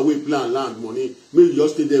the woman will plan land money. Maybe you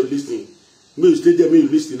just stay there listening. Maybe you stay there, maybe you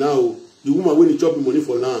listen now. The woman will chop money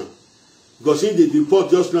for land. Because in the report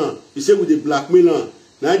just now, he said with the blackmailer.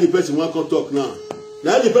 Now the person want to talk now.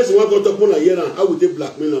 Now the person want to talk more than here now. How would they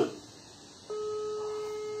blackmail?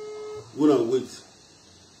 Go and wait.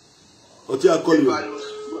 Until I call you. You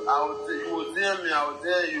will dare me. I will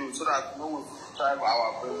dare you so that no one will try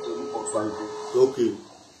our friends to look for something. Okay.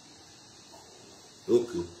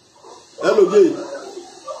 Okay. Hello, Jay.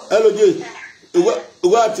 Hello, Jay.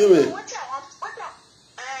 What you mean? What I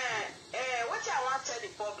want to tell the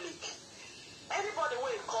public, anybody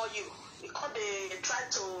will call you because they try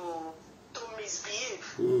to misbehave.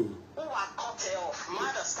 Who are cut off? You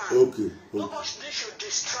understand? Okay. Nobody should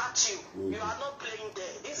distract you. You are not playing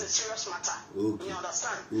there. This is a serious matter. Okay. You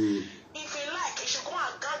understand? If you like, you should go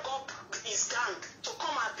and gang up his gang to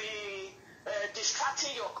come and be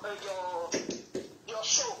distracting your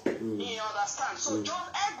show. You understand? So just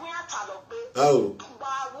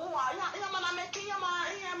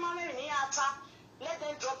let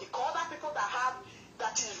them drop the call. Other people that have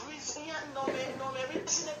that is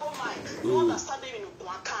reasonable mind. You understand them in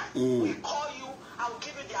one kind. We call you and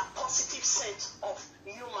give you their positive sense of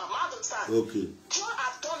humor. Understand? Okay. John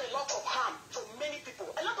have done a lot of harm to many people.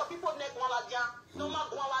 A lot of people a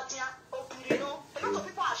lot of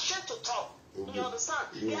people are ashamed to talk. You understand?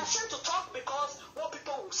 They are ashamed to talk because what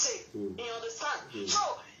people will say. You understand?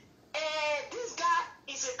 So this guy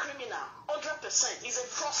is a criminal, 100%. He's a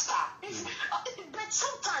fraudster. But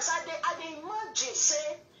sometimes I imagine,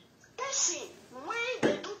 say, person, when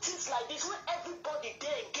they do things like this, when everybody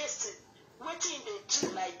there against it, waiting they do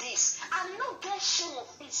like this, and you don't get shame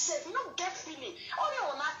of itself, you don't get feeling. Only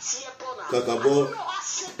on that tear corner. You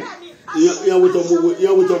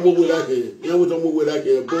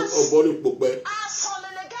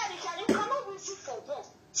cannot reason for one.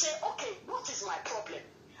 Say, okay, what is my problem?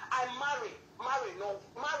 I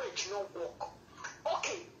marriage no work.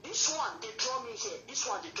 Okay, this one they draw me here, this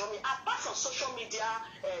one they draw me. Apart from social media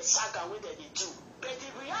saga where they do, but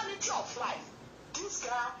the reality of life, this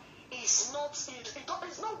guy is not.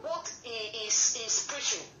 It's not what he is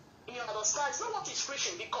preaching. You understand? It's not what he's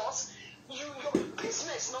preaching because your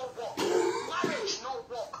business no work, marriage no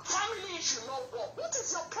work, family issue no work. What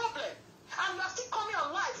is your problem? And you are still coming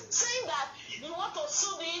on live saying that you want to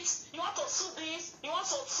sue this, you want to sue this, you want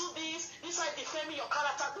to sue this is defaming your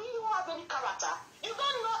character. Do you have any character? You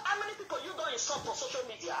don't know how many people you don't insult on social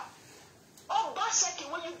media. Oh, basically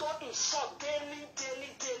when you don't insult daily,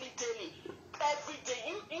 every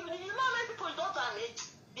day. You know how many people you don't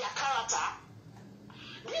damage their character?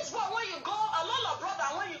 This one when you go, a lot of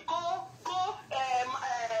brother, when you go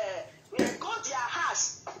their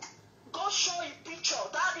house, go show a picture,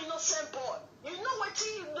 that innocent boy. You know what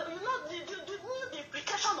you know the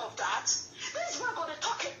implication of that? This is what we're going to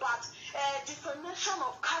talk about defamation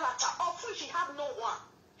of character, of which you have no one.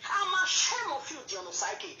 I'm ashamed of you, Dion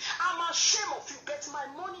Osagie. I'm ashamed of you, but my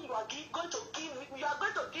money you are going to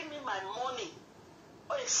give me my money.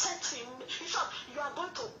 Except you are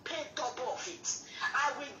going to pay double of it.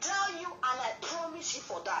 I will tell you and I promise you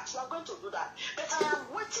for that. You are going to do that. But I am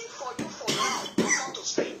waiting for you for now not to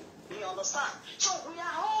speak. You understand? So we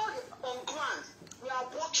are all on ground. We are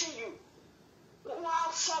watching you.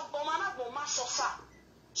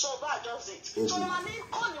 So that does it. So when I mean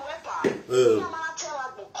call the weapon, I'm gonna tell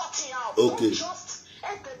her to cut it out. Okay. Don't just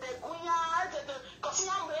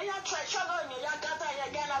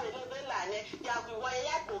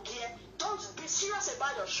don't be serious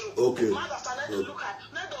about your show. Okay. Look at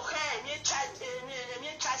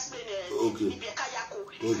okay.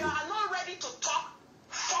 If you are not ready to talk,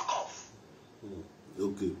 fuck off.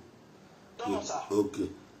 Okay. Don't okay.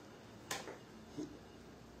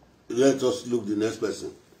 Let us look the next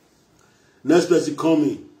person. Next person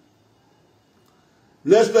coming.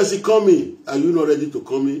 Next person coming. Are you not ready to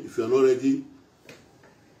come in? If you are not ready,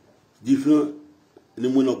 different.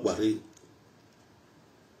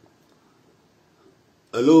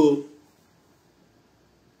 Hello.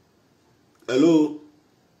 Hello.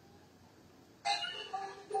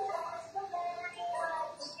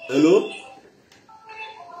 Hello.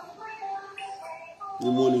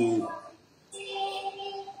 Good morning.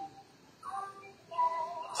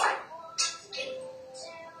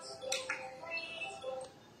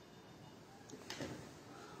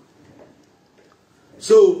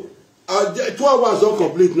 So, 2 hours are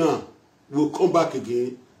complete now. We'll come back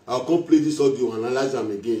again. I'll come play this audio and analyze them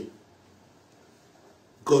again.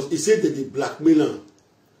 Because he said that the blackmailer.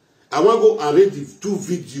 I want to go and read the 2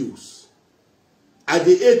 videos. At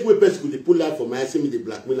the 8th way person could pull out for my send me the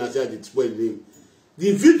blackmailer and say I did spoil name.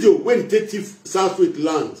 The video when Detective Southwick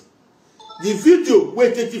land. The video when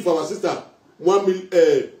Detective for our sister 1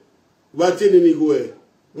 billion.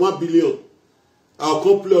 I'll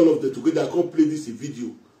come play all of them together. I'll come play this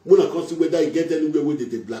video. When I come see whether you get anywhere with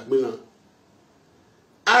the blackmailer.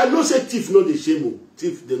 I know say thief not the shame.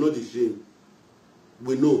 Thief they not the shame.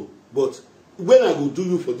 We know. But when I go do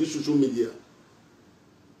you for this social media,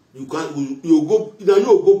 you can't you go now you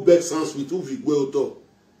go back sans with who we go talk.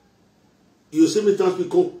 You see me trans we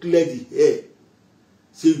come clear the hair.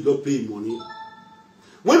 say you don't pay money.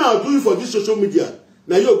 When I do it for this social media,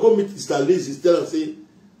 now you go meet Mr. Lazy, tell him say,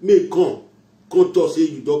 may come talk say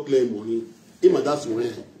you don't claim money. Him that's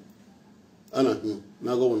when. Anna,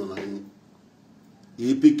 now go on him.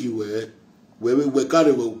 He pick you we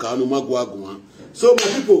carry we can no go. So my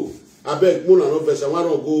people, I beg more than office. I want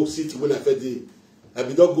to go sit when I fed the. I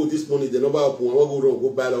be don't go this morning. The number open. I want to go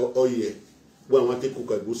buy all year. When I want to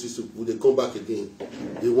cook a goosey soup, will they come back again?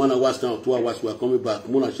 They 1 hour now, 2 hours. We are coming back.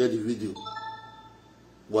 More share the video.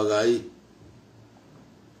 Wagai.